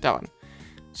 Der var den.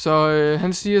 Så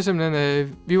han siger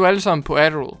simpelthen, vi var alle sammen på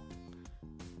Adderall.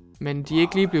 Men de er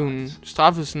ikke lige blevet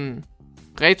straffet sådan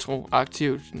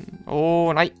retroaktivt.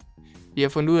 Nej. Vi har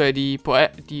fundet ud af,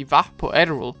 at de var på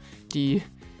Adderall. De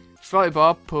fløj bare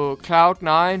op på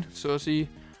Cloud9, så at sige.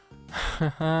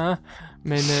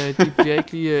 Men de bliver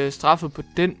ikke lige straffet på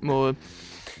den måde.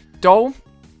 Dog,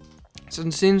 så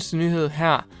den seneste nyhed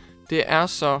her, det er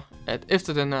så, at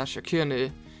efter den her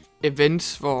chokerende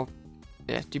event, hvor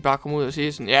de bare kommer ud og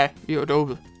siger sådan, ja, vi var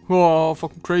dopet. Wow,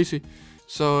 fucking crazy.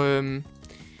 så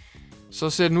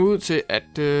ser det nu ud til, at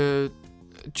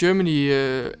Germany,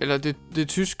 eller det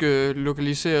tyske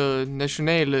lokaliserede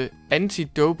nationale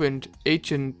anti-doping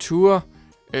agentur,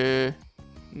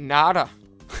 NADA,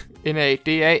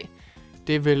 NADA,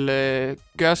 det vil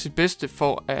gøre sit bedste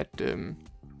for at, det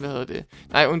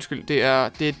er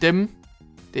dem,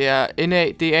 det er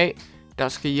NADA, der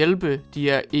skal hjælpe de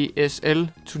her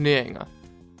ESL-turneringer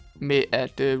med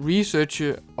at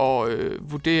researche og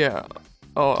vurdere,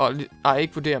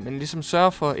 ikke vurdere, men ligesom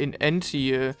sørge for en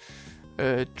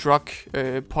anti-drug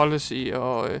policy,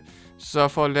 og sørge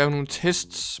for at lave nogle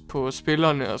tests på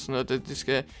spillerne og sådan noget.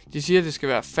 De siger, at det skal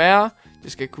være fair,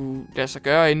 det skal kunne lade sig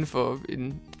gøre inden for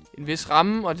en vis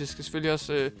ramme, og det skal selvfølgelig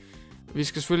også, vi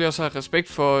skal selvfølgelig også have respekt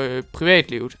for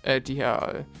privatlivet af de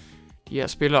her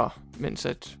spillere, mens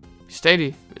at vi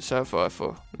stadig vil sørge for at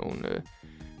få nogle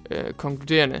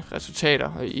konkluderende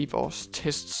resultater i vores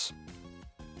tests.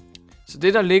 Så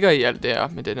det, der ligger i alt det her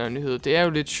med den her nyhed, det er jo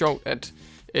lidt sjovt, at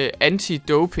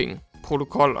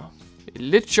anti-doping-protokoller. Det er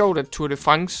lidt sjovt, at Tour de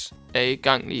France er i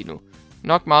gang lige nu.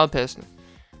 Nok meget passende.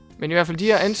 Men i hvert fald de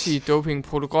her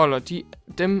anti-doping-protokoller,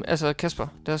 dem, altså Kasper,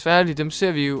 deres værdige, dem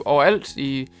ser vi jo overalt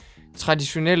i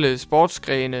traditionelle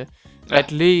sportsgrene,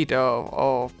 atleter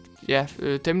og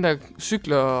dem, der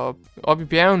cykler op i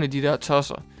bjergene, de der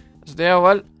tosser. Altså det er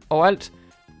jo overalt.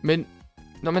 Men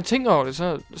når man tænker over det,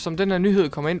 så som den her nyhed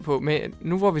kommer ind på, med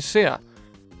nu hvor vi ser,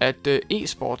 at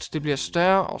e-sports, det bliver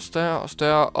større og større og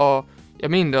større, og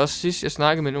jeg mener det også sidst, jeg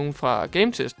snakkede med nogen fra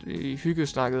GameTest, i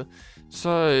hyggesnakket,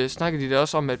 så snakkede de da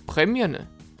også om, at præmierne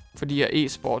for de her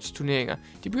e-sports turneringer,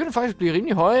 de begynder faktisk at blive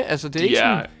rimelig høje. Altså det er ikke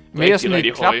sådan mere sådan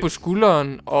et klap på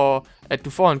skulderen, og at du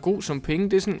får en god sum penge.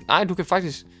 Det er sådan, nej, du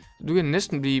kan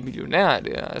næsten blive millionær af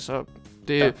det her. Altså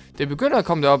det begynder at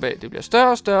komme derop af. Det bliver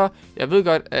større og større. Jeg ved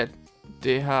godt, at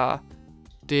det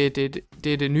er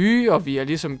det nye, og vi er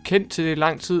ligesom kendt til det i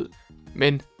lang tid.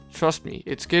 Men trust me,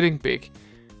 it's getting big.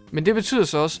 Men det betyder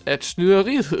så også, at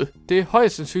snyderiet, det er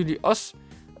højst sandsynligt også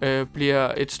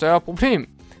bliver et større problem,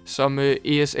 som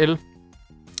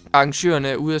ESL-arrangørerne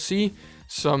er ude at sige,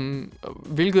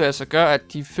 hvilket altså gør, at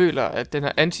de føler, at den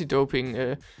her antidoping,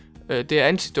 det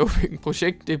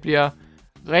antidoping-projekt, det bliver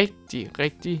rigtig,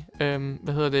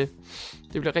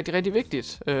 det bliver rigtig, rigtig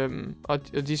vigtigt. Og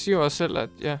de siger også selv, at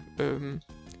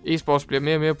e-sports bliver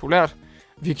mere og mere populært.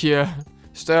 Vi giver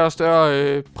større og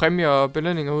større præmier og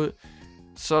belønninger ud.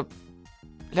 Så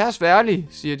lad os være ærlige,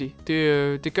 siger de.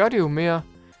 Det gør det jo mere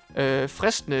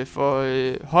fristende for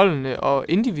holdene og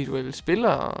individuelle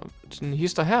spillere, sådan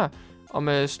hister her, om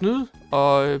at snyde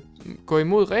og gå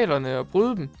imod reglerne og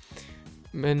bryde dem.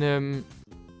 Men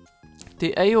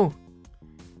det er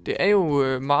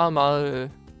jo meget,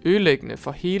 meget ødelæggende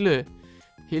for hele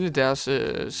deres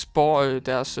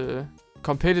deres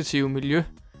competitive miljø,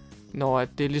 når at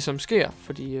det ligesom sker,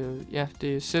 fordi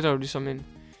det sætter jo ligesom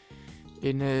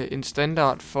en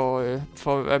standard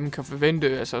for hvad man kan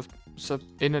forvente. Altså så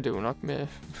ender det jo nok med at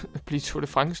blive Tour de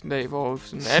France en dag, hvor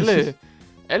sådan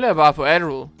alle er bare på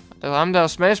Adderall. Altså ham der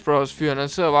Smash Bros fyren, han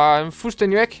sidder bare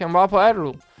fuldstændig væk, han er bare på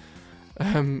Adderall.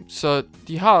 Så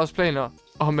de har også planer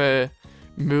om at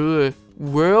møde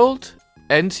World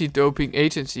Anti-Doping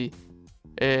Agency,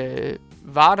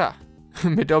 WADA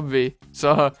med W.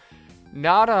 Så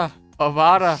NADA og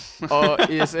WADA og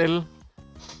ESL,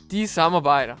 de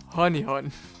samarbejder hånd i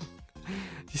hånd.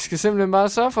 De skal simpelthen bare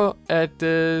sørge for,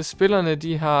 at spillerne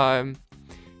de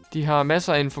har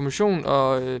masser af information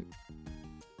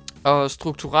og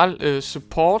strukturel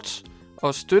support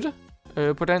og støtte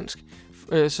på dansk,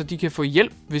 så de kan få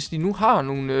hjælp, hvis de nu har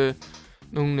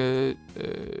nogle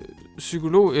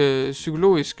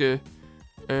psykologiske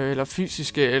eller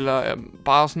fysiske eller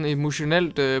bare sådan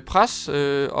emotionelt pres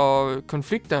og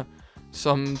konflikter,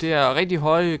 som det er rigtig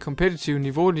høje competitive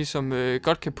niveau, ligesom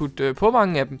godt kan putte på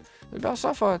mange af dem. Men bare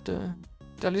så for, at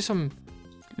der ligesom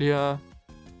bliver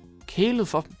kælet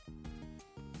for dem.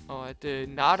 Og at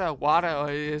NADA, WADA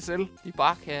og ESL, de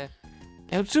bare kan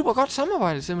lave et super godt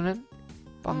samarbejde simpelthen.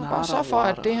 Bare så for,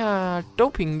 at det her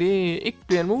doping, det ikke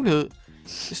bliver en mulighed.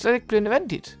 Det slet ikke bliver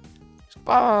nødvendigt. Det skal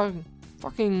bare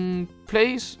fucking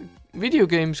plays video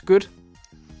games good.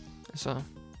 Altså,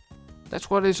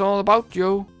 that's what it's all about,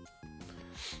 Joe.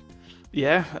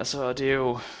 Ja, altså det er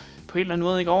jo på en eller anden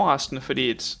måde ikke overraskende,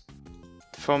 fordi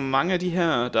for mange af de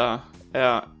her, der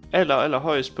er aller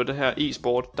højst på det her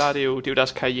e-sport, der er det er jo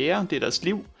deres karriere, det er deres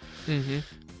liv. Mm-hmm.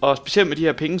 Og specielt med de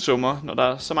her pengesummer, når der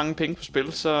er så mange penge på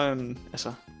spil, så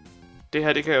det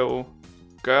her, det kan jo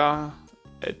gøre,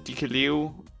 at de kan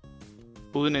leve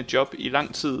uden et job i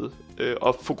lang tid,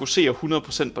 og fokusere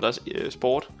 100% på deres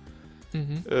sport.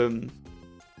 Mm-hmm.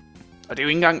 Og det er jo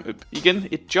ikke engang, igen,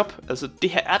 et job. Altså, det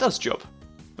her er deres job.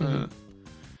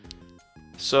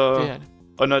 Så, det er det.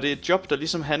 Og når det er et job, der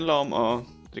ligesom handler om at...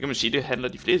 Det kan man sige, det handler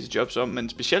de fleste jobs om, men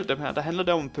specielt dem her, der handler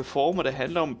det om at performe, det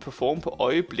handler om at performe på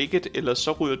øjeblikket, eller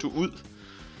så ryger du ud.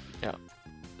 Ja.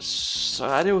 Så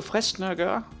er det jo fristende at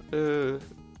gøre.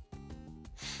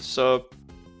 Så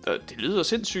det lyder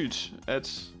sindssygt,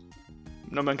 at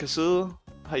når man kan sidde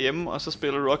herhjemme og så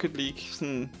spille Rocket League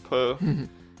sådan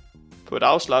på et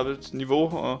afslappet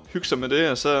niveau og hygge sig med det,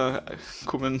 og så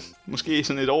kunne man måske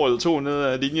sådan et år eller to ned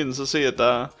ad linjen så se, at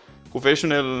der er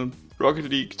professionelle Rocket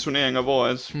League turneringer, hvor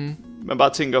at man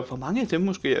bare tænker, hvor mange af dem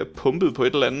måske er pumpet på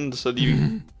et eller andet, så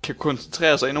de kan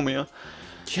koncentrere sig endnu mere.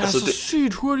 De har altså,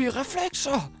 sygt hurtige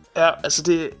reflekser. Ja, altså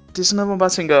det er sådan noget, hvor man bare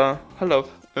tænker, hold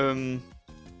op.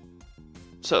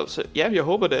 Så ja, jeg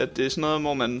håber da, at det er sådan noget,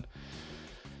 hvor man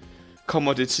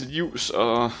kommer det til livs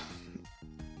og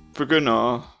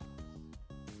begynder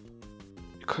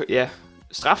at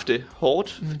straffe det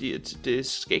hårdt, fordi at det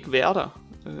skal ikke være der.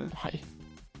 Nej.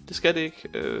 Det skal det ikke.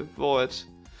 Hvor at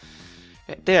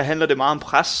der handler det meget om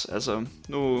pres. Altså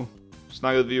nu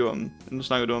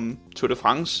snakkede du om Tour de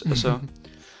France. Altså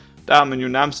der har man jo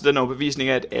nærmest den overbevisning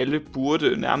af, at alle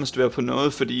burde nærmest være på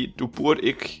noget, fordi du burde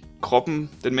ikke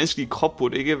den menneskelige krop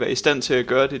burde ikke være i stand til at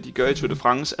gøre det, de gør i Tour de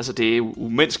France. Altså det er jo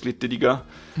umenneskeligt, det de gør.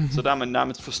 Så der er man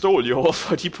nærmest forståelig over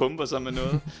for, at de pumper sig med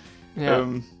noget. Ja.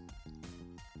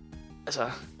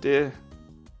 Altså det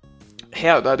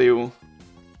her, der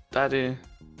er det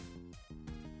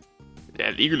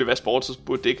ligegyldigt hvad sport, så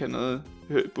burde det ikke have noget,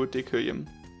 burde det ikke høre hjemme.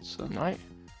 Så. Nej.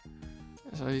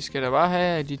 Altså vi skal da bare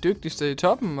have de dygtigste i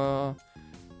toppen og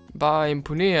bare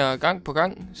imponere gang på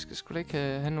gang. Vi skal sgu da ikke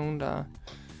have nogen der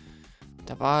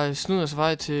bare snyder sig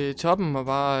vej til toppen og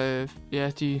bare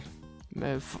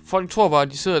folk tror bare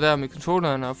at de sidder der med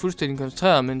controlleren og er fuldstændig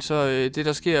koncentreret, men så det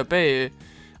der sker bag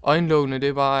øjenlågene, det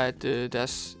er bare at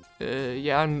deres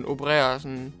hjerne opererer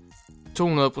sådan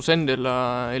 200%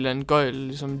 eller et eller andet gøjl,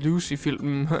 ligesom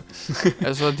Lucy-filmen.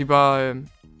 Altså de bare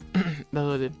hvad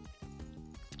hedder det?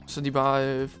 Så de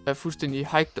bare er fuldstændig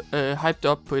hyped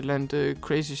up på et eller andet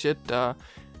crazy shit, der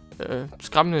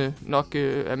skræmmende nok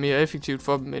er mere effektivt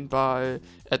for dem end bare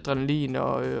adrenalin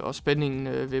og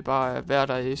spændingen ved bare at være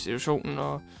der i situationen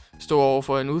og stå over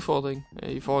for en udfordring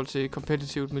i forhold til et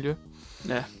kompetitivt miljø.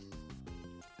 Ja.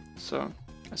 Så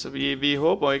altså vi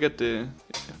håber ikke at det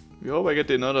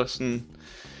er noget der sådan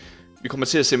vi kommer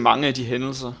til at se mange af de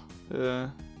hændelser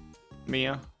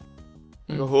mere.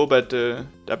 Jeg håber at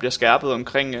der bliver skærpet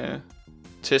omkring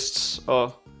tests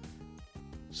og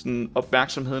sådan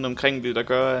opmærksomheden omkring det, der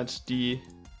gør at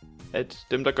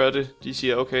dem der gør det, de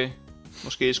siger okay,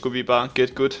 måske skulle vi bare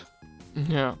get good.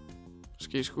 Ja.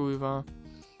 Måske skulle vi bare.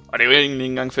 Og det er jo egentlig ikke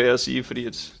engang fair at sige, fordi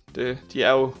at de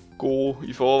er jo gode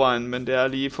i forvejen, men det er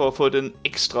lige for at få den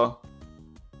ekstra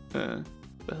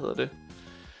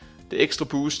det ekstra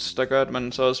boost, der gør, at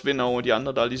man så også vinder over de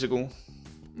andre, der er lige så gode.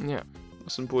 Ja.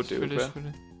 Og sådan burde det jo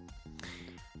være.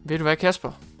 Ved du hvad,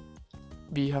 Kasper?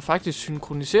 Vi har faktisk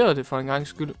synkroniseret det for en gang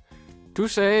skyld. Du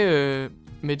sagde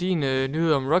med din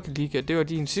nyhed om Rocket League, at det var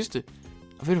din sidste.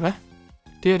 Og ved du hvad?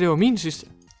 Det var min sidste.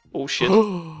 Oh shit.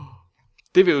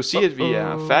 Det vil jo sige, at vi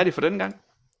er færdige for den gang.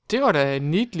 Det var da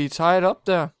neatly tied up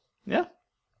der. Ja.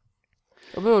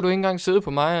 Og behøver du ikke engang sidde på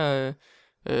mig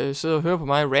sidde og høre på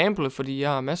mig ramble, fordi jeg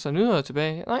har masser af nyheder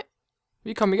tilbage. Nej,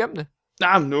 vi kom igennem det.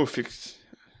 Nej, men nu fik...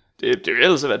 Det ville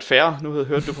ellers have været fair. Nu havde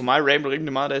hørt du på mig ramble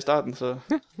rimelig meget der i starten, så...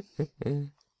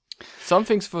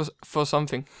 Something's for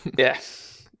something. Ja.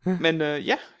 Men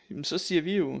jamen, så siger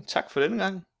vi jo tak for denne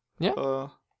gang. Ja. Og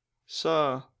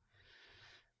så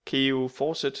kan I jo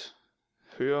fortsat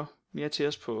høre mere til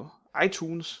os på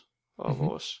iTunes og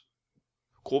vores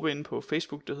gruppe inde på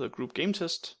Facebook, der hedder Group Game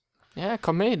Test. Ja,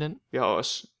 kom med i den. Vi har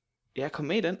også... Ja, kom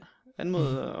med i den.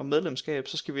 Anmod om medlemskab,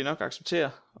 så skal vi nok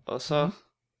acceptere. Og så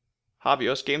har vi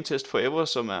også Game Test Forever,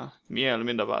 som er mere eller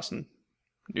mindre bare sådan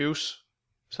news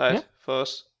site for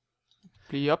os.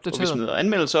 Bliv opdateret. Og vi smider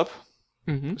anmeldelser op.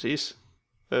 Mm-hmm. Præcis.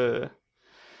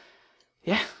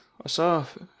 Ja, og så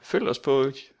følg os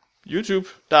på YouTube.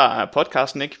 Der er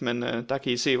podcasten ikke, men der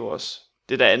kan I se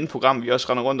det der andet program, vi også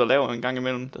render rundt og laver en gang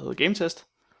imellem, der hedder Game Test.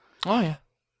 Ja.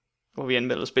 Hvor vi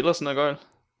anmelder spiller sådan noget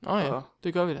gøjl. Ja,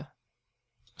 det gør vi da.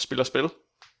 Spiller spil.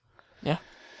 Ja.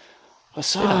 Og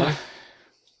så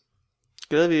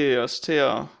glæder vi os til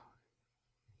at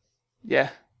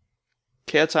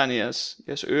kærtegne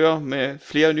jeres ører med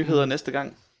flere nyheder næste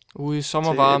gang. Ude i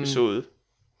sommervarmen. Til episode.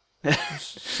 Du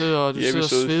sidder og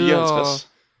sveder og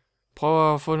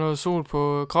prøver at få noget sol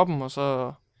på kroppen, og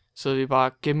så sidder vi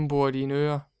bare gennemboret i dine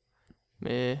ører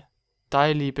med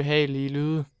dejlige, behagelige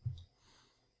lyde.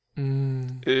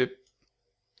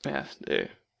 Ja,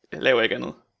 jeg laver ikke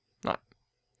andet. Nej.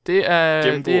 Det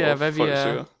er hvad vi er.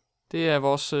 Søger. Det er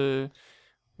vores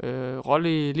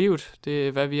rolle i livet. Det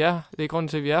er hvad vi er. Det er grunden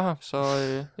til at vi er her. Så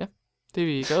ja, det er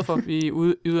vi glade for. Vi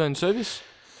yder en service.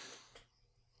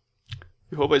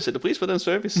 Vi håber I sætter pris på den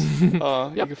service.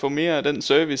 Og I kan få mere af den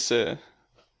service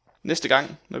næste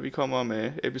gang, når vi kommer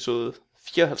med episode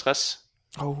 54.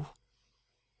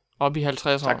 Op i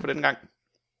 50 år. Tak for den gang.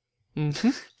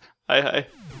 Mm-hmm. Hej hej.